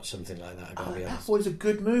head than watch something like that. I gotta be honest. That Boy's a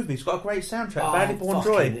good movie. It's got a great soundtrack. Badly Born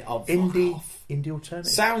Joy. Indie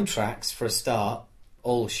alternative. Soundtracks for a start.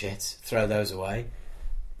 All shit. Throw those away.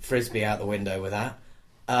 Frisbee out the window with that.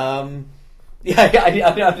 I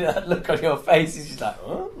look on your face. It's just like,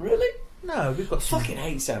 oh, really? No, we've got. I fucking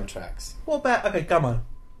hate soundtracks. What about Gummo?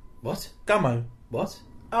 What? Gummo. What?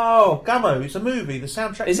 Oh, Gummo. It's a movie. The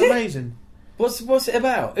soundtrack is amazing. What's it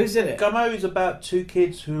about? Who's in it? Gummo is about two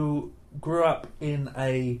kids who grew up in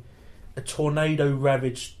a tornado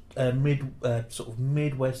ravaged sort of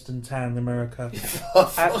midwestern town in America.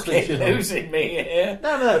 Absolutely losing me here.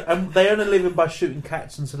 No. They earn a living by shooting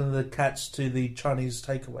cats and selling the cats to the Chinese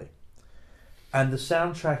takeaway. And the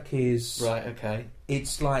soundtrack is right. Okay.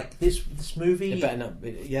 It's like this movie. It better not.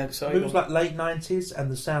 Sorry. It was like late 90s,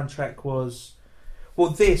 and the soundtrack was.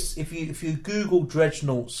 Well, this if you Google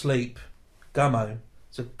Dreadnought Sleep, Gummo,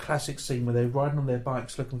 it's a classic scene where they're riding on their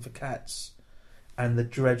bikes looking for cats, and the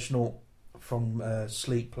Dreadnought from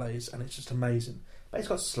Sleep plays, and it's just amazing. But it's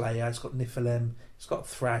got Slayer, it's got Niflheim, it's got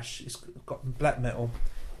thrash, it's got black metal.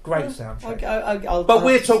 Great soundtrack. But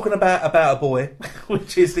we're talking about a Boy,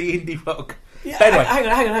 which is the indie rock. Yeah, but anyway,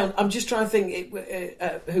 hang on. I'm just trying to think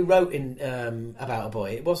who wrote in About a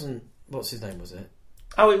Boy. It wasn't. What's his name? Was it?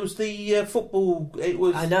 Oh, it was the football. It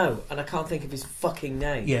was. I know, and I can't think of his fucking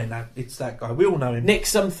name. Yeah, no, it's that guy. We all know him. Nick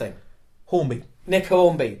something. Hornby. Nick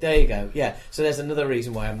Hornby. There you go. Yeah. So there's another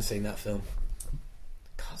reason why I haven't seen that film.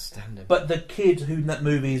 Can't stand him. But the kid who in that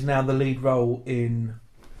movie is now the lead role in.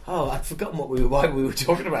 Oh, I'd forgotten why we were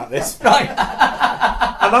talking about this. Right.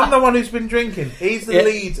 And I'm the one who's been drinking. He's the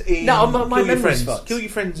lead in my Kill Your Friends. fucked. Kill Your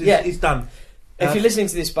Friends is done. If you're listening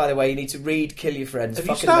to this, by the way, you need to read Kill Your Friends. Have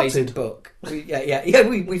fucking you started? Amazing book.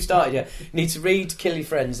 We've started, yeah. You need to read Kill Your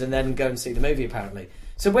Friends and then go and see the movie, apparently.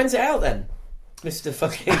 So when's it out then? Mr.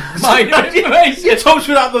 fucking Minor Information. You talked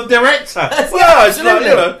about the director.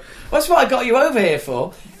 Absolutely. That's what I got you over here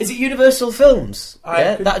for. Is it Universal Films?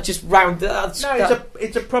 That just round.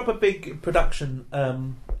 It's a proper big production,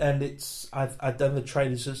 and it's I've done the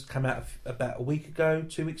trailers just come out about a week ago,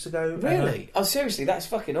 2 weeks ago. Really? Oh, seriously, that's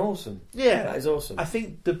fucking awesome. Yeah, that is awesome. I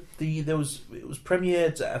think it was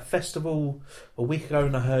premiered at a festival a week ago,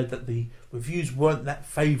 and I heard that the reviews weren't that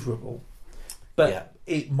favourable, but.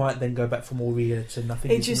 It might then go back for more re-editing. I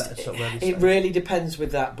think it really depends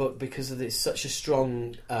with that book because it's such a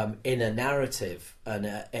strong inner narrative,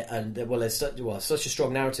 there's such a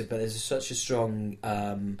strong narrative, but there's such a strong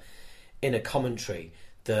inner commentary.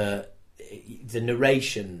 The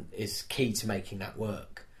narration is key to making that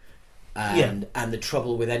work, and the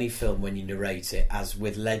trouble with any film when you narrate it, as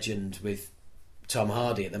with Legend with Tom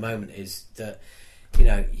Hardy at the moment, is that. You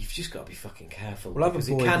know, you've just got to be fucking careful because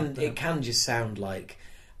it can just sound like,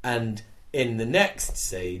 and in the next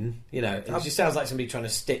scene, you know, it just sounds like somebody trying to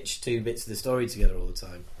stitch two bits of the story together all the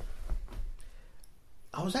time.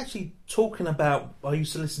 I was actually talking about. I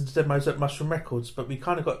used to listen to demos at Mushroom Records, but we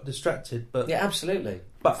kind of got distracted. But yeah, absolutely.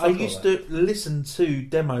 But I used to listen to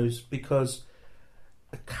demos because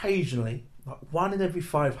occasionally, like 1 in every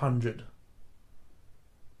 500.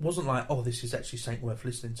 Wasn't like, oh, this is actually something worth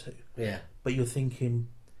listening to. Yeah. But you're thinking,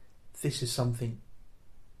 this is something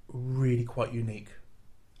really quite unique.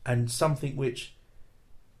 And something which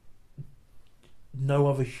no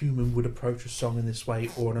other human would approach a song in this way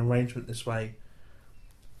or an arrangement this way.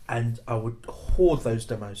 And I would hoard those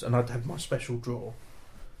demos and I'd have my special drawer.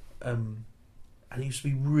 And it used to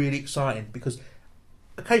be really exciting because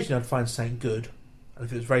occasionally I'd find something good. And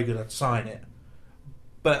if it was very good, I'd sign it.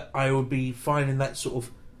 But I would be finding that sort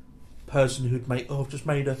of person who'd make, I've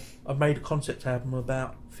made a concept album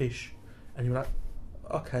about fish, and you're like,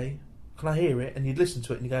 okay, can I hear it? And you'd listen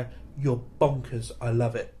to it and you go, you're bonkers, I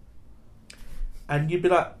love it. And you'd be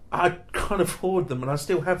like, I can't afford them, and I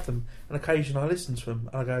still have them, and occasionally I listen to them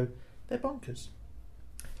and I go, they're bonkers.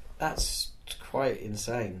 That's quite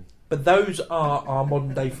insane. But those are our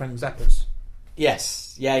modern day Frank Zappas.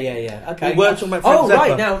 Yes, yeah. Okay. We were talking about Frank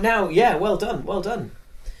Zappa. Zappa. Now, yeah. Well done.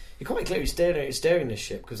 You're quite clearly steering this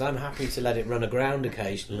ship, because I'm happy to let it run aground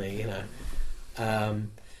occasionally,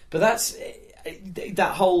 but that's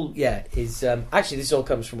that whole is actually this all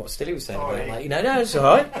comes from what Stilly was saying about, like, no, it's all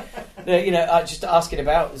right. Just asking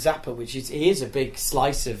about Zappa, which he is a big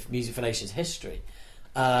slice of Music for Nations history,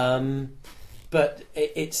 but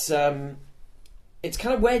it's kind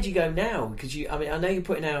of, where do you go now? Because I know you're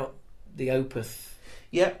putting out the Opeth.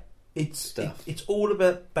 Yeah, it's stuff. It's all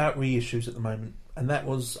about reissues at the moment, and that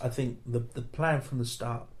was, I think, the plan from the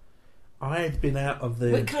start. I had been out of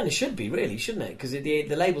the... Well, it kind of should be, really, shouldn't it? Because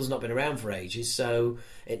the label's not been around for ages, so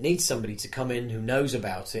it needs somebody to come in who knows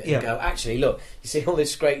about it and go, actually, look, you see all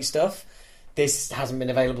this great stuff? This hasn't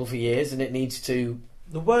been available for years, and it needs to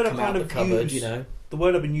the word come I kind out of the cupboard, use, The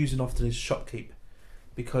word I've been using often is shopkeep,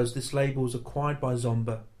 because this label was acquired by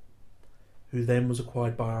Zomba, who then was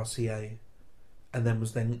acquired by RCA, and then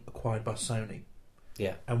was acquired by Sony.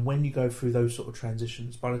 Yeah. And when you go through those sort of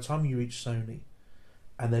transitions, by the time you reach Sony,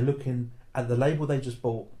 and they're looking at the label they just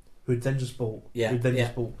bought, who'd then just bought,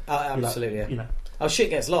 just bought. Oh, absolutely, like, Oh,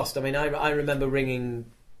 shit gets lost. I mean, I remember ringing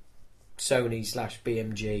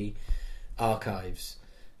Sony/BMG archives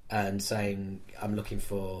and saying, I'm looking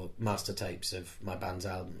for master tapes of my band's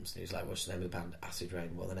albums. And he was like, what's the name of the band? Acid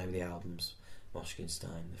Rain. What are the name of the albums?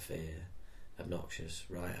 Moshkinstein, The Fear, Obnoxious.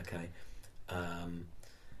 Right, okay.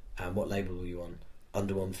 And what label were you on?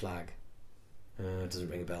 Under One Flag. It doesn't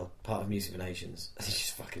ring a bell. Part of Music for Nations. He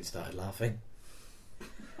just fucking started laughing.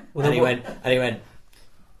 Well, and he went,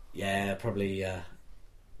 yeah, probably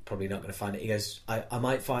not going to find it. He goes, I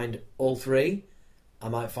might find all three. I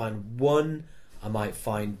might find one. I might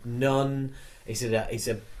find none. He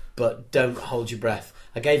said, but don't hold your breath.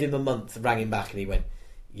 I gave him a month, rang him back, and he went,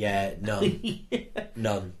 yeah, none.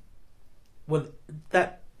 None. Well,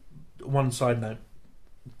 that one side note,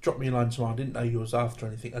 drop me a line tomorrow. I didn't know you was after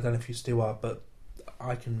anything. I don't know if you still are, but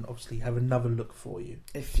I can obviously have another look for you.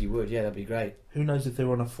 If you would, yeah, that'd be great. Who knows if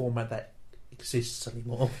they're on a format that exists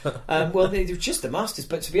anymore. Well, they're just the masters,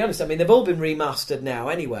 but to be honest, I mean, they've all been remastered now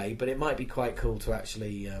anyway, but it might be quite cool to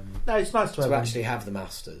actually no, it's nice to have the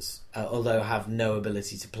masters, although have no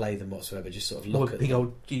ability to play them whatsoever, just sort of look at big them.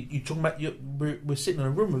 old, you talking about, we're sitting in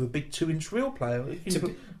a room with a big 2-inch reel player. You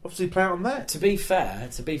can obviously play it on that. To be fair,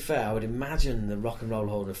 I would imagine the Rock and Roll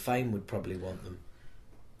Hall of Fame would probably want them.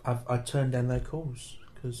 I turned down their calls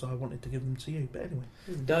because I wanted to give them to you, but anyway.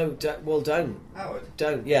 Don't. Howard,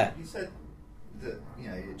 Don't, yeah. you said that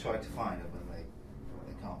you tried to find them and they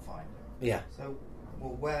can't find them. Yeah. So,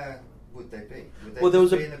 where would they be? Would they there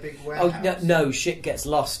was be in a big warehouse? Oh no, shit gets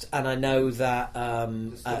lost, and I know that.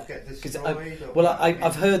 Does stuff get destroyed?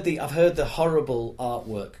 I've heard the horrible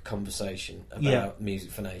artwork conversation about Music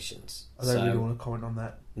for Nations. I don't really want to comment on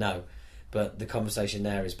that. No, but the conversation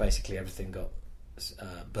there is basically everything got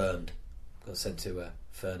burned, got sent to a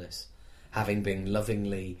furnace, having been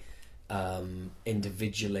lovingly,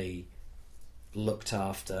 individually looked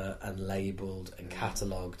after and labelled and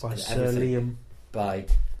catalogued by and Sir everything Liam. by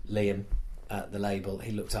Liam at the label.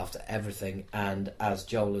 He looked after everything, and as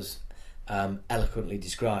Joel has eloquently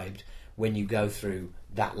described, when you go through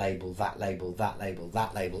that label,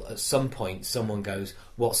 at some point someone goes,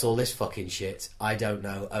 what's all this fucking shit? I don't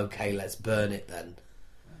know. Okay, let's burn it then.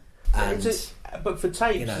 And but for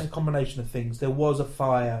tapes, it's a combination of things. There was a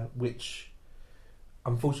fire which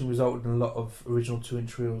unfortunately resulted in a lot of original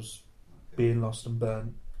 2-inch reels being lost and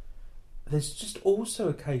burnt. There's just also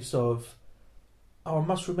a case of, I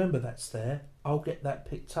must remember that's there. I'll get that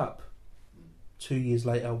picked up 2 years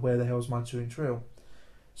later. Where the hell's my 2-inch reel?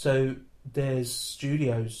 So there's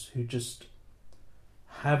studios who just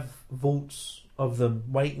have vaults of them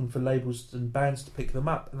waiting for labels and bands to pick them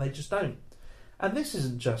up, and they just don't. And this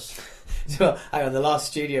isn't just... So, hang on, the last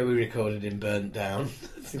studio we recorded in burnt down.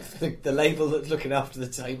 the label that's looking after the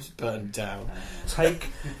tapes burnt down. Take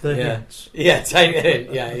the hint. Yeah, take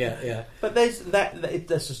it. Yeah. But there's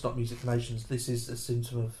that's just not Music for Nations. This is a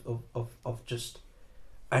symptom of just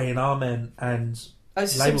A&R men and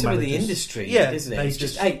it's a label symptom managers. of the industry, isn't it? It's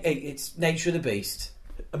just it's nature of the beast.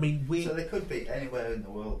 I mean, So they could be anywhere in the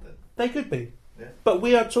world then? They could be. Yeah. But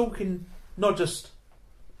we are talking not just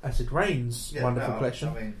Acid Rain's wonderful collection.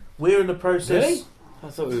 I mean, we're in the process... Really? I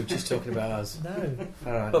thought we were just talking about us. No.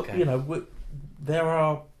 All right, But, okay. there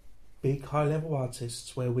are big high-level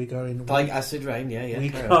artists where we're going... Like Acid Rain, yeah. We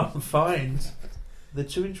can't find the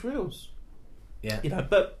 2-inch reels. Yeah.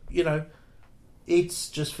 But, it's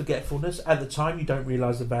just forgetfulness. At the time, you don't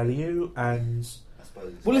realise the value, and... I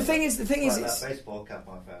suppose. Well, the thing is, that baseball cap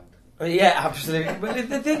I found. Yeah, absolutely. But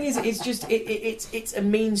the thing is, it's just it's a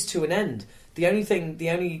means to an end. The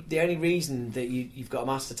only reason that you've got a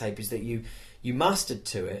master tape is that you mastered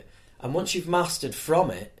to it, and once you've mastered from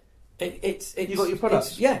it, it's you got your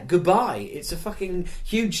product. Goodbye. It's a fucking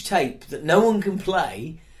huge tape that no one can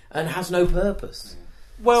play and has no purpose.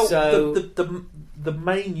 Well, so, the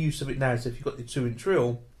main use of it now is if you've got the 2-inch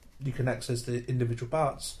reel, you can access the individual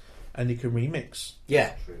parts and you can remix.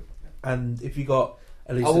 Yeah. True. And if you got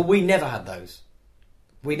at least... Oh, well, we never had those.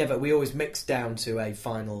 We always mixed down to a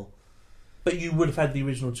final... But you would have had the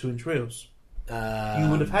original 2-inch reels. You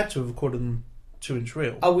would have had to have recorded them 2-inch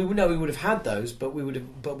reel. Oh, we would have had those, but we would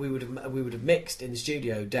have mixed in the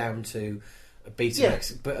studio down to a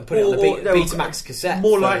Betamax, but put it on a Betamax cassette.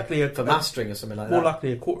 More likely for mastering or something like more that. More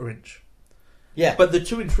likely a 1/4-inch. Yeah, but the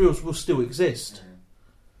 2-inch reels will still exist,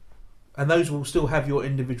 and those will still have your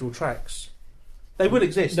individual tracks. They will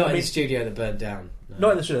exist. Not in the studio that burnt down. No.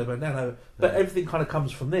 Not in the studio that burnt down. No. But everything kind of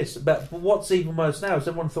comes from this. But what's even worse now is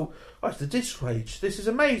everyone thought, "Oh, it's the digital age. This is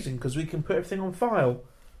amazing because we can put everything on file."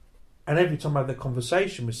 And every time I have a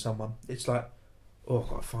conversation with someone, it's like, "Oh, I've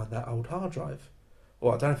got to find that old hard drive."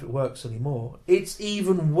 Or I don't know if it works anymore. It's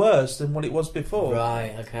even worse than what it was before.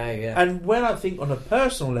 Right, okay, yeah. And when I think on a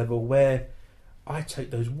personal level, where I take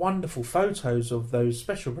those wonderful photos of those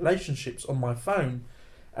special relationships on my phone,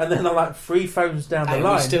 and then I'm like 3 phones down the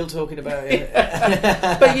line. We're still talking about it.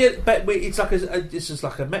 but it's like it's just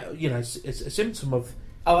like it's a symptom of.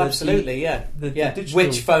 Oh, absolutely, the digital...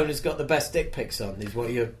 Which phone has got the best dick pics on? Is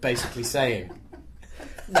what you're basically saying.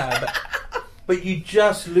 No, but you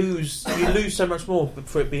just lose so much more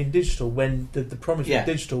for it being digital when the promise with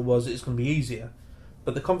digital was it's going to be easier.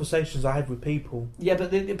 But the conversations I had with people, but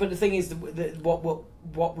the thing is, what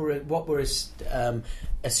we're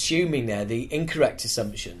assuming there, the incorrect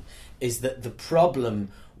assumption is that the problem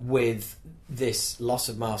with this loss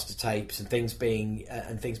of master tapes and things being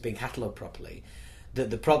catalogued properly, that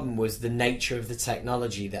the problem was the nature of the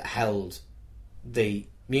technology that held the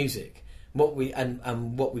music. What we've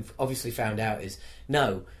obviously found out is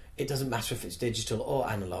no, it doesn't matter if it's digital or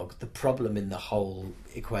analog. The problem in the whole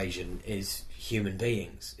equation is human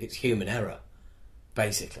beings. It's human error,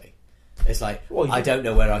 basically. It's like, I don't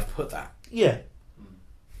know where I've put that. Yeah,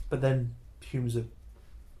 but then humans have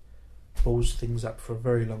ballsed things up for a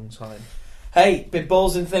very long time. Hey, been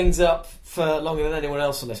ballsing things up for longer than anyone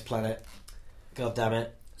else on this planet. God damn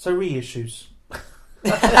it. So reissues.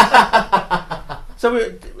 So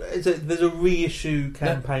there's a reissue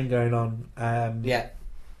campaign going on.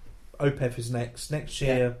 OPEF is next. Next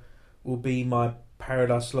year will be my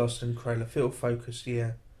Paradise Lost and Cradle of Filth focused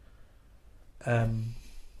year.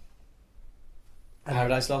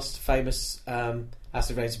 Paradise Lost, famous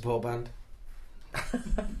Acid Rain support band.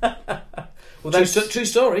 Well, true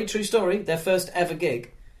story. Their first ever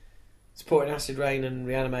gig, supporting Acid Rain and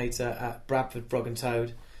Reanimator at Bradford Frog and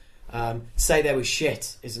Toad. Say they were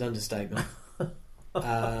shit is an understatement.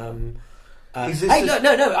 No. I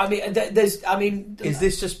mean, is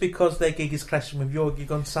this just because their gig is clashing with your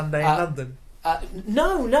gig on Sunday in London?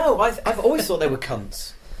 No. I've always thought they were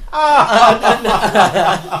cunts.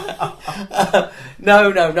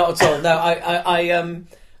 No, not at all. No,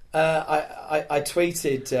 I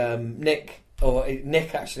tweeted Nick, or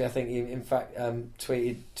Nick actually, I think in fact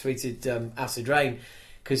tweeted Acid Rain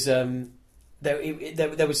because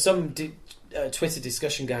there was some Twitter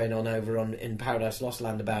discussion going on over in Paradise Lost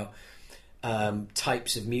Land about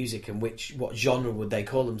types of music and what genre would they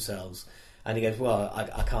call themselves, and he goes, well,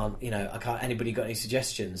 I can't anybody got any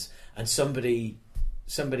suggestions? And somebody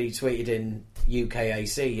tweeted in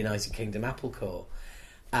UKAC, United Kingdom Applecore,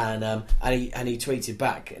 and he tweeted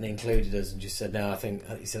back and included us and just said, no, I think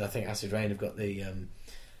Acid Rain have got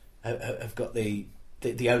the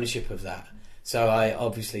ownership of that. So I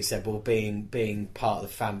obviously said, well, being part of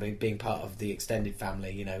the family, being part of the extended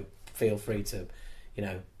family, feel free to,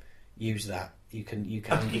 use that. You can be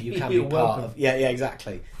part of. Yeah,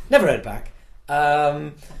 exactly. Never heard back.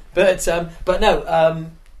 But no.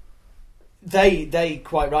 They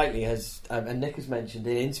quite rightly and Nick has mentioned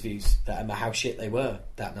in interviews that how shit they were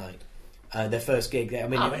that night. Their first gig.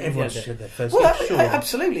 Everyone should their first gig. Sure.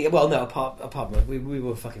 Absolutely. Well, no. Apart from we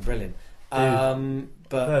were fucking brilliant.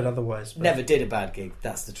 But heard otherwise. But never did a bad gig.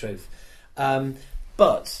 That's the truth.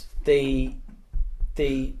 But the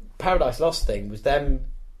Paradise Lost thing was them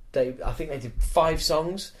I think they did 5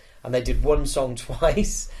 songs, and they did one song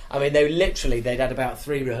twice. I mean, they'd had about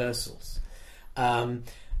 3 rehearsals. And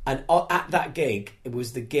at that gig, it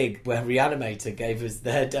was the gig where Reanimator gave us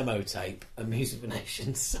their demo tape, and Music for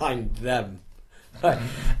Nations signed them. Right.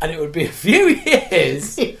 And it would be a few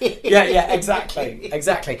years. Yeah,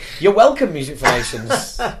 exactly. You're welcome, Music for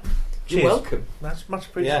Nations. You're welcome. That's much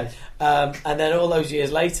appreciated. Yeah. And then all those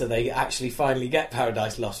years later, they actually finally get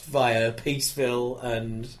Paradise Lost via Peaceville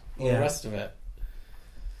and all the rest of it.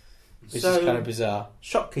 Which is kind of bizarre.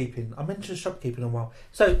 Shopkeeping. I mentioned shopkeeping a while.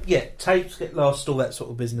 So, yeah, tapes get lost, all that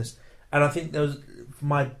sort of business. And I think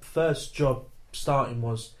my first job starting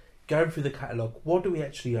was going through the catalogue. What do we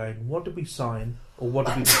actually own? What do we sign? Or what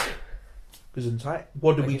do we... Gesundheit.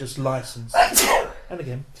 What do we just license? And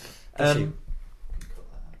again.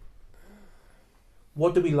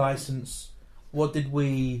 What do we license? What did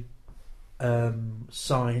we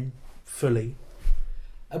sign fully?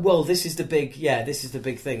 Well, this is the big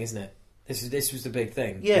thing, isn't it? This was the big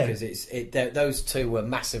thing, because those two were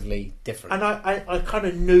massively different. And I kind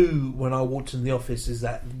of knew when I walked in the office is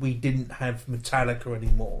that we didn't have Metallica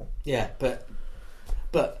anymore. Yeah, but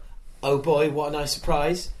oh boy, what a nice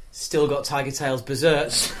surprise! Still got Tiger Tail's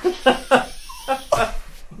Berserk.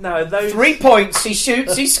 No, those 3 points. He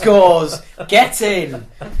shoots, he scores. Get in.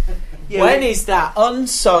 Yeah, when is that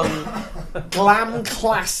unsung glam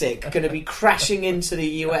classic going to be crashing into the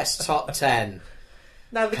US top 10?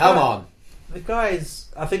 No, Come on. The guys,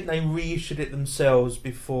 I think they reissued it themselves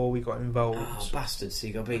before we got involved. Oh, bastards, so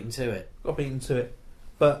you got beaten to it.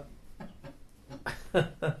 But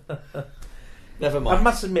never mind. I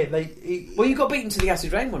must admit, well, you got beaten to the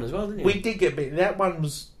Acid Rain one as well, didn't you? We did get beaten. That one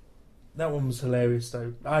was hilarious,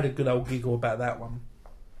 though. I had a good old giggle about that one.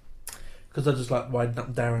 Because I just like winding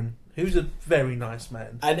up Darren, who's a very nice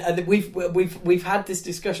man. And we've had this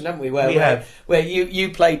discussion, haven't we? Where you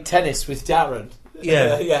played tennis with Darren.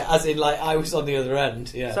 Yeah. Yeah, as in, like, I was on the other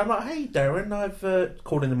end. Yeah. So I'm like, hey, Darren, I've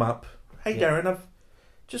calling him up. Hey, Darren, I've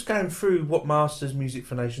just going through what Masters Music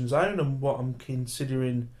for Nations own and what I'm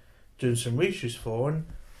considering doing some reissues for, and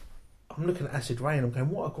I'm looking at Acid Rain. I'm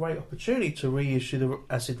going, what a great opportunity to reissue the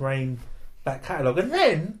Acid Rain back catalogue. And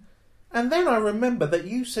then I remember that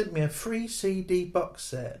you sent me a free CD box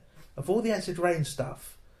set of all the Acid Rain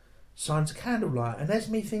stuff, signed to Candlelight, and there's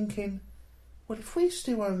me thinking, well, if we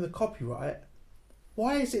still own the copyright,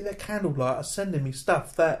 why is it that Candlelight are sending me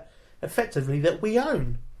stuff that effectively that we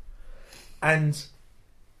own? And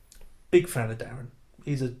big fan of Darren.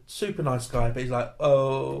 He's a super nice guy, but he's like,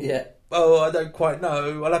 I don't quite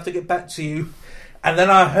know. I'll have to get back to you. And then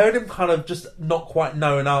I heard him kind of just not quite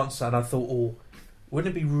know an answer, and I thought,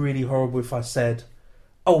 wouldn't it be really horrible if I said,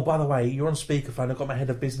 oh, by the way, you're on speakerphone, I've got my head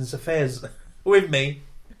of business affairs with me.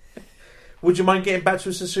 Would you mind getting back to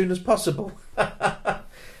us as soon as possible?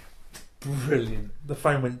 Brilliant. The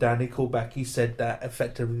phone went down, he called back, he said that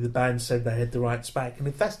effectively the band said they had the rights back. And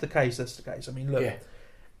if that's the case, that's the case. I mean, look,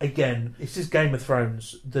 again, it's just Game of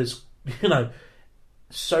Thrones. There's,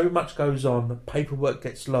 so much goes on, paperwork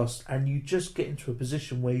gets lost, and you just get into a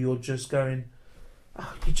position where you're just going,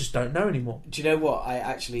 you just don't know anymore. Do you know what?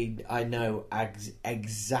 I know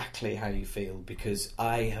exactly how you feel, because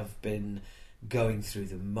I have been going through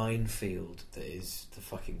the minefield that is the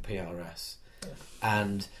fucking PRS.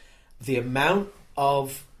 And the amount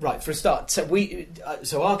of... Right, for a start,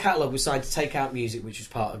 so our catalogue was signed to Take Out Music, which was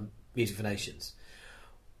part of Music for Nations.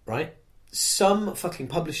 Right? Some fucking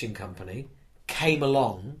publishing company came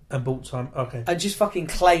along... And bought time, okay. And just fucking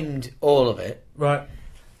claimed all of it. Right.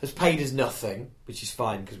 Has paid us nothing, which is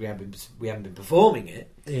fine, because we haven't been performing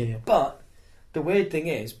it. Yeah. But the weird thing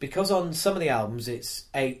is, because on some of the albums it's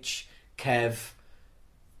H, Kev,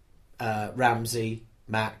 Ramsey,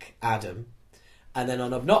 Mac, Adam... And then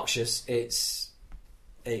on Obnoxious, it's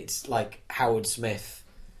like Howard Smith,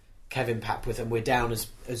 Kevin Papworth, and we're down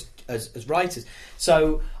as writers.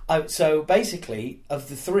 So basically, of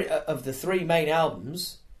the three main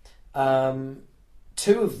albums, 2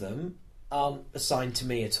 of them aren't assigned to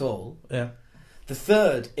me at all. Yeah. The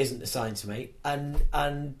third isn't assigned to me, and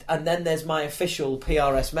then there's my official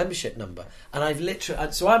PRS membership number, and I've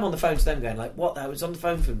literally... So I'm on the phone to them going like, what? I was on the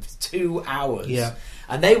phone for 2 hours,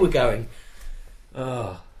 and they were going...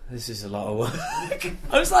 Oh, this is a lot of work.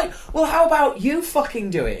 I was like, well, how about you fucking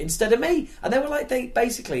do it instead of me? And they were like,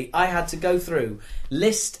 I had to go through,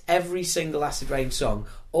 list every single Acid Rain song,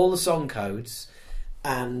 all the song codes,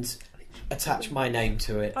 and attach my name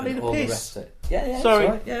to it, and all the rest of it. Yeah, sorry.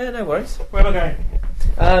 Right. Yeah, no worries. Where am I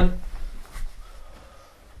going?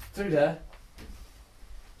 Through there.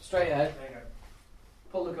 Straight ahead. There you go.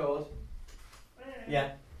 Pull the cord.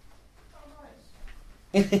 Yeah.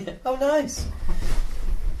 Oh, nice.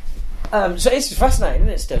 So it's fascinating,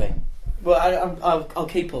 isn't it, Stilly? Well, I'll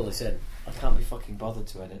keep all this in. I can't be fucking bothered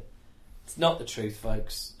to edit. It's not the truth,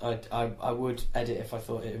 folks. I would edit if I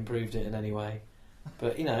thought it improved it in any way.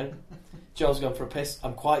 But, you know, Joel's gone for a piss.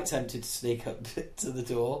 I'm quite tempted to sneak up to the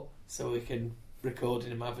door so we can record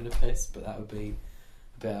him having a piss, but that would be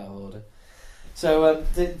a bit out of order. So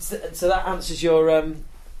so that answers your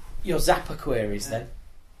Zappa queries then.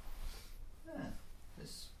 Yeah,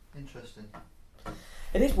 it's interesting.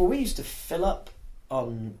 It is. Well, we used to fill up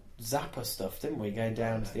on Zappa stuff, didn't we? Going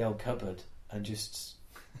down to the old cupboard and just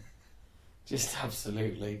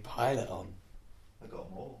absolutely pile it on. I got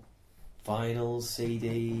them all. Vinyls,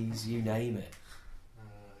 CDs, you name it.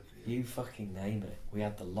 You fucking name it. We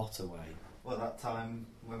had the lot away. Well, that time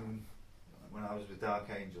when I was with Dark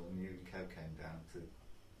Angel and you and Kev came down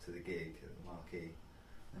to the gig at the Marquee,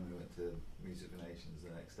 and we went to Music for Nations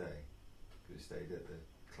the next day. We stayed at the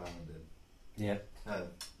Clarendon. Yeah.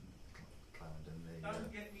 Clarendon.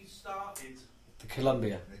 Don't get me started. The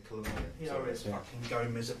Columbia. The Columbia. PRS Yeah. fucking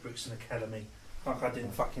Gomez at Brixton Academy. Like I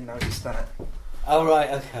didn't fucking notice that. Oh, right,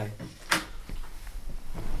 okay.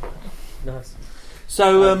 Nice.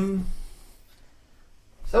 So,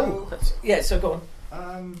 So, Yeah, so go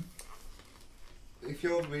on. if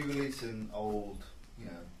you're re-releasing old,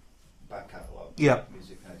 back catalogue, Yeah.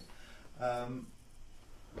 music notes,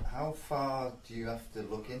 how far do you have to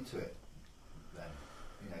look into it then?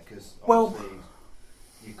 Because Well- obviously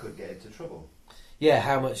you could get into trouble. Yeah,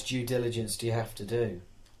 how much due diligence do you have to do?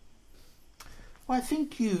 I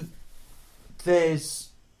think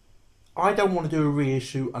I don't want to do a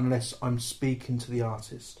reissue unless I'm speaking to the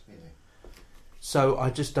artist. Really. So I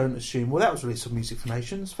just don't assume, well, that was released on Music for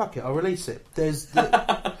Nations, fuck it, I'll release it. There's,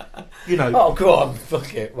 Oh, go on,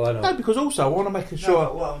 fuck it, why not? No, because also I want to make No, sure...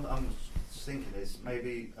 but what I'm thinking is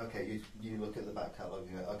maybe, okay, you look at the back catalogue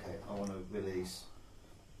and you go, okay, I want to release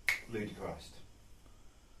Ludicrous.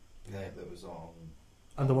 Yeah. That was on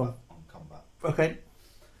Under one. on Combat. Okay.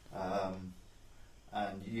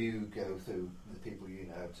 And you go through the people you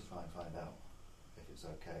know to try and find out if it's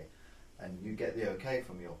okay. And you get the okay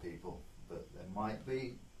from your people, but there might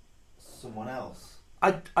be someone else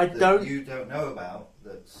I that don't... you don't know about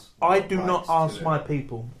that's... I got do not rights to ask it. my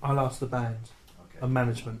people, I'll ask the band Okay. and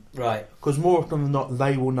management. Right. Because more often than not,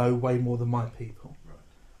 they will know way more than my people.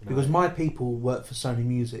 Right. Because my people work for Sony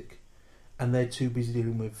Music, and they're too busy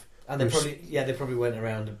dealing with... And they Bruce- probably went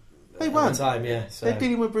around They at weren't. the time, yeah. So. They're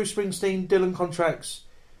dealing with Bruce Springsteen, Dylan contracts,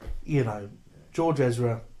 George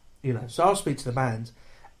Ezra, So I'll speak to the band.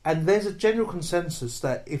 And there's a general consensus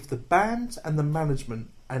that if the band and the management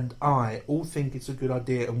and I all think it's a good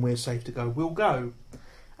idea and we're safe to go, we'll go.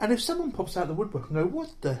 And if someone pops out the woodwork and go, what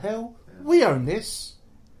the hell? Yeah. We own this.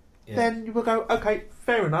 Yeah. Then we'll go, okay,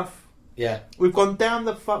 fair enough. Yeah. We've gone down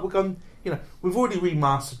the... We've gone... we've already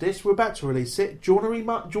remastered this. We're about to release it. Do you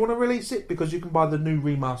want to release it? Because you can buy the new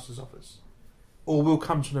remasters of us. Or we'll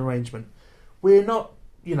come to an arrangement. We're not,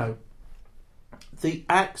 the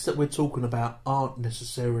acts that we're talking about aren't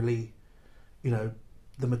necessarily, the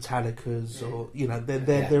Metallicas or,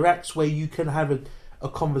 they're acts where you can have a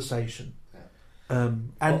conversation. Yeah.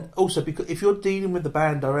 And also, because if you're dealing with the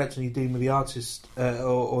band direct and you're dealing with the artist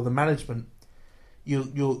or the management, you're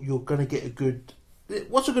going to get a good...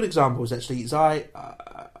 What's a good example is I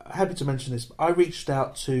happy to mention this, I reached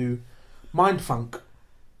out to Mindfunk,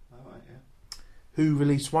 Alright, yeah. who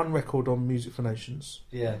released one record on Music for Nations.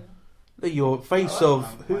 Yeah. Your face Oh,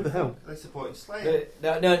 of who the hell? They supported Slayer.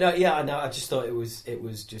 No, yeah, I know. I just thought it was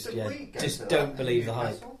just, Did yeah. we go Just to don't that believe in the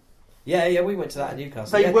hype. Newcastle? Yeah, we went to that in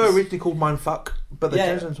Newcastle. They yeah, were 'cause- originally called Mindfuck, but they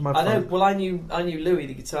changed them to Mindfunk. I know. Well, I knew Louis,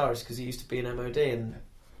 the guitarist, because he used to be in MOD, and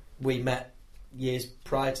we met years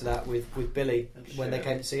prior to that with Billy when they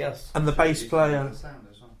came to see us. And the bass player The sound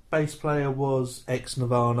as well. was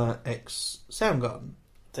ex-Nirvana, ex-Soundgarden.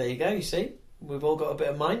 There you go. You see, we've all got a bit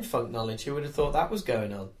of mindfunk knowledge. Who would have thought that was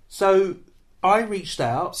going on? So I reached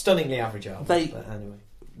out. Stunningly average album. They- But anyway.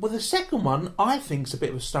 Well, the second one I think is a bit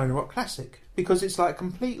of a stoner rock classic because it's like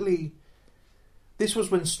completely. This was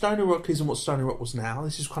when stoner rock isn't what stoner rock was now.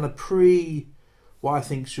 This is kind of pre what I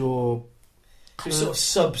think's your. It was sort of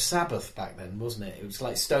sub-Sabbath back then, wasn't it? It was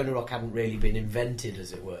like stoner rock hadn't really been invented,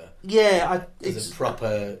 as it were, Yeah, as it's a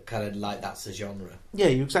proper kind of like that's a genre. yeah,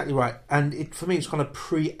 you're exactly right. And for me, it's kind of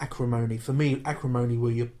pre-Acrimony. For me, Acrimony were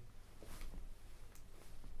your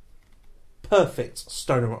perfect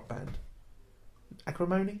stoner rock band.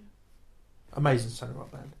 Acrimony, amazing stoner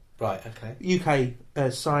rock band. Right. Okay.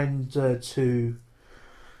 UK signed to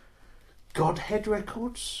Godhead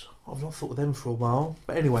Records. I've not thought of them for a while,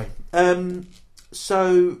 but anyway.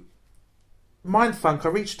 So Mindfunk, I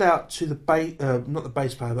reached out to the not the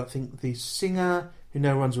bass player, but I think the singer who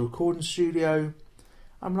now runs a recording studio.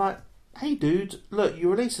 I'm like, hey dude, look, you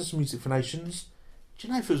released some music for Nations. Do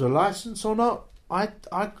you know if it was a license or not? I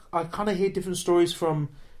kind of hear different stories from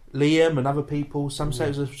Liam and other people. Some say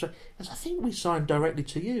it was I think we signed directly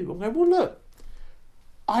to you. I'm going, well, look,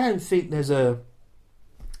 I don't think there's a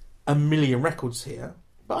million records here,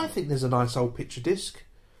 but I think there's a nice old picture disc.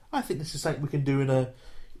 I think this is something we can do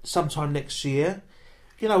sometime next year.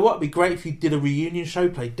 You know what? It'd be great if you did a reunion show,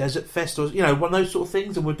 play Desert Fest, or one of those sort of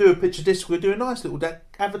things, and we'll do a picture disc. We'll do a nice little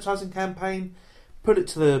advertising campaign, put it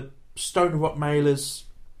to the Stoner Rock mailers.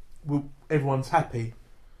 Everyone's happy.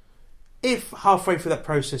 If halfway through that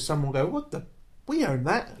process, someone will go, "What the? We own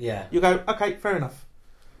that." Yeah. You go, "Okay, fair enough."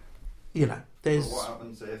 There's. But what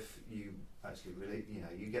happens if you actually really,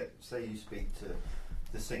 you get, say you speak to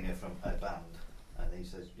the singer from a band, and he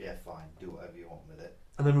says, "Yeah, fine, do whatever you want with it."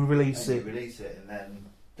 And then we release it. You release it, and then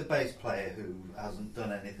the bass player who hasn't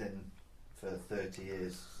done anything for 30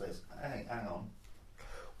 years says, "Hey, hang on."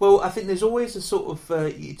 Well, I think there's always a sort of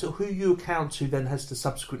who you account to then has to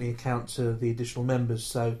subsequently account to the additional members.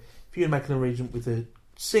 So if you make an arrangement with the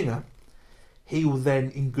singer, he will then,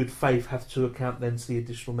 in good faith, have to account then to the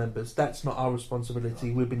additional members. That's not our responsibility.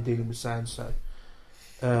 We've been dealing with so.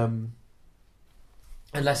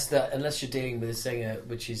 Unless you're dealing with a singer,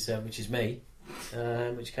 which is me,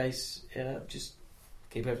 in which case, just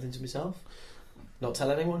keep everything to myself, not tell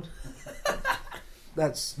anyone.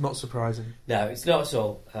 That's not surprising. No, it's not at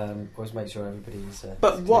all. Always make sure everybody's.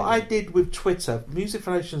 But what I did with Twitter, Music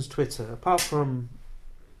for Nations Twitter, apart from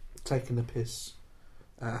taking the piss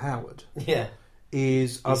at Howard,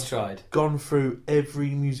 is I've tried. Gone through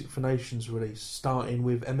every Music for Nations release, starting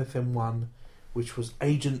with MFM1, which was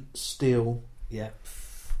Agent Steel. Yeah.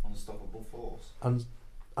 Unstoppable Force.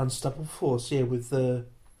 Unstoppable Force, with the...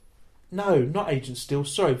 No, not Agent Steel,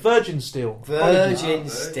 sorry, Virgin Steel. Virgin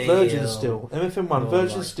Steel. Virgin Steel. MFM1,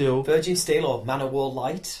 Virgin Steel. Virgin Steel or Manowar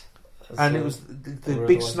Light. And it was the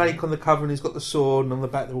big snake on the cover, and he's got the sword, and on the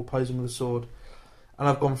back they're all posing with the sword. And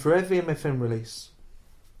I've gone through every MFM release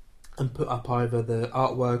and put up either the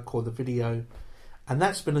artwork or the video. And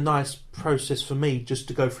that's been a nice process for me, just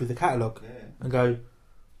to go through the catalogue and go,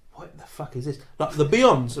 what the fuck is this? Like the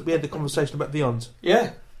Beyond, we had the conversation about Beyond.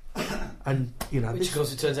 Yeah. And, which of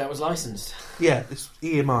course it turns out was licensed. Yeah, it's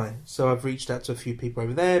EMI. So I've reached out to a few people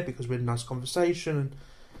over there because we had a nice conversation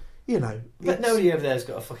and, But nobody over there's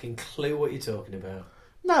got a fucking clue what you're talking about.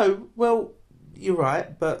 No, well, you're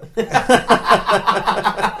right, but...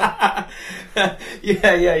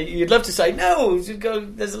 yeah, you'd love to say, no,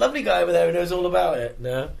 there's a lovely guy over there who knows all about it.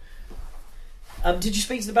 No. Did you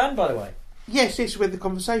speak to the band, by the way? Yes, we had the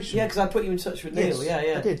conversation. Yeah, because I put you in touch with Neil.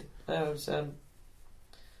 Yeah, I did. That was,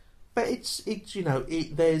 But it's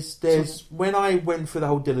there's when I went through the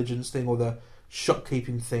whole diligence thing or the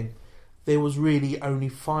shopkeeping thing, there was really only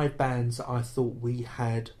 5 bands that I thought we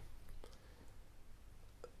had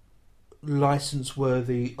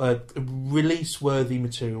license-worthy, release-worthy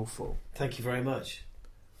material for. Thank you very much.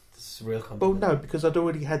 This is a real compliment. Well, no, because I'd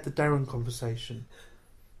already had the Darren conversation.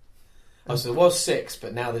 Oh, so there was 6,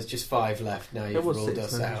 but now there's just 5 left. Now you've ruled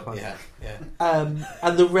us out. Yeah.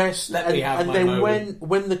 And the rest... Let me have my then moment.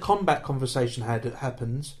 when the combat conversation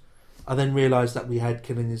happened, I then realised that we had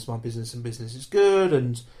Killing Is My Business and Business Is Good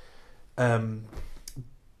and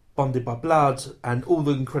Bonded by Blood and all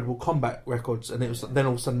the incredible combat records, and it was then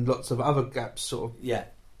all of a sudden lots of other gaps sort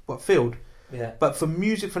of filled. Yeah. But for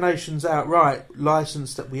Music for Nations outright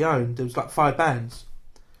license that we owned, there was like 5 bands.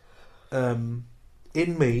 In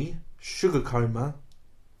Me, Sugar Coma.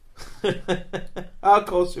 Of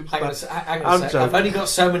course, it was hang on a sec. I've only got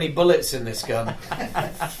so many bullets in this gun.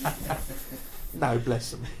 No,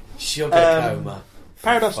 bless them. Sugar Coma.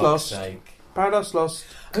 Paradise Lost. Sake. Paradise Lost.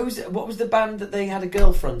 What was the band that they had a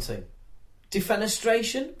girl fronting?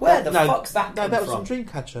 Defenestration? Where the fuck's that come from? No, that was from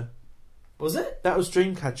Dreamcatcher. Was it? That was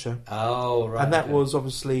Dreamcatcher. Oh, right. And that was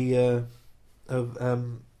obviously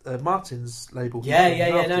Martin's label.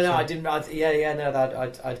 Yeah. No, I didn't.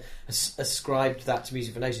 I'd ascribed that to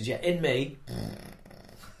Music for Nations. Yeah, In Me.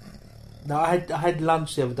 No, I had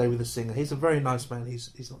lunch the other day with a singer. He's a very nice man.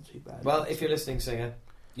 He's not too bad. Well, if you're listening, singer,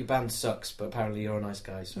 your band sucks, but apparently you're a nice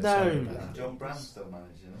guy. So no, John Brown still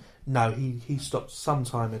managing it? No, he stopped some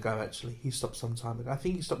time ago. Actually, I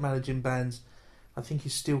think he stopped managing bands. I think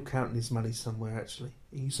he's still counting his money somewhere. Actually,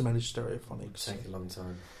 he used to manage Stereophonics. It'll take a long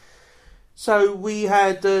time. So we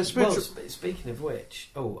had spiritual. Well, speaking of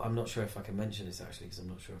which, I'm not sure if I can mention this actually because I'm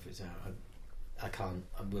not sure if it's out. I can't.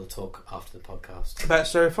 We'll talk after the podcast About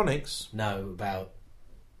Stereophonics. No, about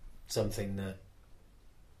something that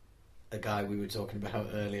a guy we were talking about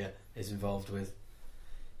earlier is involved with.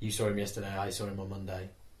 You saw him yesterday. I saw him on Monday.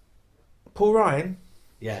 Paul Ryan.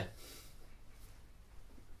 Yeah.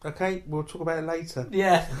 Okay, we'll talk about it later.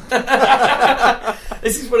 Yeah.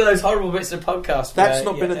 This is one of those horrible bits of podcast. That's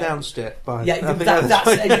not been announced yet. By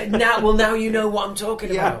now you know what I'm talking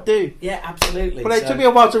about. Yeah, I do. Yeah, absolutely. But it took me a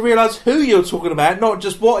while to realise who you're talking about, not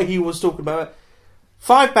just what he was talking about.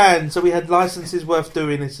 5 bands, so we had licenses worth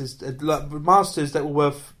doing. This is masters that were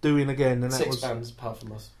worth doing again, and that 6 was bands apart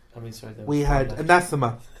from us. I mean, sorry. we had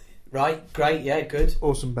Anathema, right, great, yeah, good,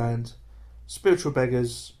 awesome band. Spiritual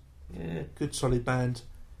Beggars, yeah, good solid band.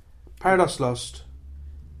 Paradise Lost,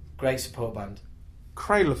 great support band.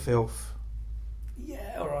 Cradle of Filth,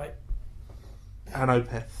 Yeah, all right. and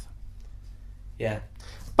Opeth. Yeah,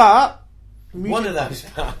 But one of those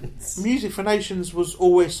bands. Music for Nations was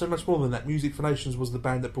always so much more than that. Music for Nations was the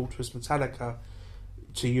band that brought Twist Metallica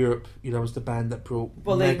to Europe. You know, was the band that brought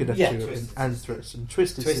Megadeth to Europe, and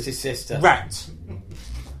Twisted Sister. Rats.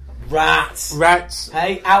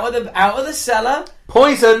 Hey, out of the cellar.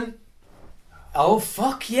 Poison. Oh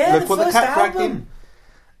fuck yeah! Look the what the first cat album.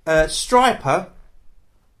 Striper.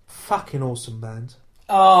 Fucking awesome band.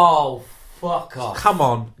 Oh fuck off! Come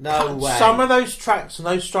on. No way. Some of those tracks and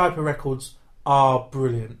those Striper records are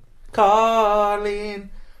brilliant. Calling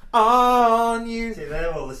on you. See,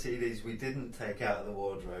 they're all the CDs we didn't take out of the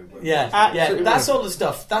wardrobe. Yeah, Absolutely. That's all the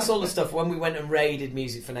stuff. That's all the stuff when we went and raided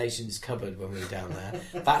Music for Nations cupboard when we were down there.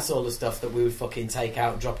 That's all the stuff that we would fucking take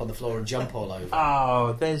out, drop on the floor, and jump all over.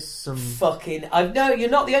 Oh, there's some Fucking, I know you're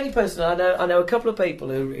not the only person. I know a couple of people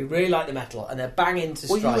who really like the metal and they're banging to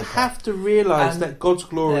Striper. Well, you have to realise And that God's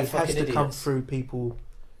glory they're has fucking to come idiots. through people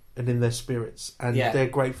and in their spirits, and Yeah. they're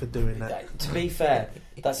great for doing that. To be fair,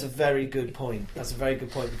 that's a very good point. That's a very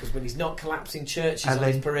good point because when he's not collapsing churches And on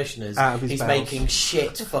his then parishioners, out of his he's bowels. making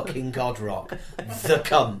shit fucking God rock. The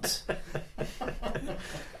cunt.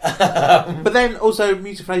 But then also,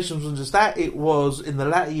 Music for Nations wasn't just that. It was in the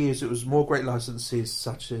latter years. It was more great licenses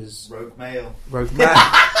such as Rogue Mail. Rogue Man.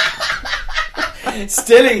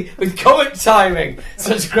 Stilly with comic timing.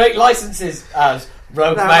 Such great licenses as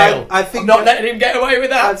Rogue No, Mail. I think I'm not that- letting him get away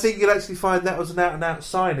with I that. think you'll actually find that was an out-and-out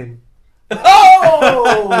signing.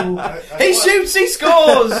 Oh! I He quite- shoots, he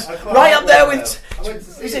scores! I quite Right like up there Rogue with... Mail. I went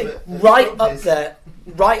to see Is them it at the right up Trumpets. there?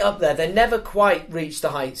 Right up there. They never quite reached the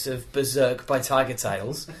heights of Berserk by Tiger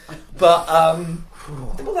Tails, but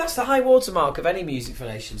well, that's the high watermark of any Music for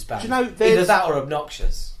Nations band. Do you know, either there's- that or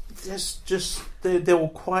obnoxious. Just they were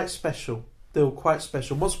quite special. They were quite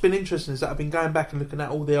special. What's been interesting is that I've been going back and looking at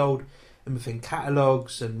all the old everything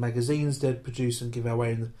catalogues and magazines they'd produce and give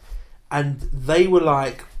away, and they were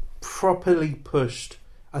like properly pushed.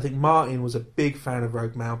 I think Martin was a big fan of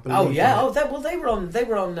Rogue Mail. Oh believe yeah. me. Oh, they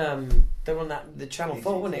were on that the Channel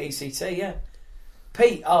 4, wasn't it? ECT, yeah.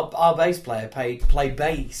 Pete, our bass player, played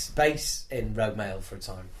bass in Rogue Mail for a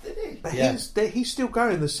time. Did he? But Yeah. he's still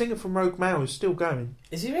going. The singer from Rogue Mail is still going.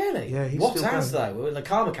 Is he really? Yeah, he's what still as going. though? The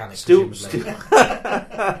car mechanic, Still, presumably.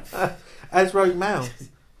 as Rogue Mail.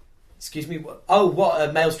 Excuse me. What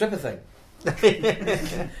a male stripper thing.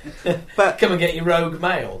 But Come and get your Rogue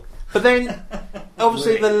Mail. But then,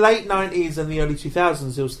 obviously, the late 90s and the early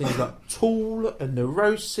 2000s, there was things like Tool and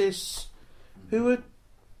Neurosis, who were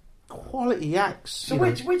quality acts. So you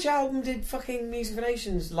know. which album did fucking Music for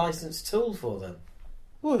Nations license Tool for then?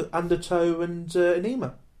 Well, Undertow and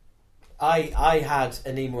Enema. I had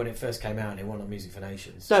Enema when it first came out and it wasn't on Music for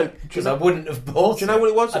Nations. No, do you Because I know, wouldn't have bought do you know what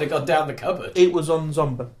it was? I'd have gone down the cupboard. It was on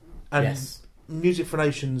Zomba. And Yes. Music for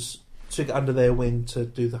Nations took it under their wing to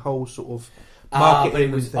do the whole sort of But marketing.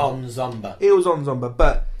 it was thing. on Zomba. It was on Zomba,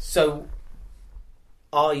 but So,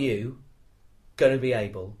 are you going to be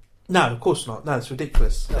able... no, of course not. No, it's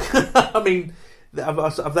ridiculous. I mean,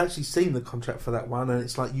 I've actually seen the contract for that one, and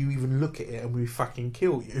it's like you even look at it and we fucking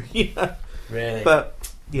kill you. You know? Really? But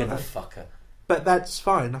you know, Motherfucker. but that's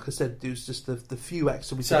fine. Like I said, it was just the few acts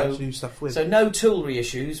that we could actually do stuff with. So no Tool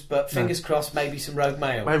reissues, but fingers crossed maybe some Rogue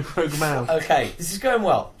Mail. Maybe Rogue Mail. Okay, this is going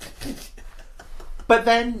well. But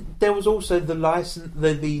then there was also the license,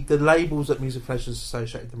 the labels that Music for Nations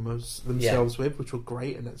associated themselves with, which were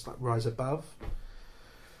great, and it's like Rise Above.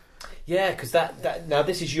 Yeah, because that now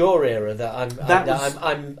this is your era that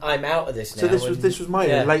I'm out of this now. So this was my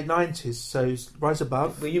yeah. late 90s. So Rise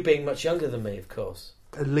Above, Were you being much younger than me, of course?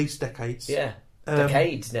 at least decades. Yeah,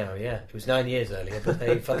 decades now. Yeah, it was 9 years earlier, but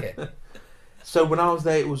hey, fuck it. So when I was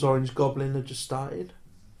there, it was Orange Goblin had just started.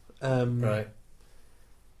 Right. A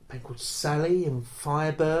band called Sally and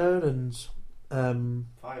Firebird and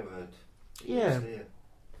Firebird. yeah, Steer.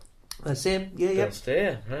 that's him. Yeah, yeah. Bill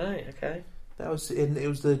Steer. Right. Okay. That was in. It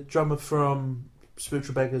was the drummer from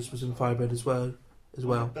Spiritual Beggars was in Firebird as well. as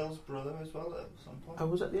well. Bell's brother as well at some point. Oh,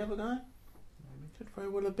 was that the other guy? Could very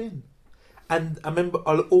well have been. And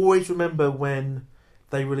I'll always remember when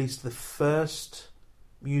they released the first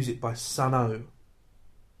music by Sun-O.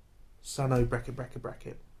 Sun-O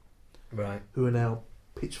bracket. Right. Who are now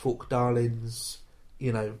Pitchfork darlings,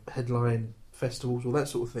 headline festivals, all that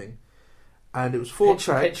sort of thing. And it was 4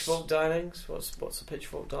 tracks. Pitchfork darlings? What's a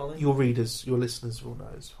Pitchfork darling? Your readers, your listeners will know,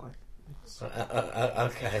 it's fine.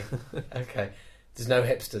 Okay. Okay. There's no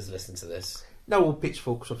hipsters listen to this. No, well,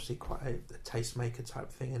 Pitchfork's obviously quite a tastemaker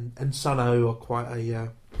type thing, and Sun-O are quite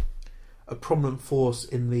a prominent force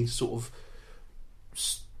in the sort of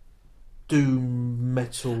doom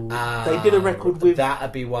metal. They did a record with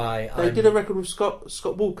that'd be why they did a record with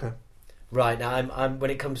Scott Walker. Right now, I'm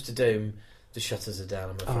when it comes to doom, the shutters are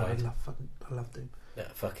down. I'm afraid. I love doom. Yeah,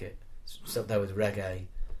 fuck it. It's up there with reggae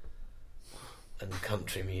and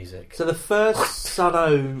country music. So the first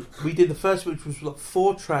Sun-O, we did the first, which was like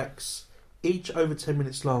 4 tracks, each over 10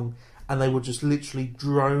 minutes long, and they were just literally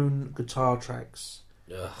drone guitar tracks.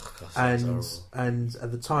 Ugh, God, and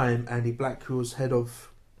at the time, Andy Black, who was head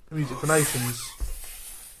of Music for Nations,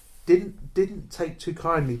 didn't take too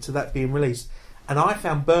kindly to that being released. And I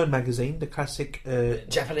found Burn magazine, the classic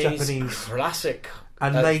Japanese classic,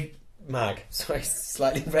 and they mag. Sorry,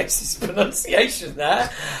 slightly racist pronunciation there.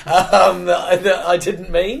 That I didn't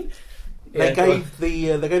mean. They gave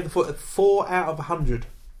the 4 out of 100.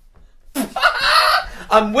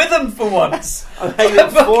 I'm with them for once. I gave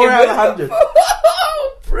it 4 out of 100.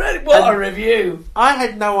 What a review! I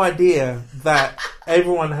had no idea that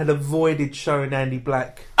everyone had avoided showing Andy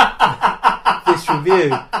Black this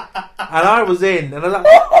review, and I was in, and I was like,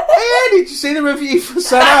 "Hey, did you see the review for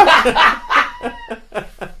Sun-O?"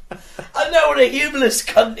 I know what a humorless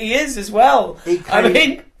cunt he is as well.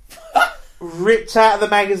 Ripped out of the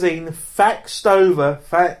magazine, faxed over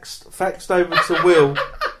to Will.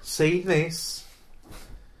 See this?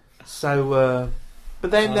 So,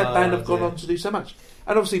 but then that band have gone on to do so much.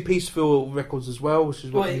 And obviously Peaceful Records as well, which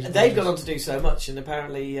is what they've gone on to do so much, and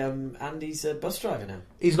apparently Andy's a bus driver now.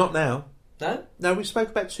 He's not now. No? No, we spoke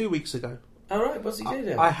about 2 weeks ago. All right, what's he doing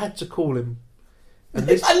now? I had to call him. And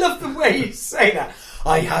I love the way you say that.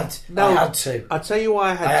 I had to. I'll tell you why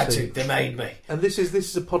I had to. They made me. And this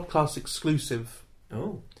is a podcast exclusive.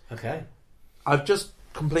 Oh, okay. I've just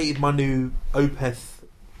completed my new Opeth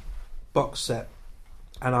box set,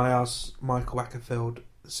 and I asked Michael Ackerfeld,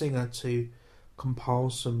 the singer, to compile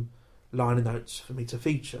some liner notes for me to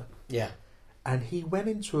feature. Yeah. And he went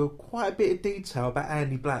into quite a bit of detail about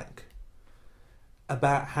Andy Black,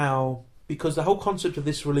 about how, because the whole concept of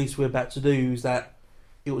this release we're about to do is that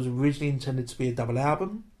it was originally intended to be a double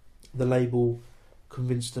album. The label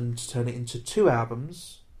convinced them to turn it into 2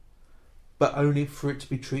 albums, but only for it to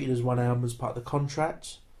be treated as 1 album as part of the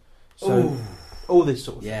contract. So all this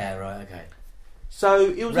sort of thing. Yeah, right, okay. So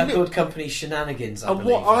it was record company shenanigans. And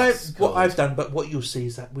what I've done, but what you'll see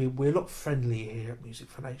is that we're a lot friendlier here at Music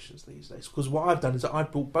for Nations these days. Because what I've done is that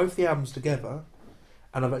I've brought both the albums together,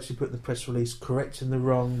 and I've actually put in the press release correcting the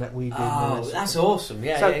wrong that we did. Oh, that's awesome!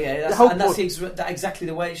 Yeah, so yeah. That's exactly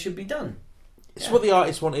the way it should be done. It's what the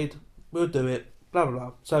artist wanted. We'll do it. Blah blah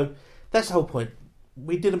blah. So that's the whole point.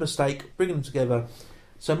 We did a mistake bringing them together.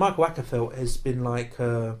 So Michael Ackerfeld has been like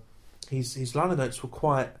his liner notes were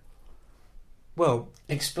quite. Well,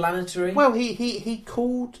 explanatory. Well, he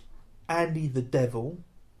called Andy the devil.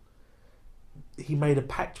 He made a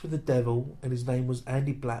pact with the devil, and his name was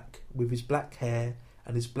Andy Black, with his black hair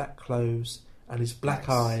and his black clothes and his black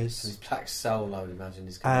eyes. And his black soul, I would imagine,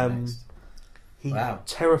 is coming next. He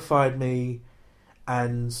terrified me,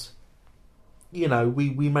 and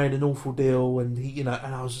we made an awful deal, and he, and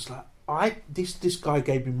I was just like, this guy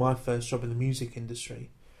gave me my first job in the music industry.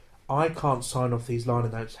 I can't sign off these liner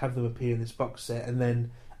notes, have them appear in this box set, and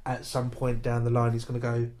then at some point down the line he's going to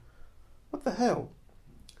go, what the hell?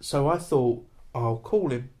 So I thought, I'll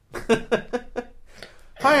call him.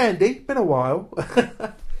 Hi Andy, been a while.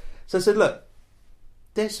 So I said, look,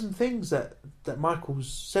 there's some things that Michael's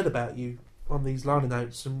said about you on these liner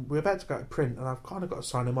notes, and we're about to go to print, and I've kind of got to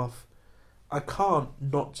sign them off. I can't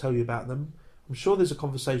not tell you about them. I'm sure there's a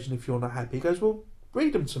conversation if you're not happy. He goes, well,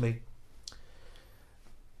 read them to me.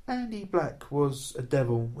 Andy Black was a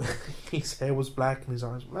devil. His hair was black and his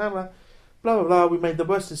eyes blah blah blah blah blah. We made the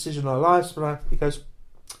worst decision of our lives. He goes,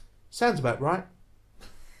 sounds about right.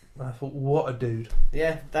 And I thought, what a dude.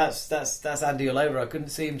 Yeah, that's Andy all over. I couldn't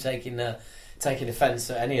see him taking offence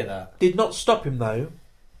at any of that. Did not stop him though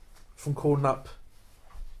from calling up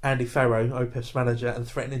Andy Farrow, Opeth's manager, and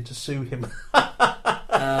threatening to sue him.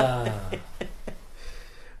 But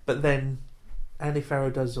then Andy Farrow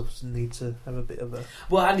does obviously need to have a bit of a...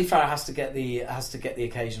 Well, Andy Farrow has to get the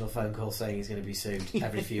occasional phone call saying he's going to be sued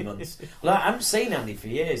every few months. Well, I haven't seen Andy for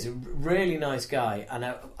years. A really nice guy, and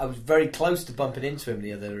I was very close to bumping into him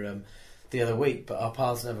the other week, but our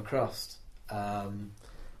paths never crossed.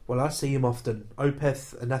 Well, I see him often.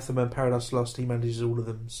 Opeth, Anathema, and Paradise Lost. He manages all of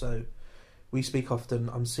them, so we speak often.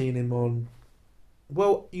 I'm seeing him on...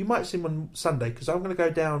 Well, you might see him on Sunday, because I'm going to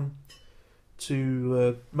go down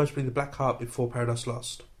to mostly the Black Heart before Paradise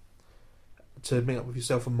Lost to meet up with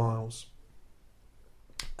yourself and Miles.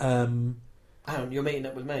 You're meeting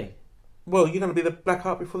up with me? Well, you're going to be the Black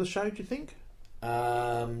Heart before the show, do you think?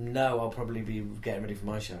 No, I'll probably be getting ready for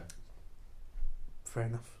my show. Fair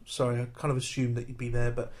enough. Sorry, I kind of assumed that you'd be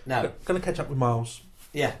there, but no, going to catch up with Miles.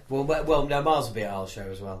 Yeah, well, no, Miles will be at our show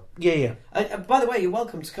as well. Yeah. By the way, you're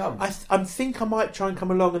welcome to come. I think I might try and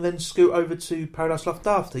come along and then scoot over to Paradise Loft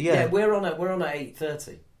after. Yeah, we're on at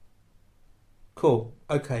 8:30. Cool.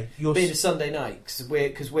 Okay, you're being a Sunday night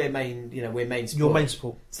because we're main support. Your main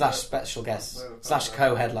support / special guest /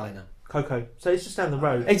 co-headliner. Coco. So it's just down the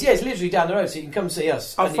road. It's literally down the road, so you can come see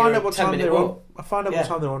us. I'll find out what time they're on. I'll find out what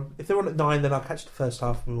time they're on. If they're on at 9, then I'll catch the first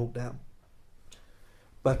half and we walk down.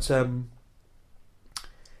 But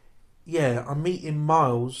yeah, I'm meeting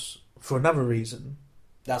Miles for another reason.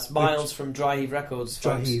 That's Miles from Dry Heave Records.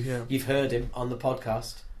 Dry Heave, yeah. You've heard him on the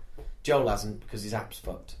podcast. Joel hasn't because his app's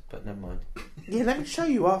fucked, but never mind. Yeah, let me show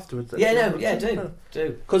you afterwards. Do.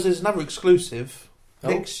 Because there's another exclusive.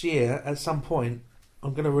 Next year, at some point,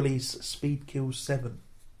 I'm going to release Speed Kills 7.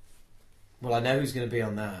 Well, I know who's going to be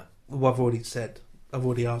on that. Well, I've already said. I've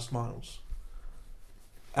already asked Miles.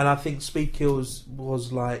 And I think Speed Kills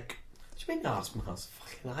was like... What do you mean ask Miles?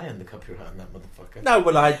 Fucking I own the copyright on that motherfucker. No,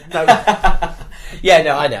 well, no. Yeah,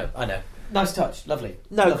 no, I know. Nice touch. Lovely.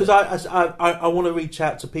 No, because I want to reach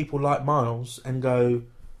out to people like Miles and go,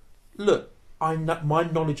 look, my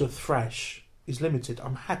knowledge of thrash is limited.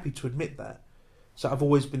 I'm happy to admit that. So I've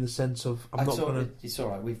always been the sense of It's all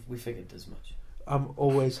right. We figured as much. I'm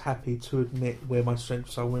always happy to admit where my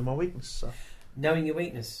strengths are, where my weaknesses are. Knowing your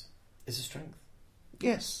weakness is a strength.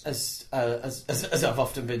 Yes, as I've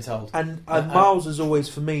often been told. And Miles has always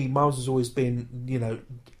been,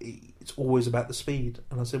 it's always about the speed.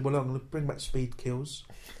 And I said, well, I'm going to bring back Speed Kills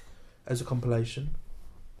as a compilation.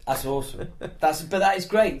 That's awesome. But that is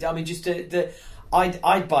great. I mean, just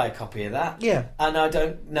I'd buy a copy of that. Yeah. And I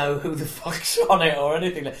don't know who the fuck's on it or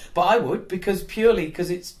anything. But I would, because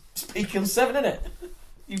it's Speed Kills 7, isn't it?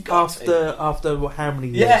 You've got after how many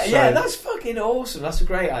years? Yeah, that's fucking awesome. That's a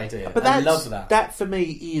great idea. But I love that. That, for me,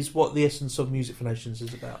 is what the essence of Music for Nations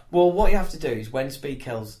is about. Well, what you have to do is when Speed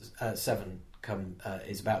Kills 7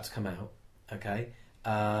 is about to come out, okay?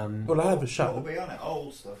 Well, I have a show. It'll be on it,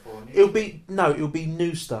 old stuff or new? It'll be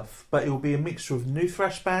new stuff, but it'll be a mixture of new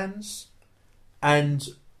thrash bands and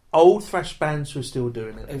old thrash bands who are still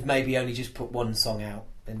doing it. Who've maybe only just put one song out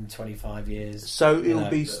in 25 years. So it'll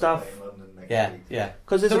be stuff... Yeah.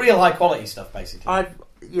 Because there's the real high quality stuff, basically.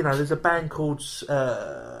 There's a band called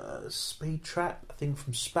Speed Trap, I think,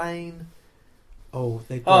 from Spain. Oh,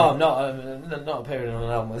 they. I'm not appearing on an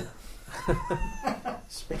album with.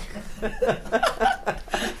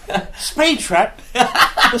 Speed Trap,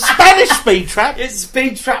 the Spanish Speed Trap. It's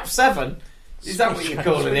Speed Trap 7. Is that what you're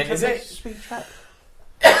calling it? Is it Speed Trap?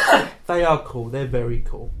 They are cool. They're very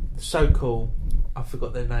cool. So cool. I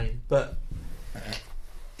forgot their name, but.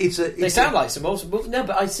 They sound like some awesome. No,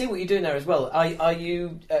 but I see what you're doing there as well. Are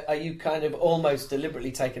you kind of almost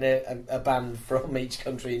deliberately taking a band from each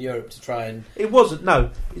country in Europe to try and? It wasn't. No,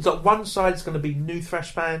 it's like one side's going to be new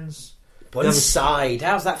thrash bands. One side.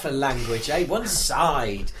 How's that for language? One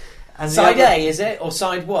side. And side A is it or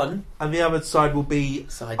side 1? And the other side will be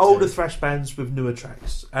side older 2. Thrash bands with newer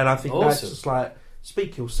tracks. And I think that's just like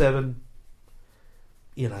Speed Kill 7.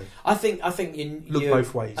 I think look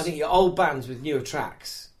both ways. I think your old bands with newer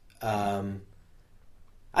tracks.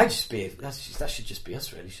 That should just be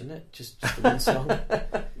us, really, shouldn't it? Just the one song.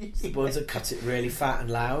 The ones that cut it really fat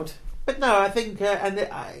and loud. But no, I think,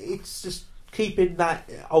 it's just keeping that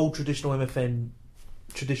old traditional MFN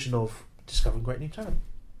tradition of discovering great new talent.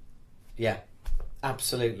 Yeah,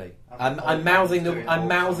 absolutely. I'm mouthing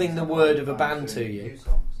the word of a band to you.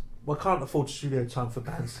 Well, I can't afford studio time for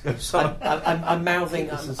bands to go. So I'm mouthing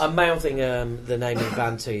the name of the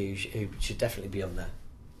band to you, who should definitely be on there.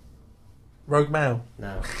 Rogue Mail.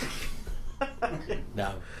 No,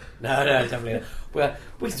 definitely not. Well,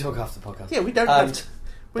 we can talk after the podcast. Yeah, we don't have to.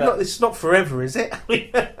 It's not forever, is it?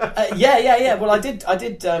 Yeah. Well, I did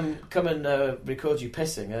come and record you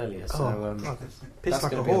pissing earlier. So piss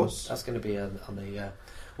like a horse. That's going to be on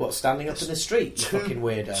standing up in the street, you fucking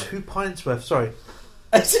weirdo. 2 pints worth. Sorry.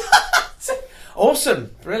 Awesome,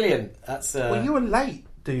 brilliant. That's Well, you were late,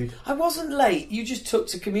 dude. I wasn't late. You just took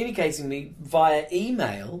to communicating me via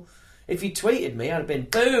email. If you tweeted me, I'd have been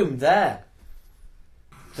boom there.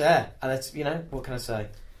 And it's, what can I say?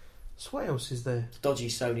 So what else is there? Dodgy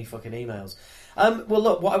Sony fucking emails. Well,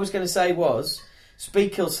 look, what I was going to say was,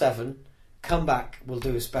 Speed Kill 7, come back, we'll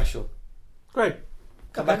do a special. Great.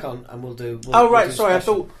 Come back on and we'll do... Right, sorry, I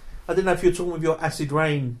didn't know if you were talking with your Acid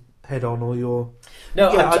Rain head on or your...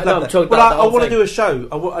 No, yeah, I'm talking about I want to do a show.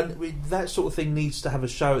 That sort of thing needs to have a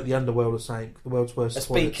show at the Underworld or something. The world's worst a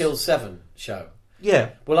Speed Kill 7 show.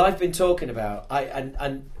 Yeah. Well, I've been talking about...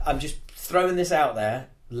 And I'm just throwing this out there,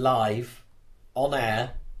 live, on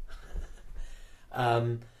air.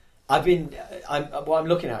 What I'm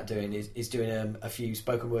looking at doing is doing a few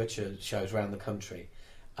spoken word shows around the country,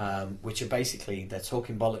 which are basically, they're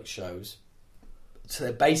talking bollocks shows. So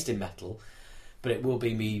they're based in metal, but it will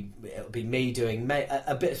be me. It'll be me doing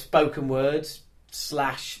a bit of spoken words /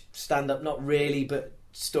 stand up, not really, but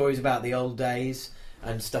stories about the old days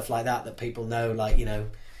and stuff like that people know, like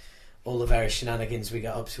all the various shenanigans we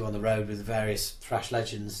got up to on the road with the various thrash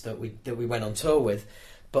legends that we went on tour with,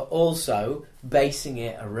 but also basing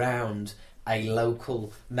it around a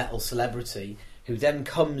local metal celebrity who then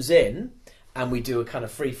comes in and we do a kind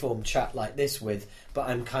of free-form chat like this with, but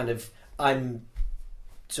I'm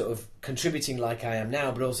sort of contributing like I am now,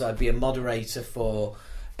 but also I'd be a moderator for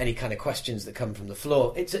any kind of questions that come from the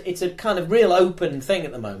floor. It's a kind of real open thing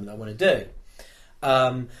at the moment I want to do.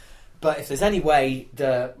 But if there's any way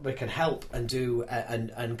that we can help and do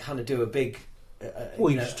and kind of do a big...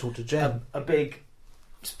 you just talk to Jen. A big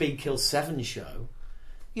Speed Kill 7 show.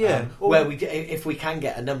 Yeah. Where if we can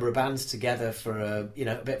get a number of bands together for a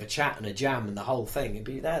bit of a chat and a jam and the whole thing,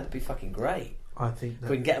 that'd be fucking great. I think that... If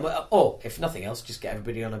we can get them, or if nothing else, just get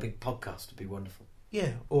everybody on a big podcast. It'd be wonderful.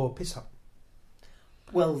 Yeah, or Piss Up.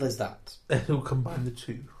 Well, there's that. It'll combine the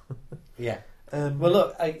two. Yeah. Well,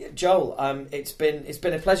 look, Joel. It's been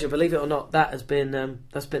a pleasure. Believe it or not, that's been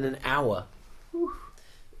an hour.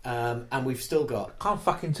 And we've still got... Can't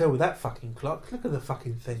fucking tell with that fucking clock. Look at the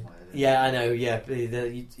fucking thing. Yeah, I know. Yeah,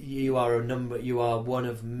 you are a number. You are one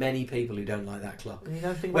of many people who don't like that clock. You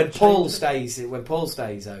don't think when Paul stays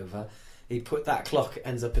over, he put that clock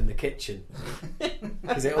ends up in the kitchen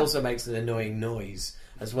because it also makes an annoying noise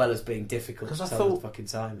as well as being difficult to tell the fucking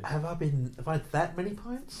time. Have I had that many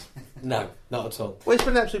pints? No, not at all. Well, it's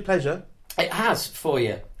been an absolute pleasure. It has for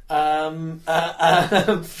you. No,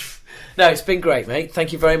 it's been great, mate.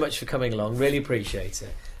 Thank you very much for coming along. Really appreciate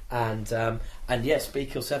it. And yes,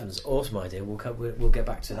 Speed Kill 7's awesome idea. We'll get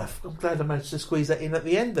back to that. I'm glad I managed to squeeze that in at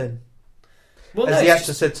the end then. Well, as the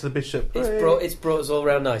actor said to the bishop. It's brought us all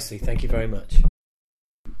round nicely. Thank you very much.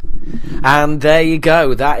 And there you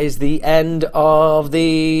go. That is the end of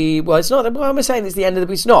the... Well, it's not... Why am I saying it's the end of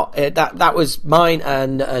the... It's not. That was mine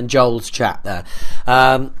and Joel's chat there.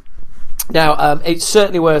 Now, it's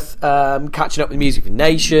certainly worth catching up with Music for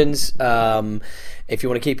Nations if you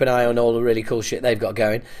want to keep an eye on all the really cool shit they've got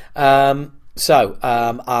going.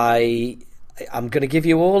 I'm going to give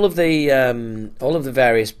you all of the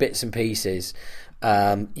various bits and pieces.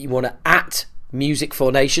 You want to at Music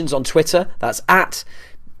for Nations on Twitter. That's at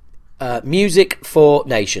Music for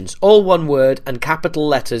Nations, all one word and capital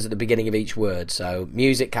letters at the beginning of each word. So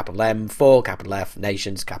music, capital M, for, capital F,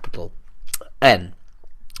 nations, capital N.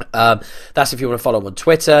 That's if you want to follow them on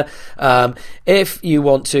Twitter. If you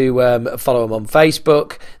want to follow them on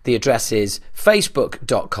Facebook, the address is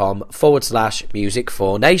facebook.com/Music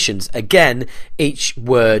for Nations. Again, each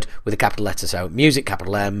word with a capital letter. So music,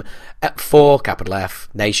 capital M, for, capital F,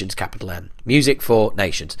 nations, capital N. Music for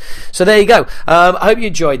Nations. So there you go. I hope you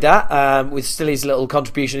enjoyed that. With Stilly's little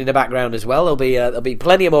contribution in the background as well. There'll be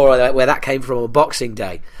plenty more where that came from on Boxing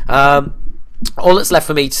Day. All that's left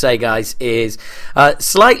for me to say, guys, is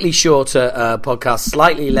slightly shorter podcast,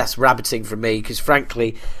 slightly less rabbiting from me, because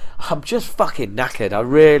frankly, I'm just fucking knackered. I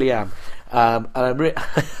really am. And I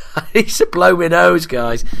need to blow my nose,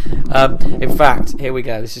 guys. In fact, here we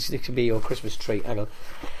go. This can be your Christmas treat. Hang on.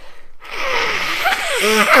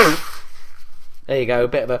 There you go. A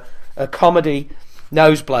bit of a comedy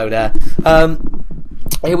nose blow there.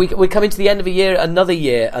 We're coming to the end of a year, another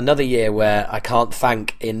year where I can't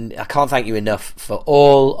thank you enough for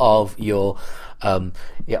all of your,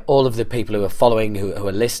 all of the people who are following, who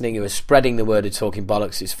are listening, who are spreading the word of Talking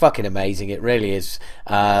Bollocks. It's fucking amazing. It really is.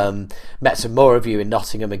 Met some more of you in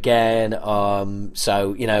Nottingham again.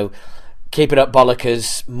 So keep it up,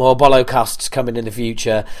 bollockers. More bollocasts coming in the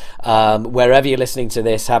future. Wherever you're listening to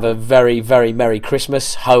this, have a very, very Merry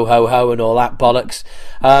Christmas. Ho, ho, ho, and all that bollocks.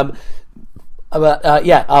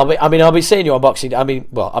 I'll be seeing you on Boxing Day.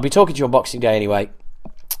 I'll be talking to you on Boxing Day anyway.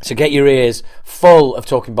 So get your ears full of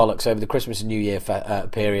Talking Bollocks over the Christmas and New Year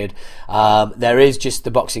period. There is just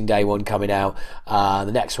the Boxing Day one coming out.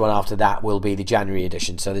 The next one after that will be the January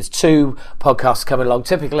edition. So there's 2 podcasts coming along,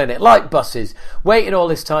 typical in it, like buses, waiting all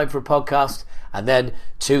this time for a podcast, and then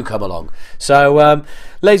 2 come along. So,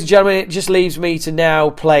 ladies and gentlemen, it just leaves me to now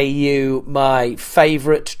play you my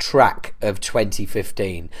favourite track of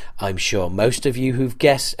 2015. I'm sure most of you have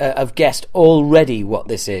guessed already what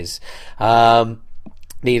this is.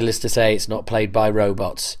 Needless to say, it's not played by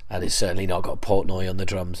robots, and it's certainly not got Portnoy on the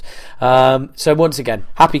drums. So once again,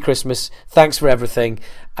 happy Christmas, thanks for everything,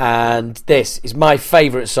 and this is my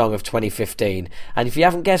favourite song of 2015. And if you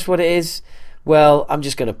haven't guessed what it is, well, I'm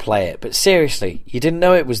just going to play it. But seriously, you didn't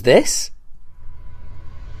know it was this?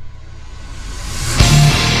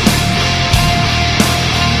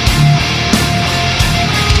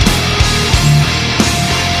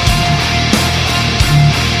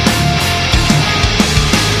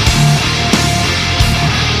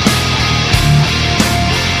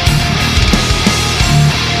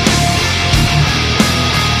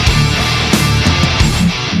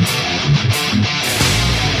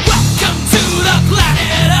 Welcome to the planet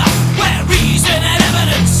Earth, where reason and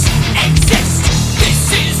evidence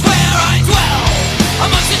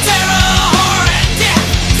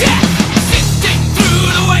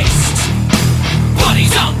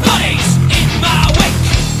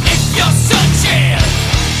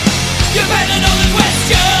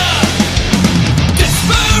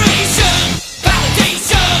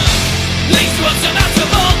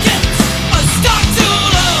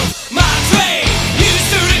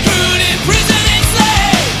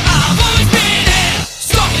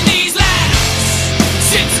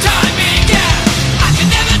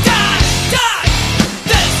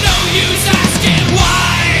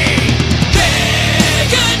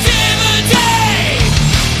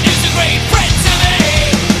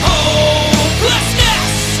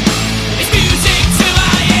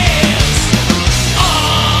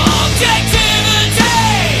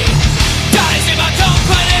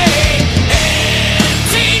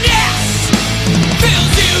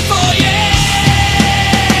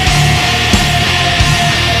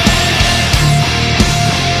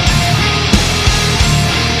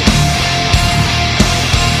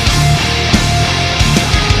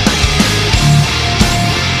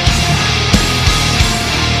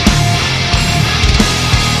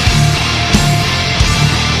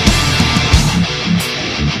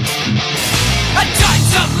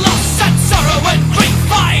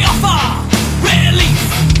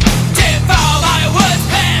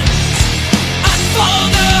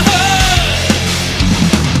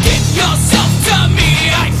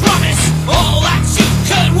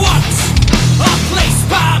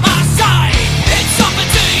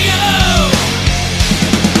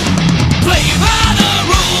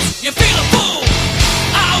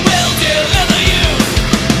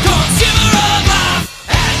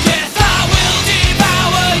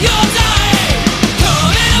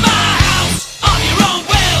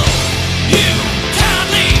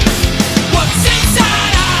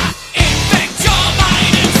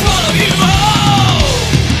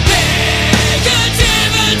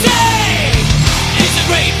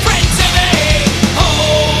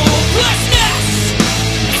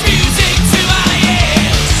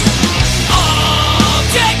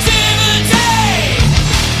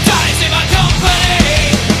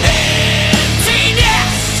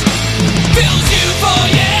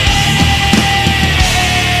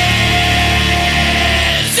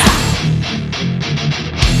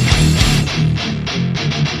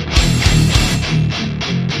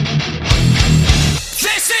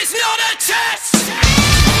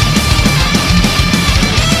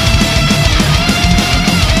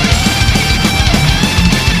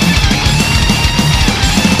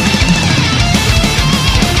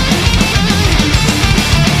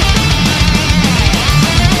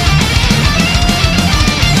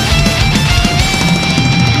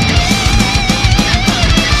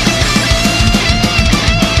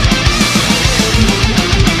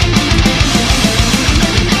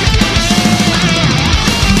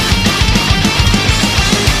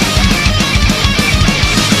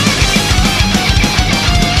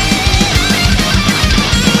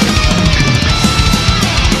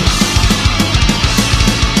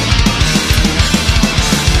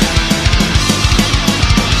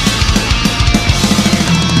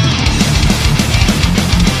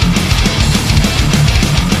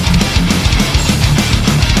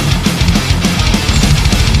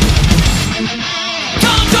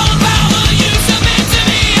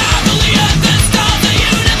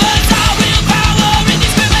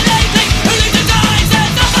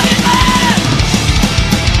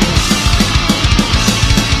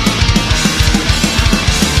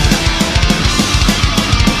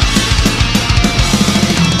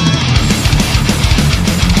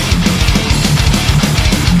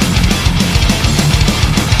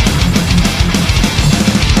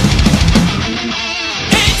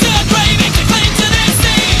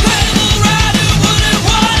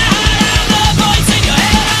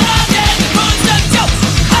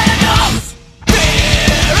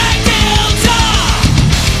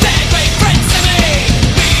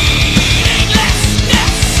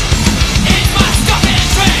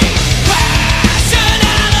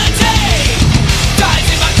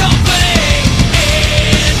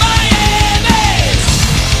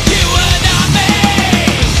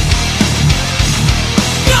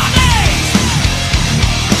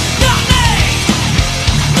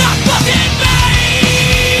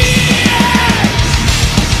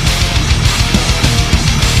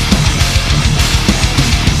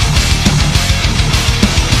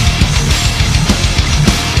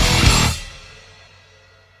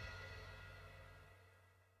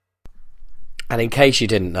And in case you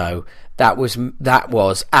didn't know, that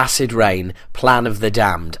was Acid Rain, Plan of the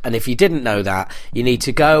Damned. And if you didn't know that, you need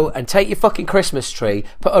to go and take your fucking Christmas tree,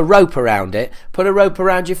 put a rope around it, put a rope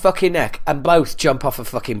around your fucking neck, and both jump off a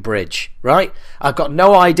fucking bridge, right? I've got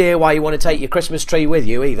no idea why you want to take your Christmas tree with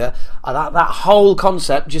you either. That whole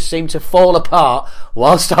concept just seemed to fall apart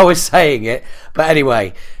whilst I was saying it. But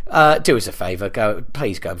anyway, do us a favour,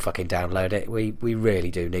 please go and fucking download it. We really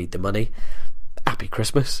do need the money. Happy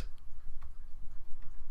Christmas.